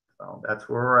 So that's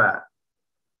where we're at.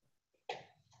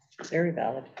 Very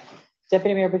valid.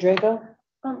 Deputy Mayor Pedrego?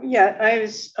 Yeah, I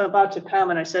was about to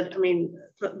comment. I said, I mean,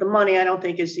 the money I don't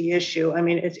think is the issue. I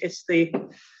mean, it's the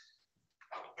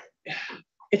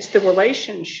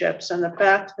relationships and the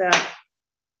fact that,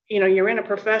 you know, you're in a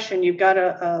profession, you've got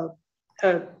a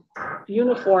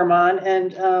uniform on,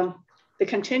 and the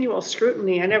continual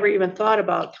scrutiny. I never even thought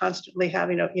about constantly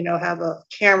having to, you know, have a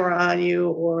camera on you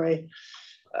or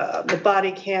the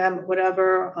body cam,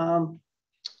 whatever.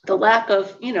 The lack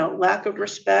of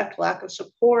respect, lack of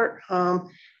support.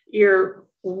 You're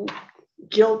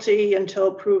guilty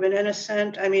until proven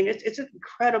innocent. I mean, it's an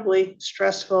incredibly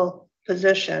stressful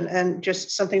position, and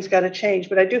just something's got to change.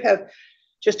 But I do have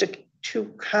just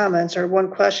 2 comments or 1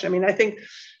 question. I mean, I think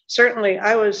certainly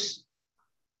I was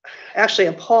actually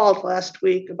appalled last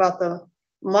week about the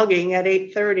mugging at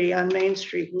 8:30 on Main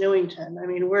Street, Newington. I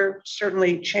mean, we're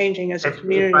certainly changing as a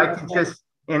community. If I can just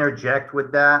interject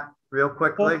with that real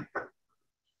quickly.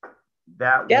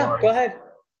 Go ahead.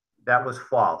 That was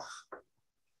false.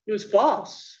 It was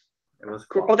false. It was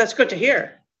false. Oh, that's good to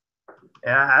hear.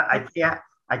 And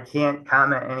I can't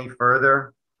comment any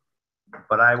further,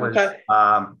 but I was,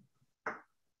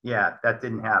 yeah, that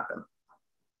didn't happen.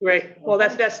 Great. Well,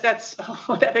 that's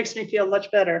that makes me feel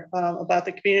much better about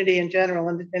the community in general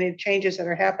and any changes that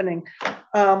are happening.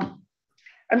 I'm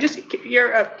just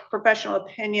your professional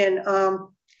opinion.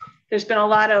 There's been a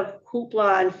lot of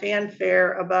hoopla and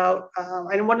fanfare about,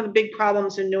 and one of the big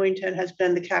problems in Newington has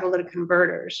been the catalytic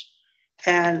converters.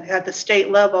 And at the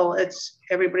state level,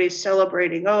 everybody's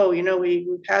celebrating, oh, you know, we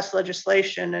passed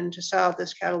legislation and to solve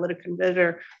this catalytic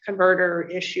converter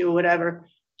issue, whatever.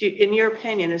 In your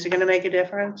opinion, is it going to make a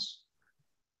difference?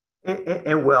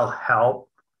 It will help,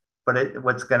 but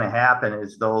what's going to happen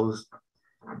is those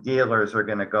dealers are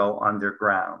going to go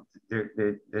underground.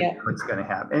 What's going to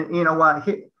happen? And you know what?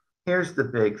 Here's the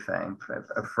big thing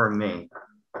for me.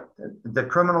 The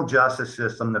criminal justice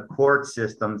system, the court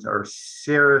systems are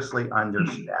seriously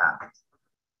understaffed.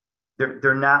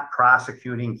 They're not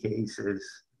prosecuting cases.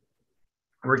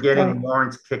 We're getting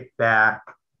warrants kicked back.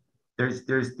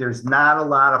 There's not a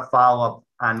lot of follow-up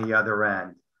on the other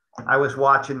end. I was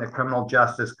watching the Criminal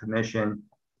Justice Commission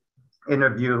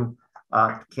interview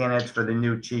candidates for the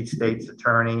new chief state's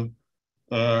attorney,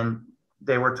 and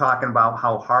they were talking about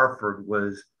how Hartford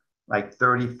was like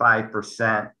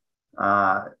 35%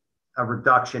 a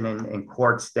reduction in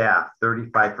court staff,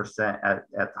 35% at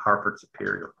the Hartford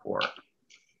Superior Court.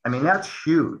 I mean, that's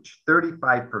huge,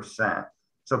 35%.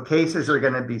 So cases are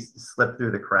going to be slipped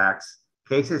through the cracks.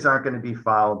 Cases aren't going to be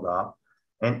followed up.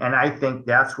 And I think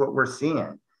that's what we're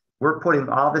seeing. We're putting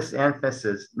all this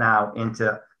emphasis now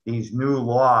into these new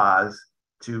laws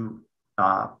to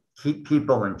keep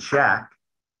people in check.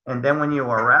 And then when you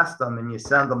arrest them and you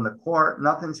send them to court,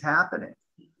 nothing's happening.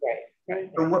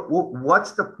 Right. So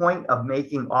what's the point of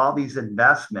making all these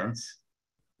investments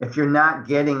if you're not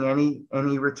getting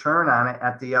any return on it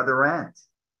at the other end?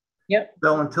 Yep.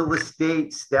 So until the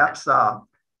state steps up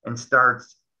and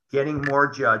starts getting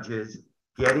more judges,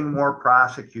 getting more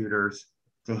prosecutors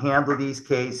to handle these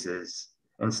cases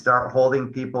and start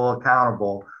holding people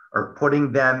accountable or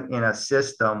putting them in a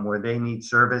system where they need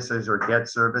services or get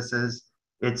services,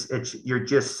 you're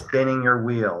just spinning your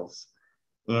wheels.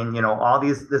 And you know, all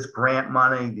this grant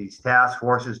money, these task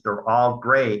forces, they're all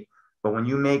great. But when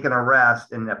you make an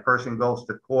arrest and that person goes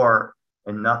to court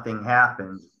and nothing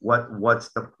happens, what's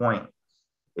the point?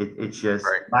 It's just,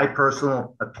 my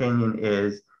personal opinion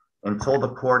is, until the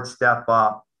courts step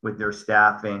up with their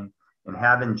staffing and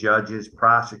having judges,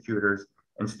 prosecutors,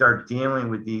 and start dealing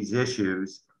with these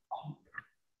issues,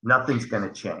 nothing's going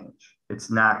to change. It's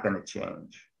not going to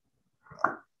change.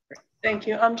 Thank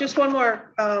you. Just one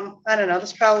more, I don't know,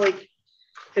 this probably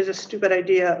is a stupid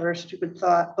idea or a stupid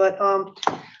thought, but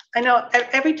I know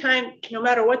every time, no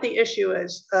matter what the issue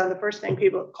is, the first thing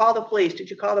people call the police. Did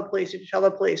you call the police? Did you tell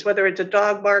the police? Whether it's a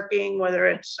dog barking, whether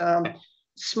it's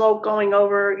smoke going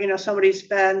over, somebody's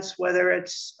fence, whether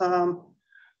it's,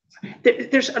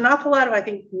 there's an awful lot of, I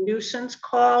think, nuisance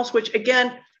calls, which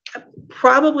again,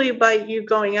 probably by you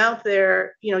going out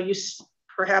there, you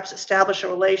perhaps establish a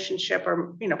relationship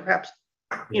or, perhaps,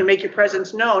 make your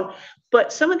presence known.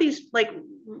 But some of these, like,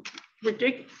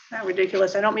 not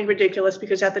ridiculous. I don't mean ridiculous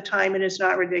because at the time it is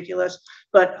not ridiculous,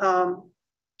 but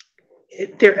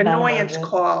they're annoyance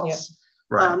calls.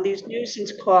 Yeah. Right. These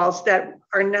nuisance calls that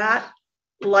are not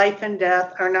life and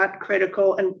death, are not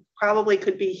critical, and probably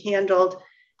could be handled,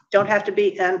 don't have to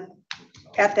be at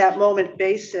that moment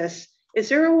basis. Is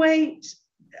there a way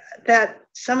that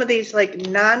some of these, like,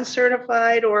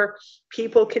 non-certified or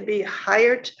people could be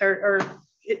hired, or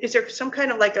is there some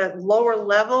kind of like a lower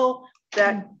level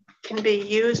that can be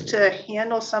used to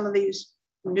handle some of these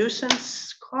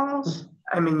nuisance calls?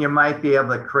 I mean, you might be able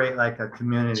to create like a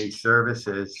community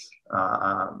services,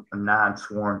 a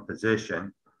non-sworn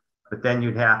position, but then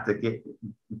you'd have to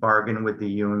bargain with the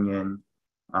union,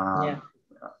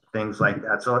 things like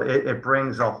that. So it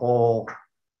brings a whole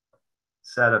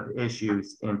set of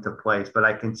issues into place. But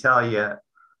I can tell you,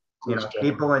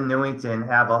 people in Newington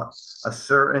have a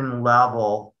certain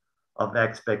level of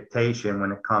expectation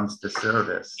when it comes to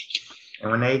service. And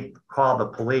when they call the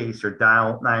police or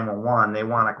dial 911, they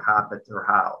want a cop at their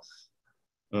house.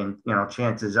 And,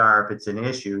 chances are, if it's an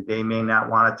issue, they may not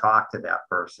want to talk to that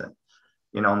person.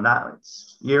 Not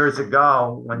years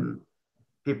ago, when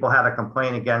people had a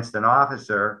complaint against an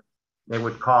officer, they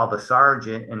would call the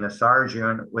sergeant and the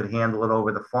sergeant would handle it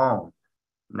over the phone.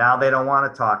 Now they don't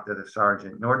want to talk to the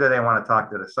sergeant, nor do they want to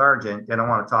talk to the sergeant. They don't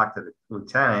want to talk to the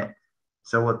lieutenant.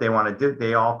 So what they want to do,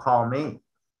 they all call me.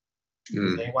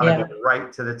 They want to go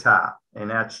right to the top. And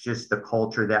that's just the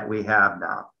culture that we have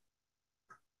now.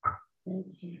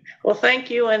 Well, thank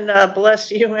you, and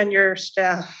bless you and your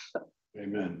staff.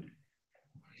 Amen.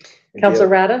 Councilor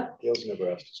Rada?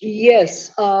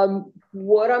 Yes.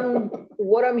 What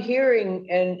I'm hearing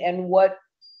and what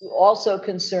also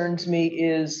concerns me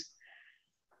is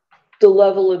the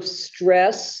level of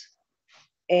stress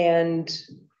and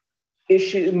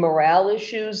morale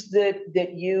issues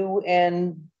that you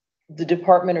and the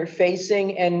department are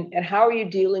facing, and how are you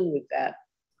dealing with that?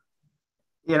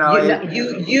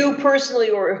 You personally,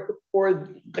 or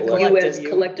you as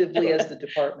collectively as the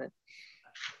department.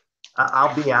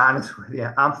 I'll be honest with you,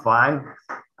 I'm fine.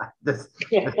 There's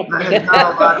not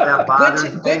a lot that bothers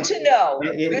me. Good to know.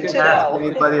 Good to know.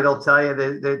 Anybody that'll tell you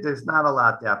there's not a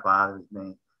lot that bothers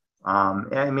me.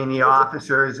 I mean, the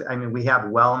officers, we have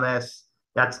wellness.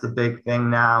 That's the big thing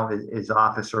now is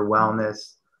officer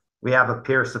wellness. We have a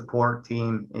peer support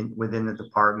team within the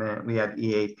department. We have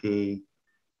EAP.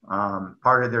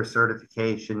 Part of their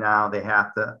certification now, they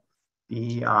have to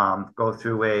go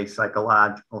through a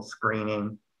psychological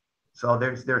screening. So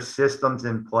there's systems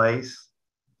in place,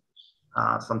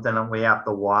 something that we have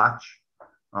to watch.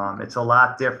 It's a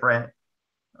lot different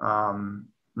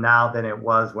now than it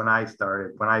was when I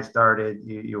started. When I started,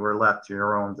 you were left to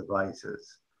your own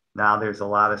devices. Now there's a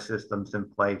lot of systems in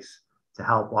place to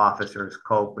help officers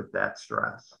cope with that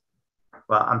stress.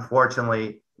 But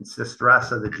unfortunately, it's the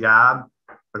stress of the job,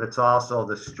 but it's also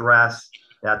the stress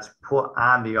that's put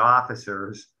on the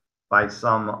officers by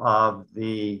some of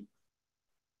the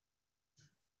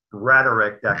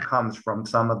rhetoric that comes from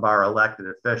some of our elected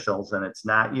officials, and it's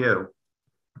not you,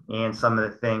 and some of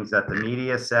the things that the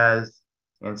media says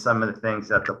and some of the things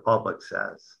that the public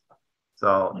says.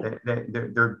 So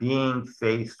they're being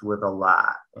faced with a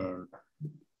lot, and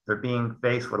they're being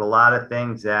faced with a lot of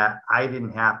things that I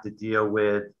didn't have to deal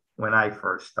with when I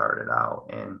first started out.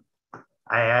 And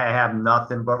I have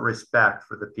nothing but respect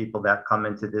for the people that come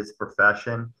into this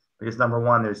profession, because number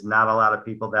one, there's not a lot of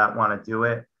people that want to do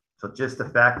it. So just the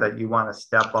fact that you want to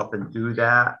step up and do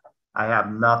that, I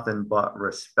have nothing but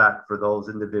respect for those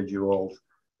individuals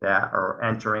that are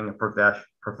entering a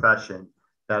profession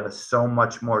that is so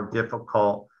much more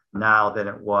difficult now than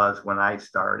it was when I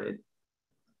started,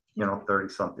 30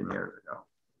 something years ago.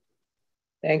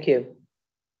 Thank you.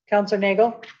 Councilor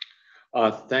Nagel?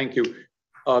 Thank you.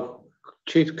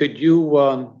 Chief, could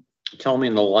you tell me,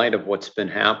 in the light of what's been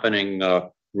happening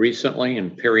recently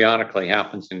and periodically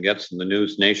happens and gets in the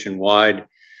news nationwide,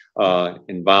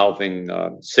 involving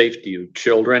safety of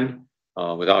children,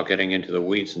 without getting into the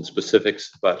weeds and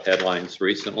specifics about headlines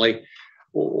recently.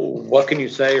 What can you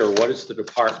say, or what is the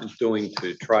department doing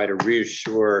to try to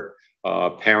reassure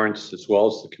parents as well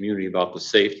as the community about the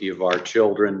safety of our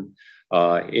children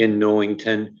in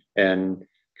Newington? And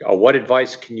what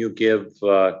advice can you give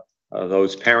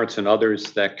those parents and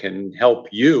others that can help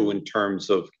you in terms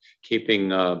of keeping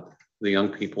the young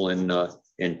people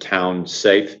in town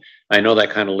safe? I know that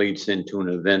kind of leads into an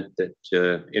event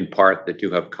that, in part, that you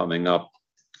have coming up.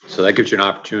 So that gives you an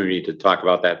opportunity to talk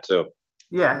about that too.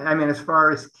 Yeah, I mean, as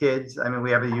far as kids, I mean,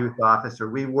 we have a youth officer.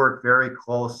 We work very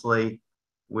closely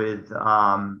with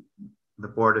the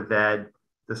Board of Ed,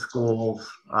 the schools.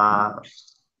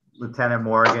 Lieutenant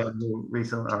Morgan, who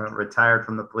recently retired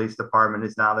from the police department,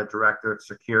 is now the director of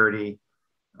security.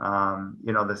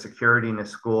 You know, the security in the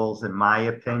schools, in my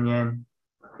opinion,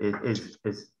 is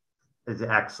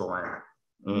excellent.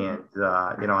 And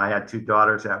you know, I had two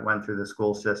daughters that went through the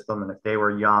school system, and if they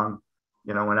were young,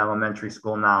 you know, in elementary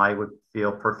school now, I would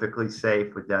feel perfectly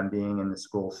safe with them being in the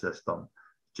school system.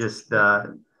 Just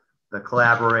the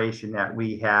collaboration that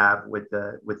we have with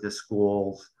the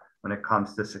schools when it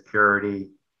comes to security.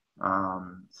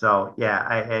 So yeah,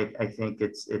 I think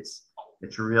it's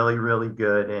really, really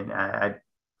good, and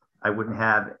I wouldn't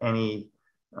have any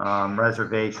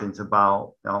reservations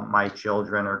about, you know, my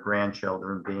children or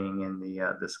grandchildren being in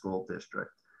the school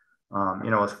district.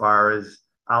 You know, as far as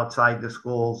outside the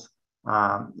schools,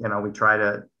 you know, we try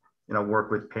to, you know,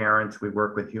 work with parents. We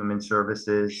work with human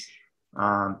services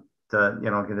to,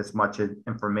 you know, get as much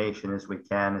information as we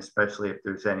can, especially if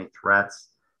there's any threats,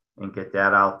 and get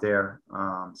that out there.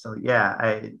 So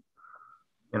yeah,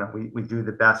 you know, we do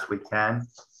the best we can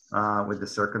with the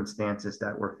circumstances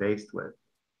that we're faced with.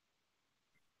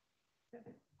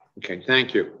 Okay,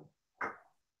 thank you.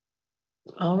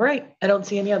 All right. I don't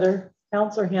see any other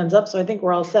counselor hands up, so I think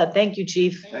we're all set. Thank you,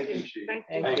 Chief. Thank you, Chief. Thank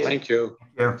you. you. Thank you.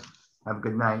 Have a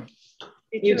good night.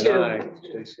 You too.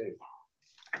 Stay safe.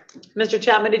 Mr.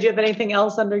 Chapman, did you have anything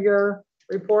else under your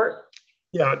report?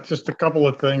 Yeah, just a couple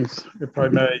of things, if I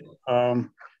may.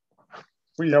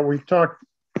 We've talked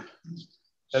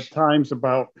at times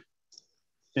about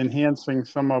enhancing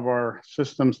some of our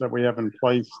systems that we have in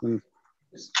place, and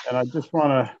I just want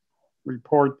to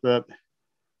report that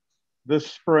this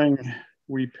spring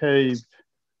we paved,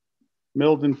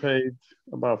 Milden paved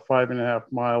about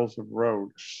 5.5 miles of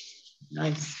road.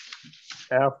 Nice.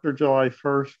 After July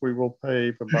 1st, we will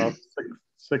pave about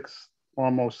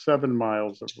almost 7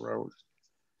 miles of road.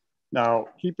 Now,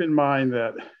 keep in mind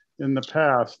that in the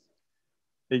past,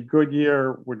 a good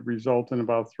year would result in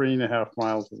about 3.5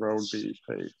 miles of road being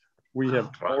paved. We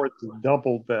have more than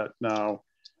doubled that now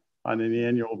on an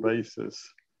annual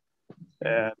basis,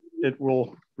 and it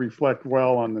will reflect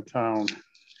well on the town.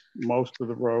 Most of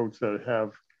the roads that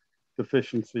have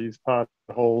deficiencies,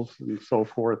 potholes, and so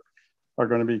forth are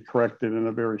going to be corrected in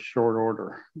a very short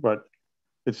order. But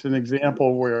it's an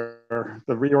example where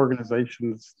the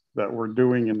reorganizations that we're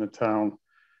doing in the town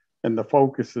and the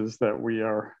focuses that we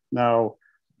are now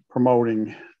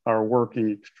promoting are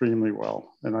working extremely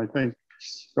well. And I think,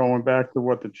 going back to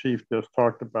what the chief just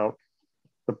talked about,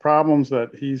 the problems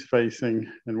that he's facing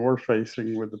and we're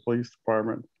facing with the police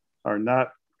department are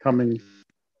not coming.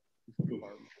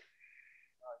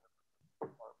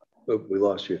 We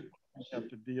lost you. We have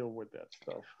to deal with that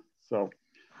stuff. So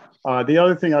the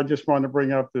other thing I just want to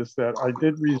bring up is that I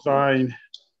did resign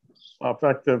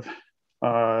effective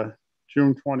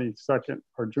June 22nd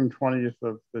or June 20th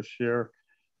of this year.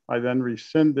 I then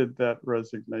rescinded that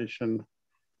resignation,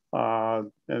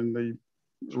 and the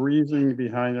reasoning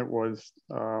behind it was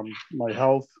my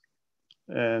health,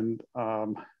 and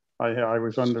I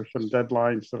was under some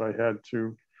deadlines that I had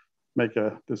to make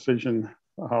a decision.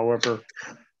 However,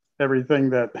 everything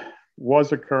that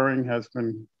was occurring has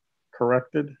been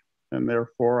corrected, and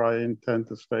therefore I intend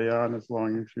to stay on as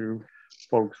long as you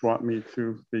folks want me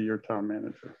to be your town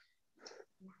manager.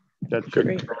 That should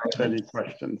answer any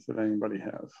questions that anybody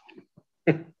has.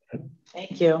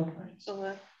 Thank you.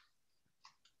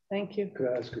 Thank you. Could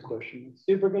I ask a question?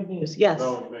 Super good news. Yes.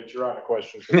 No, make sure on a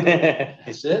question.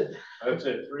 That's it? That's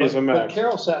it. 3 is a max. But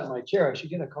Carol sat in my chair. I should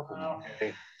get a couple.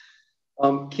 Okay.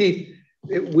 Keith,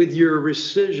 with your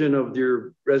rescission of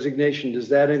your resignation, does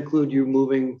that include you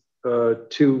moving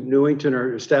to Newington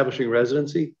or establishing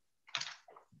residency?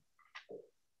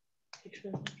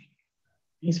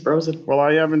 He's frozen. Well,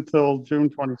 I have until June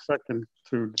 22nd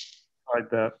to decide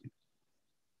that.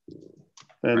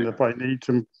 And if I need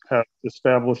to have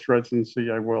established residency,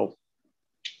 I will.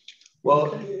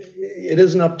 Well, it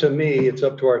isn't up to me, it's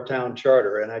up to our town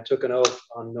charter. And I took an oath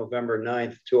on November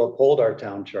 9th to uphold our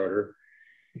town charter.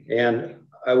 And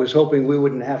I was hoping we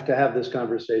wouldn't have to have this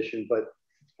conversation, but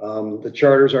the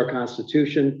charter is our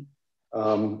constitution.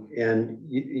 And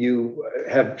you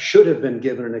should have been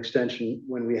given an extension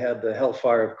when we had the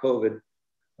hellfire of COVID.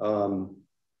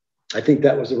 I think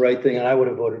that was the right thing, and I would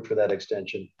have voted for that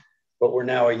extension. But we're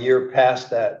now a year past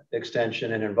that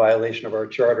extension and in violation of our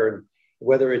charter. And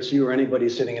whether it's you or anybody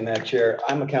sitting in that chair,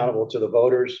 I'm accountable to the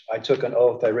voters. I took an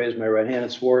oath, I raised my right hand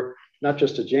and swore, not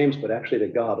just to James, but actually to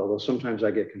God, although sometimes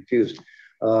I get confused.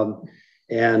 So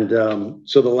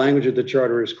the language of the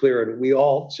charter is clear, and we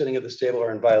all sitting at this table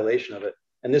are in violation of it.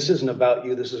 And this isn't about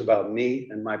you, this is about me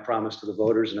and my promise to the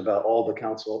voters and about all the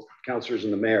councilors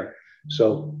and the mayor.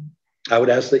 So I would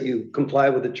ask that you comply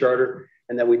with the charter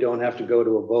and that we don't have to go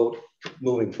to a vote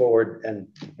moving forward and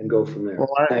go from there.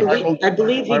 Well, I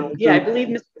believe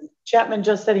Mr. Chapman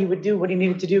just said he would do what he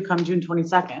needed to do come June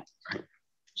 22nd.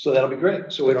 So that'll be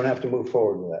great. So we don't have to move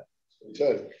forward with that. He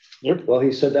said. Yep. Well,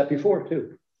 he said that before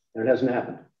too, and it hasn't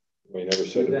happened. We never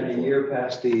said it. We've been a year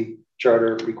past the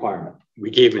charter requirement.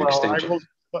 We gave an extension.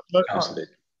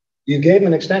 You gave him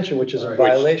an extension, which is a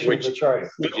violation of the charter.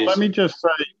 Let me just say,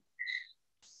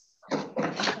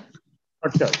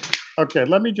 okay,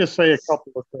 let me just say a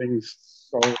couple of things.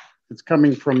 So it's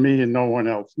coming from me and no one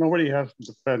else. Nobody has to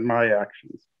defend my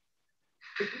actions.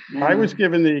 I was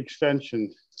given the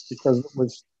extension because it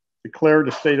was declared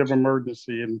a state of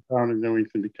emergency in the town of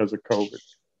Newington because of COVID.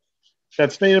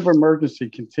 That state of emergency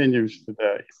continues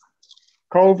today.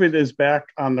 COVID is back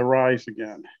on the rise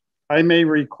again. I may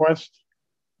request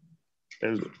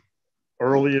as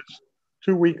early as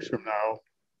 2 weeks from now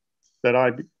that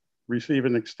I receive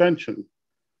an extension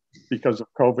because of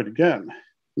COVID again.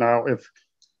 Now, if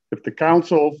the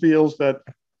council feels that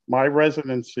my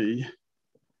residency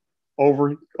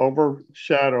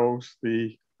overshadows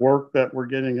the work that we're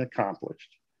getting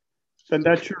accomplished, then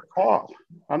that's your call.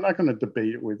 I'm not going to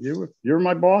debate it with you. If you're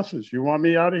my bosses, you want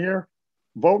me out of here,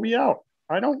 vote me out.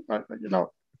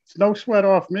 It's no sweat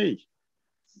off me.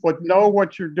 But know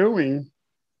what you're doing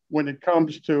when it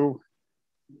comes to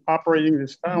operating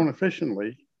this town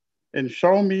efficiently, and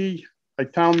show me a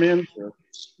town manager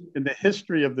in the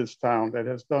history of this town that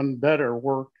has done better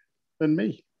work than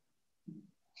me.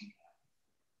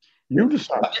 You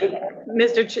decide.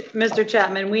 Mr.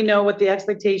 Chapman, we know what the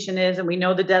expectation is, and we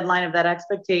know the deadline of that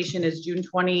expectation is June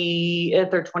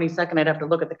 20th or 22nd. I'd have to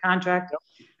look at the contract. Yep.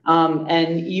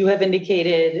 And you have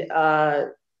indicated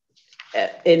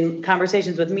in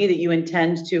conversations with me that you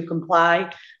intend to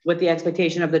comply with the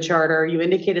expectation of the charter. You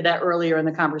indicated that earlier in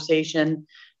the conversation.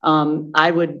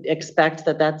 I would expect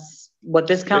that that's what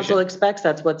this council expects.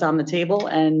 That's what's on the table.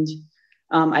 And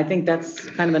I think that's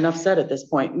kind of enough said at this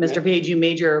point. Mr. Page, you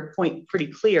made your point pretty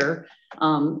clear.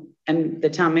 And the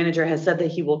town manager has said that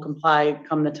he will comply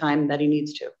come the time that he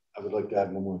needs to. I would like to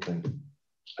add one more thing.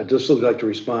 I'd just like to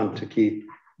respond to Keith.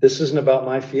 This isn't about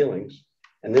my feelings,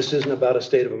 and this isn't about a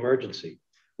state of emergency.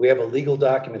 We have a legal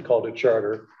document called a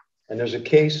charter, and there's a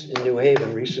case in New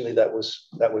Haven recently that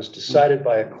was decided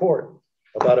by a court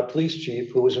about a police chief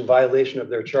who was in violation of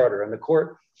their charter, and the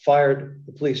court fired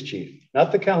the police chief,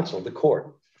 not the council, the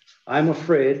court. I'm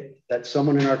afraid that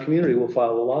someone in our community will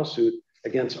file a lawsuit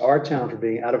against our town for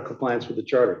being out of compliance with the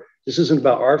charter. This isn't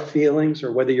about our feelings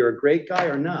or whether you're a great guy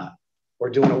or not, or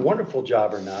doing a wonderful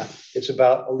job or not. It's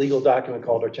about a legal document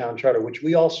called our town charter, which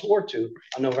we all swore to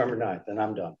on November 9th, and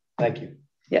I'm done. Thank you.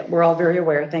 Yeah, we're all very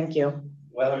aware. Thank you.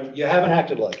 Well, you haven't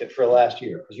acted like it for the last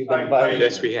year because you've been violating.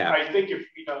 Yes, we have. I think if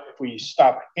we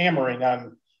stop hammering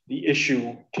on the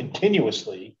issue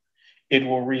continuously, it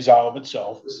will resolve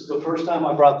itself. This is the first time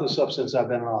I brought this up since I've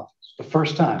been in office. The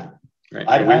first time. Right.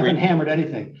 I haven't hammered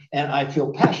anything, and I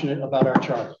feel passionate about our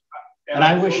charter. And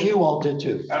I wish you all did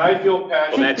too. And I feel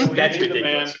passionate. Well, that's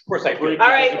ridiculous. Of course I feel. All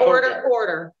right,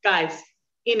 order, guys,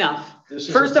 enough.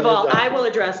 First of all, I will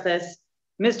address this.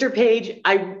 Mr. Page,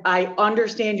 I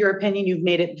understand your opinion. You've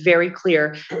made it very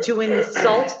clear. To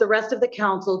insult the rest of the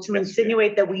council, to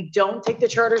insinuate that we don't take the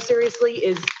charter seriously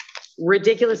is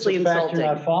ridiculously insulting.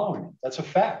 You're not following it. That's a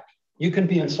fact. You can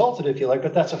be insulted if you like,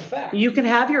 but that's a fact. You can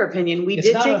have your opinion. We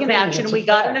did take an action. We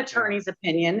got an attorney's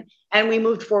opinion, and we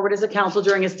moved forward as a council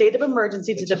during a state of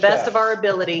emergency to the best of our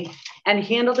ability and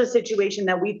handled a situation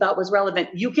that we thought was relevant.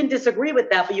 You can disagree with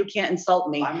that, but you can't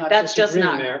insult me. That's just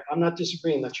not. I'm not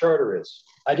disagreeing. The charter is.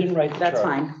 I didn't write the charter. That's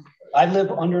fine. I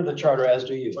live under the charter, as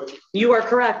do you. You are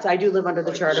correct. I do live under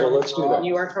the charter. So let's do that.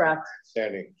 You are correct.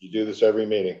 Standing. You do this every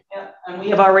meeting. Yeah, and we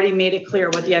have already made it clear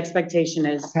what the expectation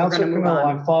is. Councilor Camillo,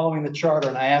 I'm following the charter,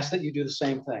 and I ask that you do the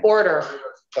same thing. Order.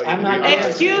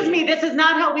 Excuse me, this is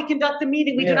not how we conduct the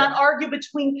meeting. We do not argue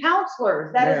between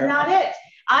counselors. That is not it.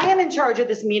 I am in charge of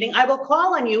this meeting. I will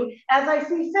call on you as I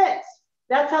see fit.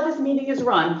 That's how this meeting is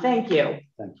run. Thank you.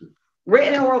 Thank you.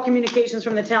 Written and oral communications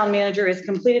from the town manager is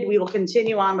completed. We will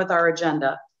continue on with our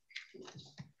agenda.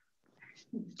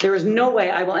 There is no way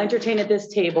I will entertain at this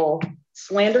table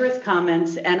slanderous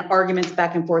comments and arguments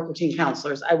back and forth between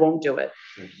counselors. I won't do it.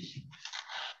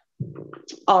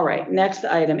 All right, next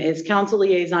item is council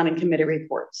liaison and committee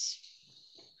reports.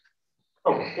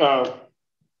 Yeah,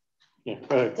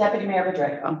 go ahead. Deputy Mayor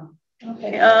Bedrejko.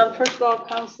 Okay, first of all,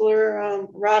 Councilor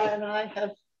Rada and I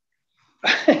have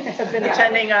been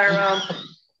attending our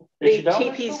the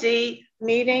TPZ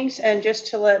meetings, and just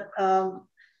to let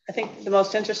I think the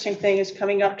most interesting thing is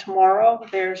coming up tomorrow.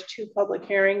 There's 2 public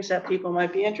hearings that people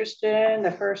might be interested in.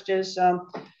 The first is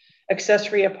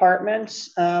accessory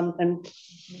apartments, and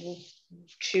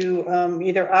to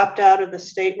either opt out of the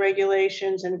state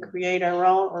regulations and create our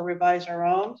own or revise our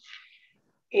own.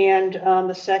 And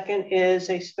the second is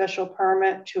a special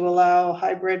permit to allow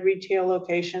hybrid retail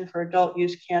location for adult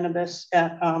use cannabis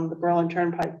at the Berlin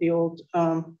Turnpike, the old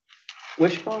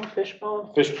Fishbone? Fish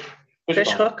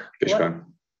hook? Fishbone.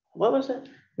 What was it?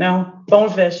 No,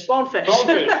 bonefish. Bonefish.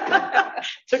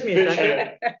 Took me a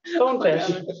second.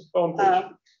 Bonefish.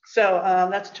 So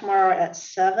that's tomorrow at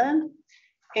 7.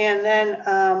 And then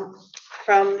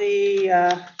from the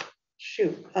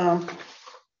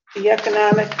the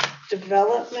Economic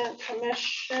Development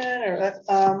Commission, or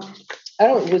I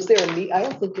don't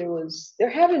think there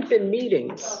haven't been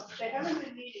meetings. They haven't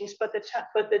been meetings, but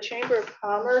the Chamber of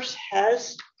Commerce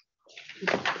has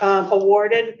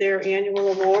awarded their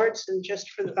annual awards. And just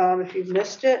for if you've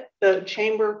missed it, the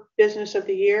Chamber Business of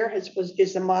the Year is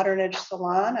the Modern Edge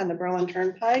Salon on the Berlin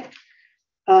Turnpike.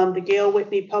 The Gail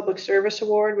Whitney Public Service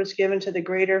Award was given to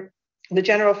the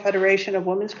General Federation of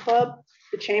Women's Club.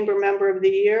 The Chamber Member of the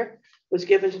Year was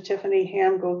given to Tiffany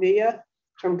Ham Govia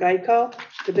from Geico.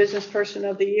 The Business Person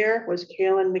of the Year was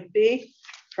Kaylin McBee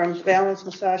from Balance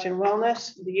Massage and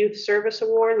Wellness. The Youth Service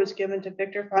Award was given to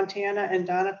Victor Fontana and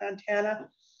Donna Fontana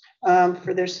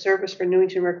for their service for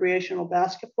Newington recreational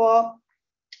basketball.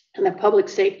 And the Public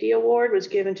Safety Award was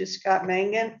given to Scott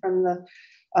Mangan from the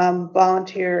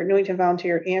Newington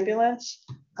Volunteer Ambulance.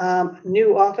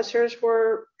 New officers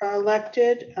were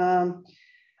elected.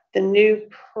 The new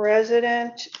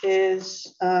president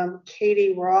is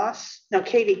Katie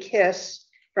Kiss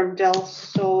from Del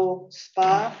Sol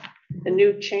Spa. The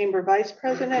new chamber vice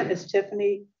president is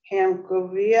Tiffany Ham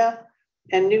Govia,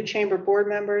 and new chamber board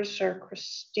members are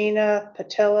Christina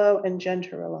Patello and Jen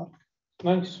Turillo.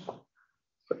 Nice.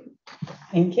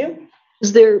 Thank you.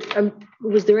 Was there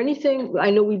anything? I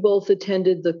know we both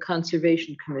attended the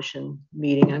Conservation Commission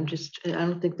meeting. I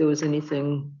don't think there was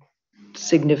anything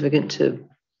significant to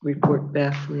report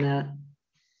back from that.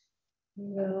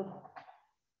 No,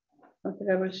 I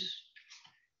think I was.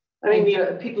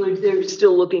 People they're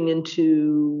still looking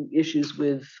into issues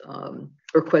with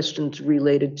or questions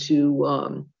related to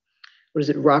what is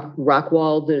it,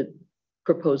 Rockwall, the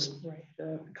proposed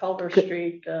the Culver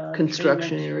Street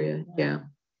construction area. Yeah.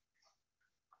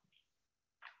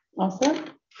 All set?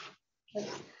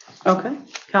 Okay.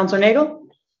 Councilor Nagel?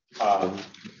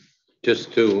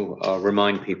 Just to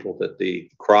remind people that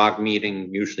the CROG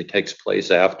meeting usually takes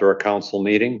place after a council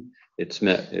meeting. It's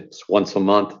once a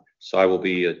month, so I will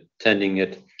be attending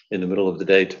it in the middle of the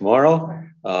day tomorrow.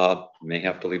 May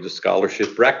have to leave the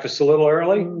scholarship breakfast a little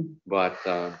early, but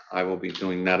I will be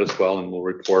doing that as well, and we'll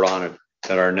report on it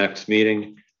at our next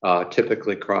meeting.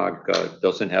 Typically, CROG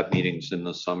doesn't have meetings in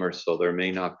the summer, so there may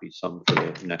not be some for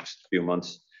the next few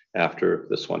months after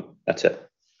this one. That's it.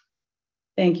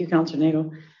 Thank you, Councilor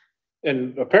Nagel.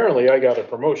 And apparently I got a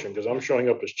promotion because I'm showing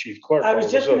up as chief clerk. I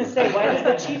was just going to say, why does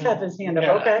the chief have his hand up?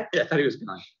 Yeah. Okay. Yeah, I thought he was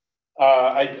gone.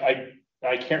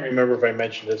 I can't remember if I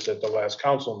mentioned this at the last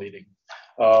council meeting,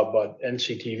 but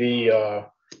NCTV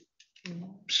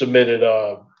submitted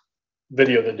a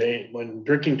video of the day when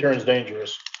drinking turns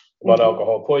dangerous about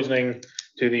alcohol poisoning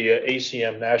to the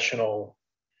ACM national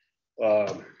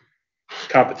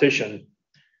competition.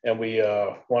 And we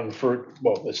won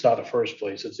it's not a first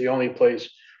place. It's the only place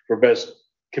for best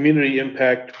community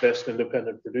impact, best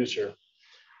independent producer.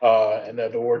 And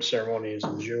that award ceremony is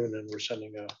in June, and we're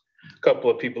sending a couple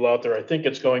of people out there. I think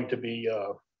it's going to be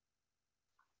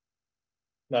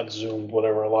not Zoom,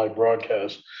 whatever, a live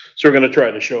broadcast. So we're going to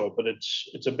try to show it, but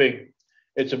it's a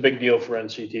big deal for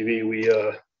NCTV. We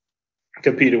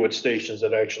competed with stations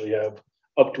that actually have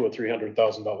up to a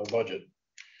 $300,000 budget,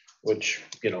 which,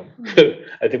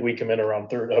 I think we come in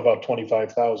around about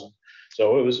 25,000.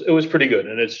 So it was pretty good.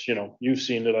 And it's, you've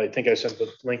seen it. I think I sent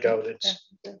the link out.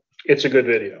 it's a good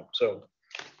video. So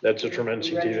that's it from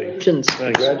NCTV. Congratulations.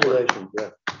 Congratulations. Yeah.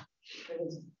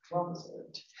 Well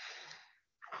deserved.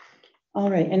 All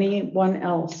right, anyone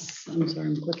else? I'm sorry,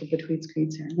 I'm clicking between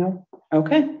screens here. No?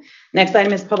 Okay. Next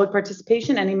item is public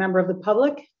participation. Any member of the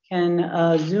public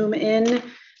can zoom in,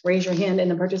 raise your hand in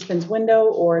the participant's window,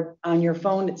 or on your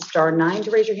phone, it's *9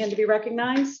 to raise your hand to be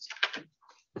recognized.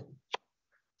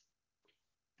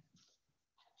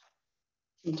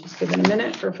 We'll just give it a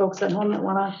minute for folks at home that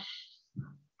want to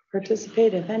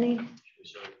participate, if any.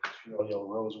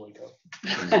 Rose, wake up.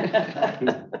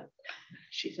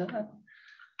 She's on.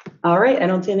 All right, I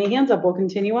don't see any hands up. We'll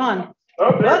continue on.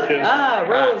 Oh, there it is.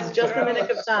 Rose, just a minute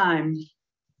of time.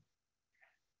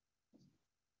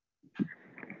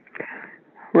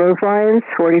 Rose Lyons,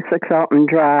 46 Alton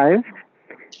Drive,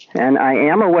 and I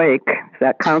am awake. Is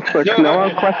that Counselor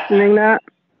Camillo questioning that?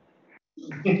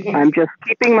 I'm just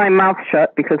keeping my mouth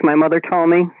shut because my mother told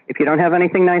me if you don't have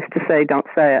anything nice to say, don't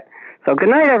say it. So good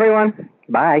night, everyone.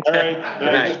 Bye. All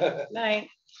right. Good night.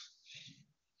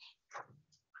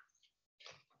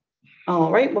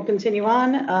 All right, we'll continue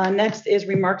on. Next is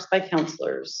remarks by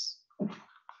counselors.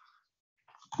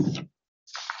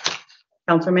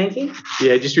 Counselor Mankey?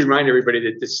 Yeah, just to remind everybody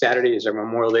that this Saturday is our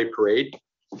Memorial Day parade.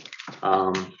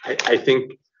 I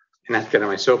think, and not to get on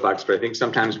my soapbox, but I think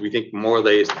sometimes we think Memorial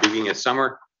Day is the beginning of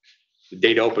summer, the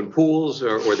day to open pools,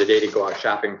 or the day to go out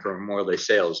shopping for Memorial Day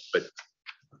sales. But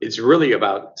it's really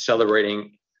about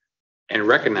celebrating and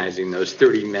recognizing those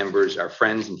 30 members, our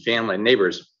friends and family and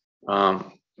neighbors,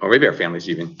 or maybe our families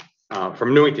even,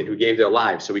 from Newington, who gave their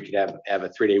lives so we could have a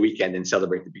 3-day weekend and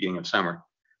celebrate the beginning of summer.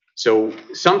 So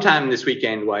sometime this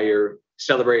weekend, while you're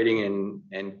celebrating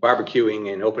and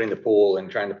barbecuing and opening the pool and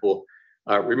trying to pool,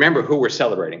 remember who we're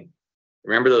celebrating.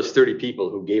 Remember those 30 people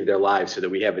who gave their lives so that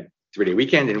we have a 3-day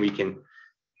weekend and we can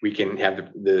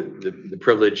have the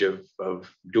privilege of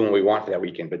doing what we want for that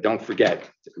weekend. But don't forget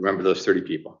to remember those 30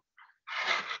 people.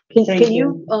 Can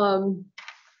you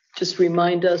just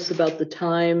remind us about the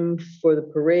time for the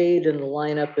parade and the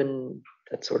lineup and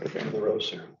that sort of thing? The rose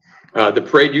ceremony. The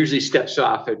parade usually steps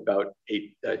off at about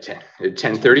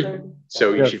 10:30.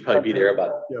 So you should probably be there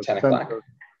about 10 o'clock.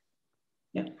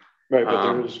 Yeah. Right,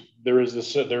 but there is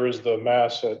the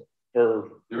mass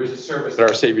there is a service at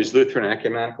Our Savior's Lutheran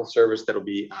Ecumenical service that'll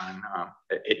be on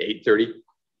at 8:30.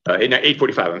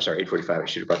 8:45. I'm sorry, 8:45. I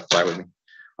should have brought the flyer with me.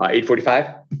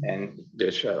 8:45, and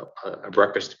there's a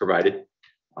breakfast provided.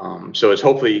 So it's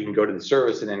hopefully you can go to the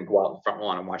service and then go out in the front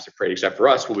lawn and watch the parade. Except for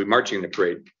us, we'll be marching in the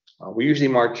parade. We usually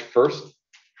march first,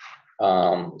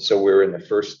 so we're in the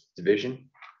first division,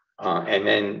 and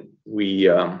then we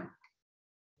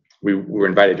were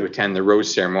invited to attend the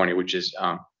rose ceremony, which is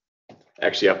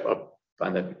actually up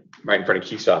on the right in front of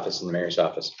Keith's office in the mayor's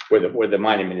office, where the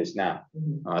monument is now.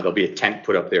 There'll be a tent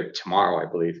put up there tomorrow, I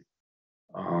believe.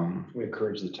 We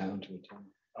encourage the town to attend.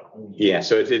 Yeah,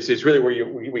 so it's really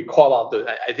where we call out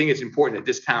I think it's important that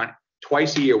this town,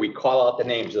 twice a year, we call out the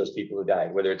names of those people who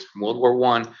died, whether it's from World War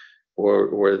I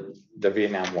or the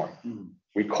Vietnam War.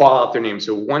 We call out their names.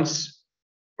 So once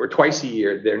or twice a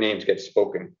year, their names get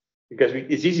spoken because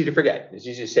it's easy to forget. It's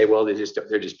easy to say, well, they're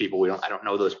just people. I don't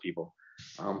know those people.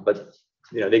 But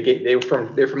you know,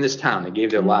 they're from this town. They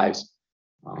gave their lives.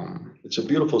 It's a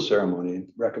beautiful ceremony.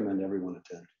 Recommend everyone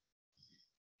attend.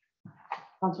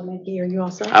 Councilor Mankey, are you all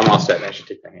set? I'm all set. I should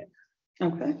take my hand.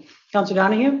 Okay. Councilor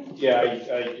Donahue? Yeah,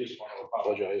 I just want to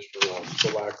apologize for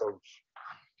the lack of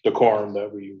decorum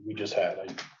that we just had. I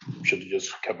should have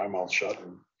just kept my mouth shut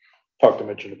and talked to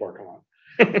Mitch in the parking lot.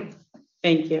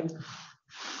 Thank you.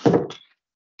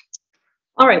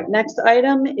 All right, next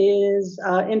item is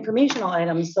informational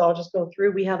items. So I'll just go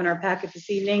through. We have in our packet this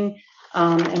evening,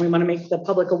 and we want to make the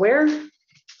public aware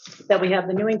that we have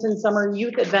the Newington Summer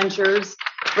Youth Adventures.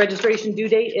 Registration due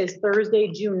date is Thursday,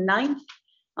 June 9th.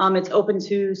 It's open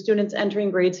to students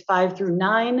entering grades 5 through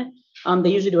 9. They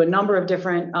usually do a number of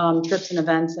different trips and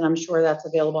events, and I'm sure that's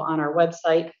available on our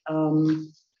website.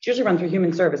 It's usually run through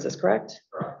Human Services, correct?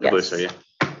 I believe so, yeah.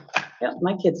 Yeah,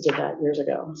 my kids did that years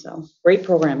ago, so great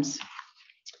programs.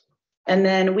 And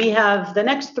then we have the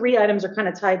next 3 items are kind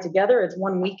of tied together. It's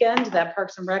one weekend that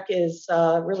Parks and Rec is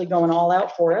really going all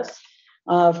out for us.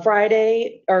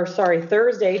 Thursday,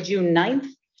 June 9th,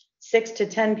 6 to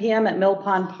 10 p.m. at Mill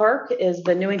Pond Park is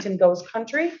the Newington Goes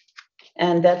Country,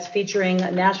 and that's featuring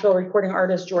Nashville recording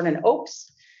artist Jordan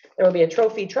Oakes. There will be a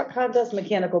trophy truck contest,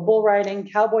 mechanical bull riding,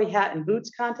 cowboy hat and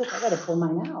boots contest. I got to pull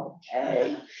mine out.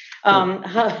 Hey.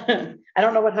 I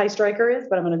don't know what high striker is,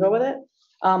 but I'm going to go with it.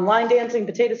 Line dancing,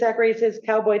 potato sack races,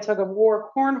 cowboy tug of war,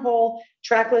 cornhole,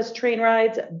 trackless train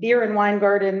rides, beer and wine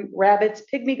garden, rabbits,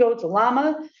 pygmy goats,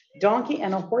 llama, donkey,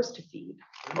 and a horse to feed.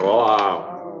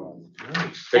 Wow.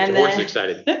 And The horse is then-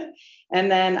 excited. And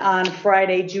then on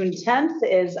Friday, June 10th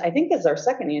is our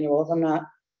second annual, if I'm not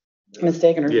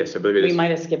mistaken. Or Yes, I believe it we is.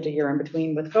 might have skipped a year in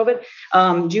between with COVID.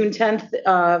 June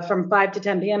 10th, from 5 to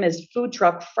 10 p.m. is Food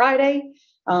Truck Friday.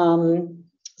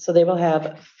 So they will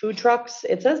have food trucks.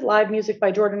 It says live music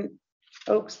by Jordan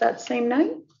Oaks that same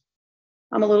night.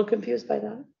 I'm a little confused by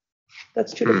that.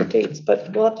 That's two different dates,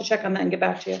 but we'll have to check on that and get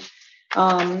back to you.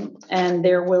 And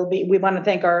there will be, we want to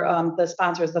thank our, the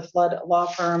sponsors, the Flood Law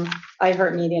Firm,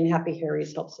 iHeartMedia, and Happy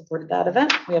Harry's helped support that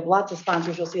event. We have lots of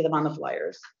sponsors. You'll see them on the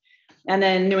flyers. And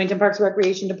then Newington Parks and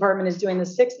Recreation Department is doing the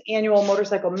 6th annual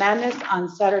Motorcycle Madness on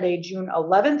Saturday, June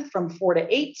 11th from 4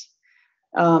 to 8.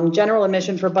 General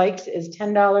admission for bikes is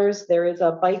 $10. There is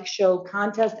a bike show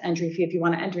contest entry fee. If you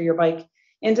want to enter your bike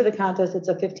into the contest, it's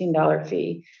a $15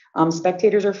 fee.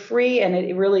 Spectators are free, and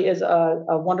it really is a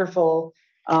wonderful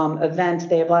event.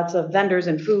 They have lots of vendors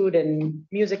and food and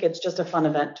music. It's just a fun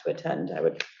event to attend. I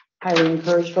would highly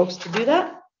encourage folks to do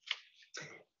that.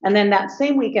 And then that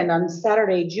same weekend on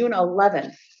Saturday, June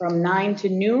 11th, from 9 to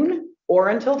noon or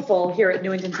until full here at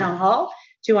Newington Town Hall,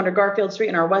 200 Garfield Street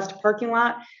in our west parking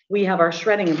lot, we have our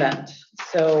shredding event.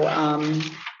 So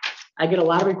I get a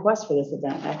lot of requests for this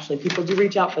event, actually. People do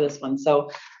reach out for this one. So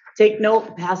take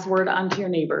note, pass word on to your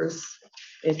neighbors.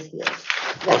 It's here.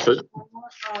 Also,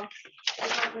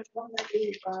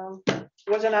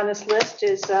 Wasn't on this list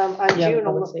is on Yeah, June,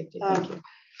 public safety, thank you.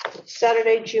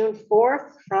 Saturday, June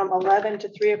 4th, from 11 to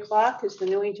 3 o'clock is the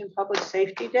Newington Public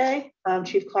Safety Day.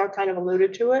 Chief Clark kind of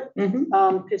alluded to it.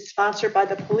 It's sponsored by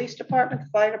the police department, the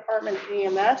fire department,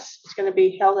 and EMS. It's going to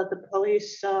be held at the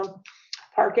police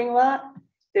parking lot.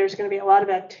 There's going to be a lot of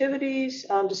activities,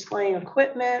 displaying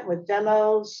equipment with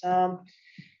demos,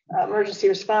 emergency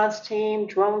response team,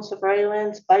 drone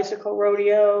surveillance, bicycle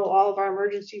rodeo, all of our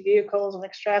emergency vehicles and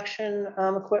extraction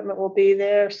equipment will be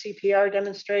there, CPR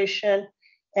demonstration.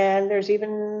 And there's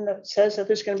even, it says that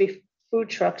there's going to be food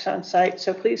trucks on site.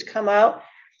 So please come out,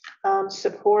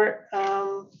 support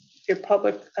your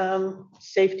public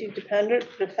safety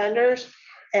defenders,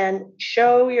 and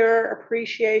show your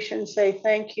appreciation. Say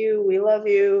thank you, we love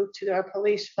you to our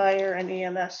police, fire, and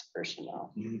EMS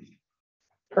personnel.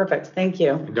 Perfect, thank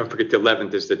you. and don't forget the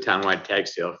 11th is the townwide tag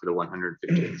sale for the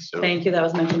 150th. So Thank you, that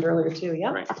was mentioned earlier too,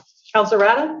 yeah. Right. Counselor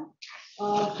Rada?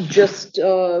 Just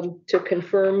to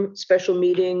confirm, special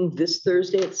meeting this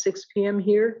Thursday at 6 p.m.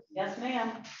 here. Yes,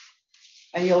 ma'am.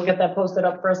 And you'll get that posted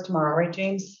up for us tomorrow, right,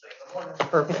 James?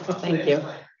 Perfect, thank you.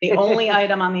 The only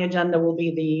item on the agenda will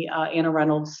be the Anna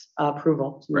Reynolds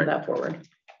approval to move that forward.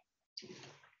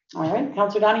 All right,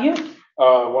 Counselor Donahue?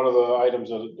 One of the items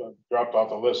that dropped off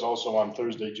the list also on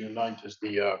Thursday, June 9th is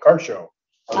the car show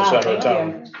on the center of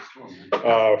town.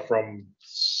 From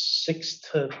 6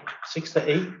 to 8. Is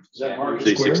that Market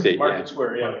Six Square? to eight, Market yeah.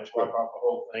 Square, yeah. Just walk off the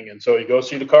whole thing. And so you go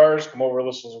see the cars, come over,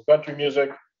 listen to some country music.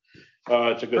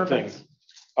 It's a good thing.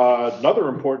 Another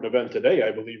important event today,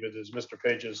 I believe it is Mr.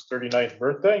 Page's 39th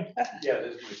birthday. Yeah,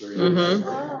 this is my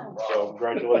 39th. So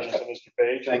congratulations to Mr.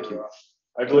 Page. Thank you.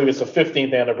 I believe it's the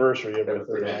 15th anniversary of her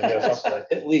 39th. Yeah, something like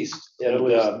that. At least, At and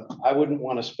least. I wouldn't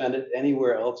want to spend it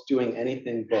anywhere else doing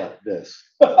anything but this.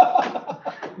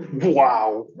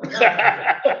 Wow.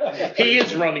 He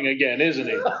is running again, isn't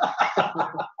he?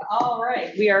 All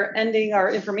right, we are ending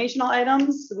our informational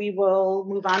items. We will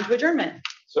move on to adjournment.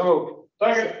 So,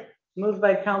 second. Moved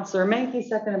by Counselor Mankey,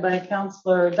 seconded by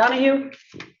Counselor Donahue.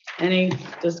 Any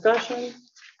discussion?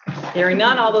 Hearing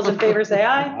none, all those in favor say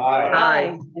aye.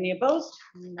 Aye. Any opposed?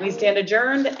 We stand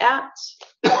adjourned at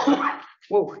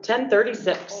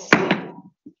 10:36.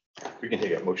 We can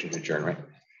take a motion to adjourn, right?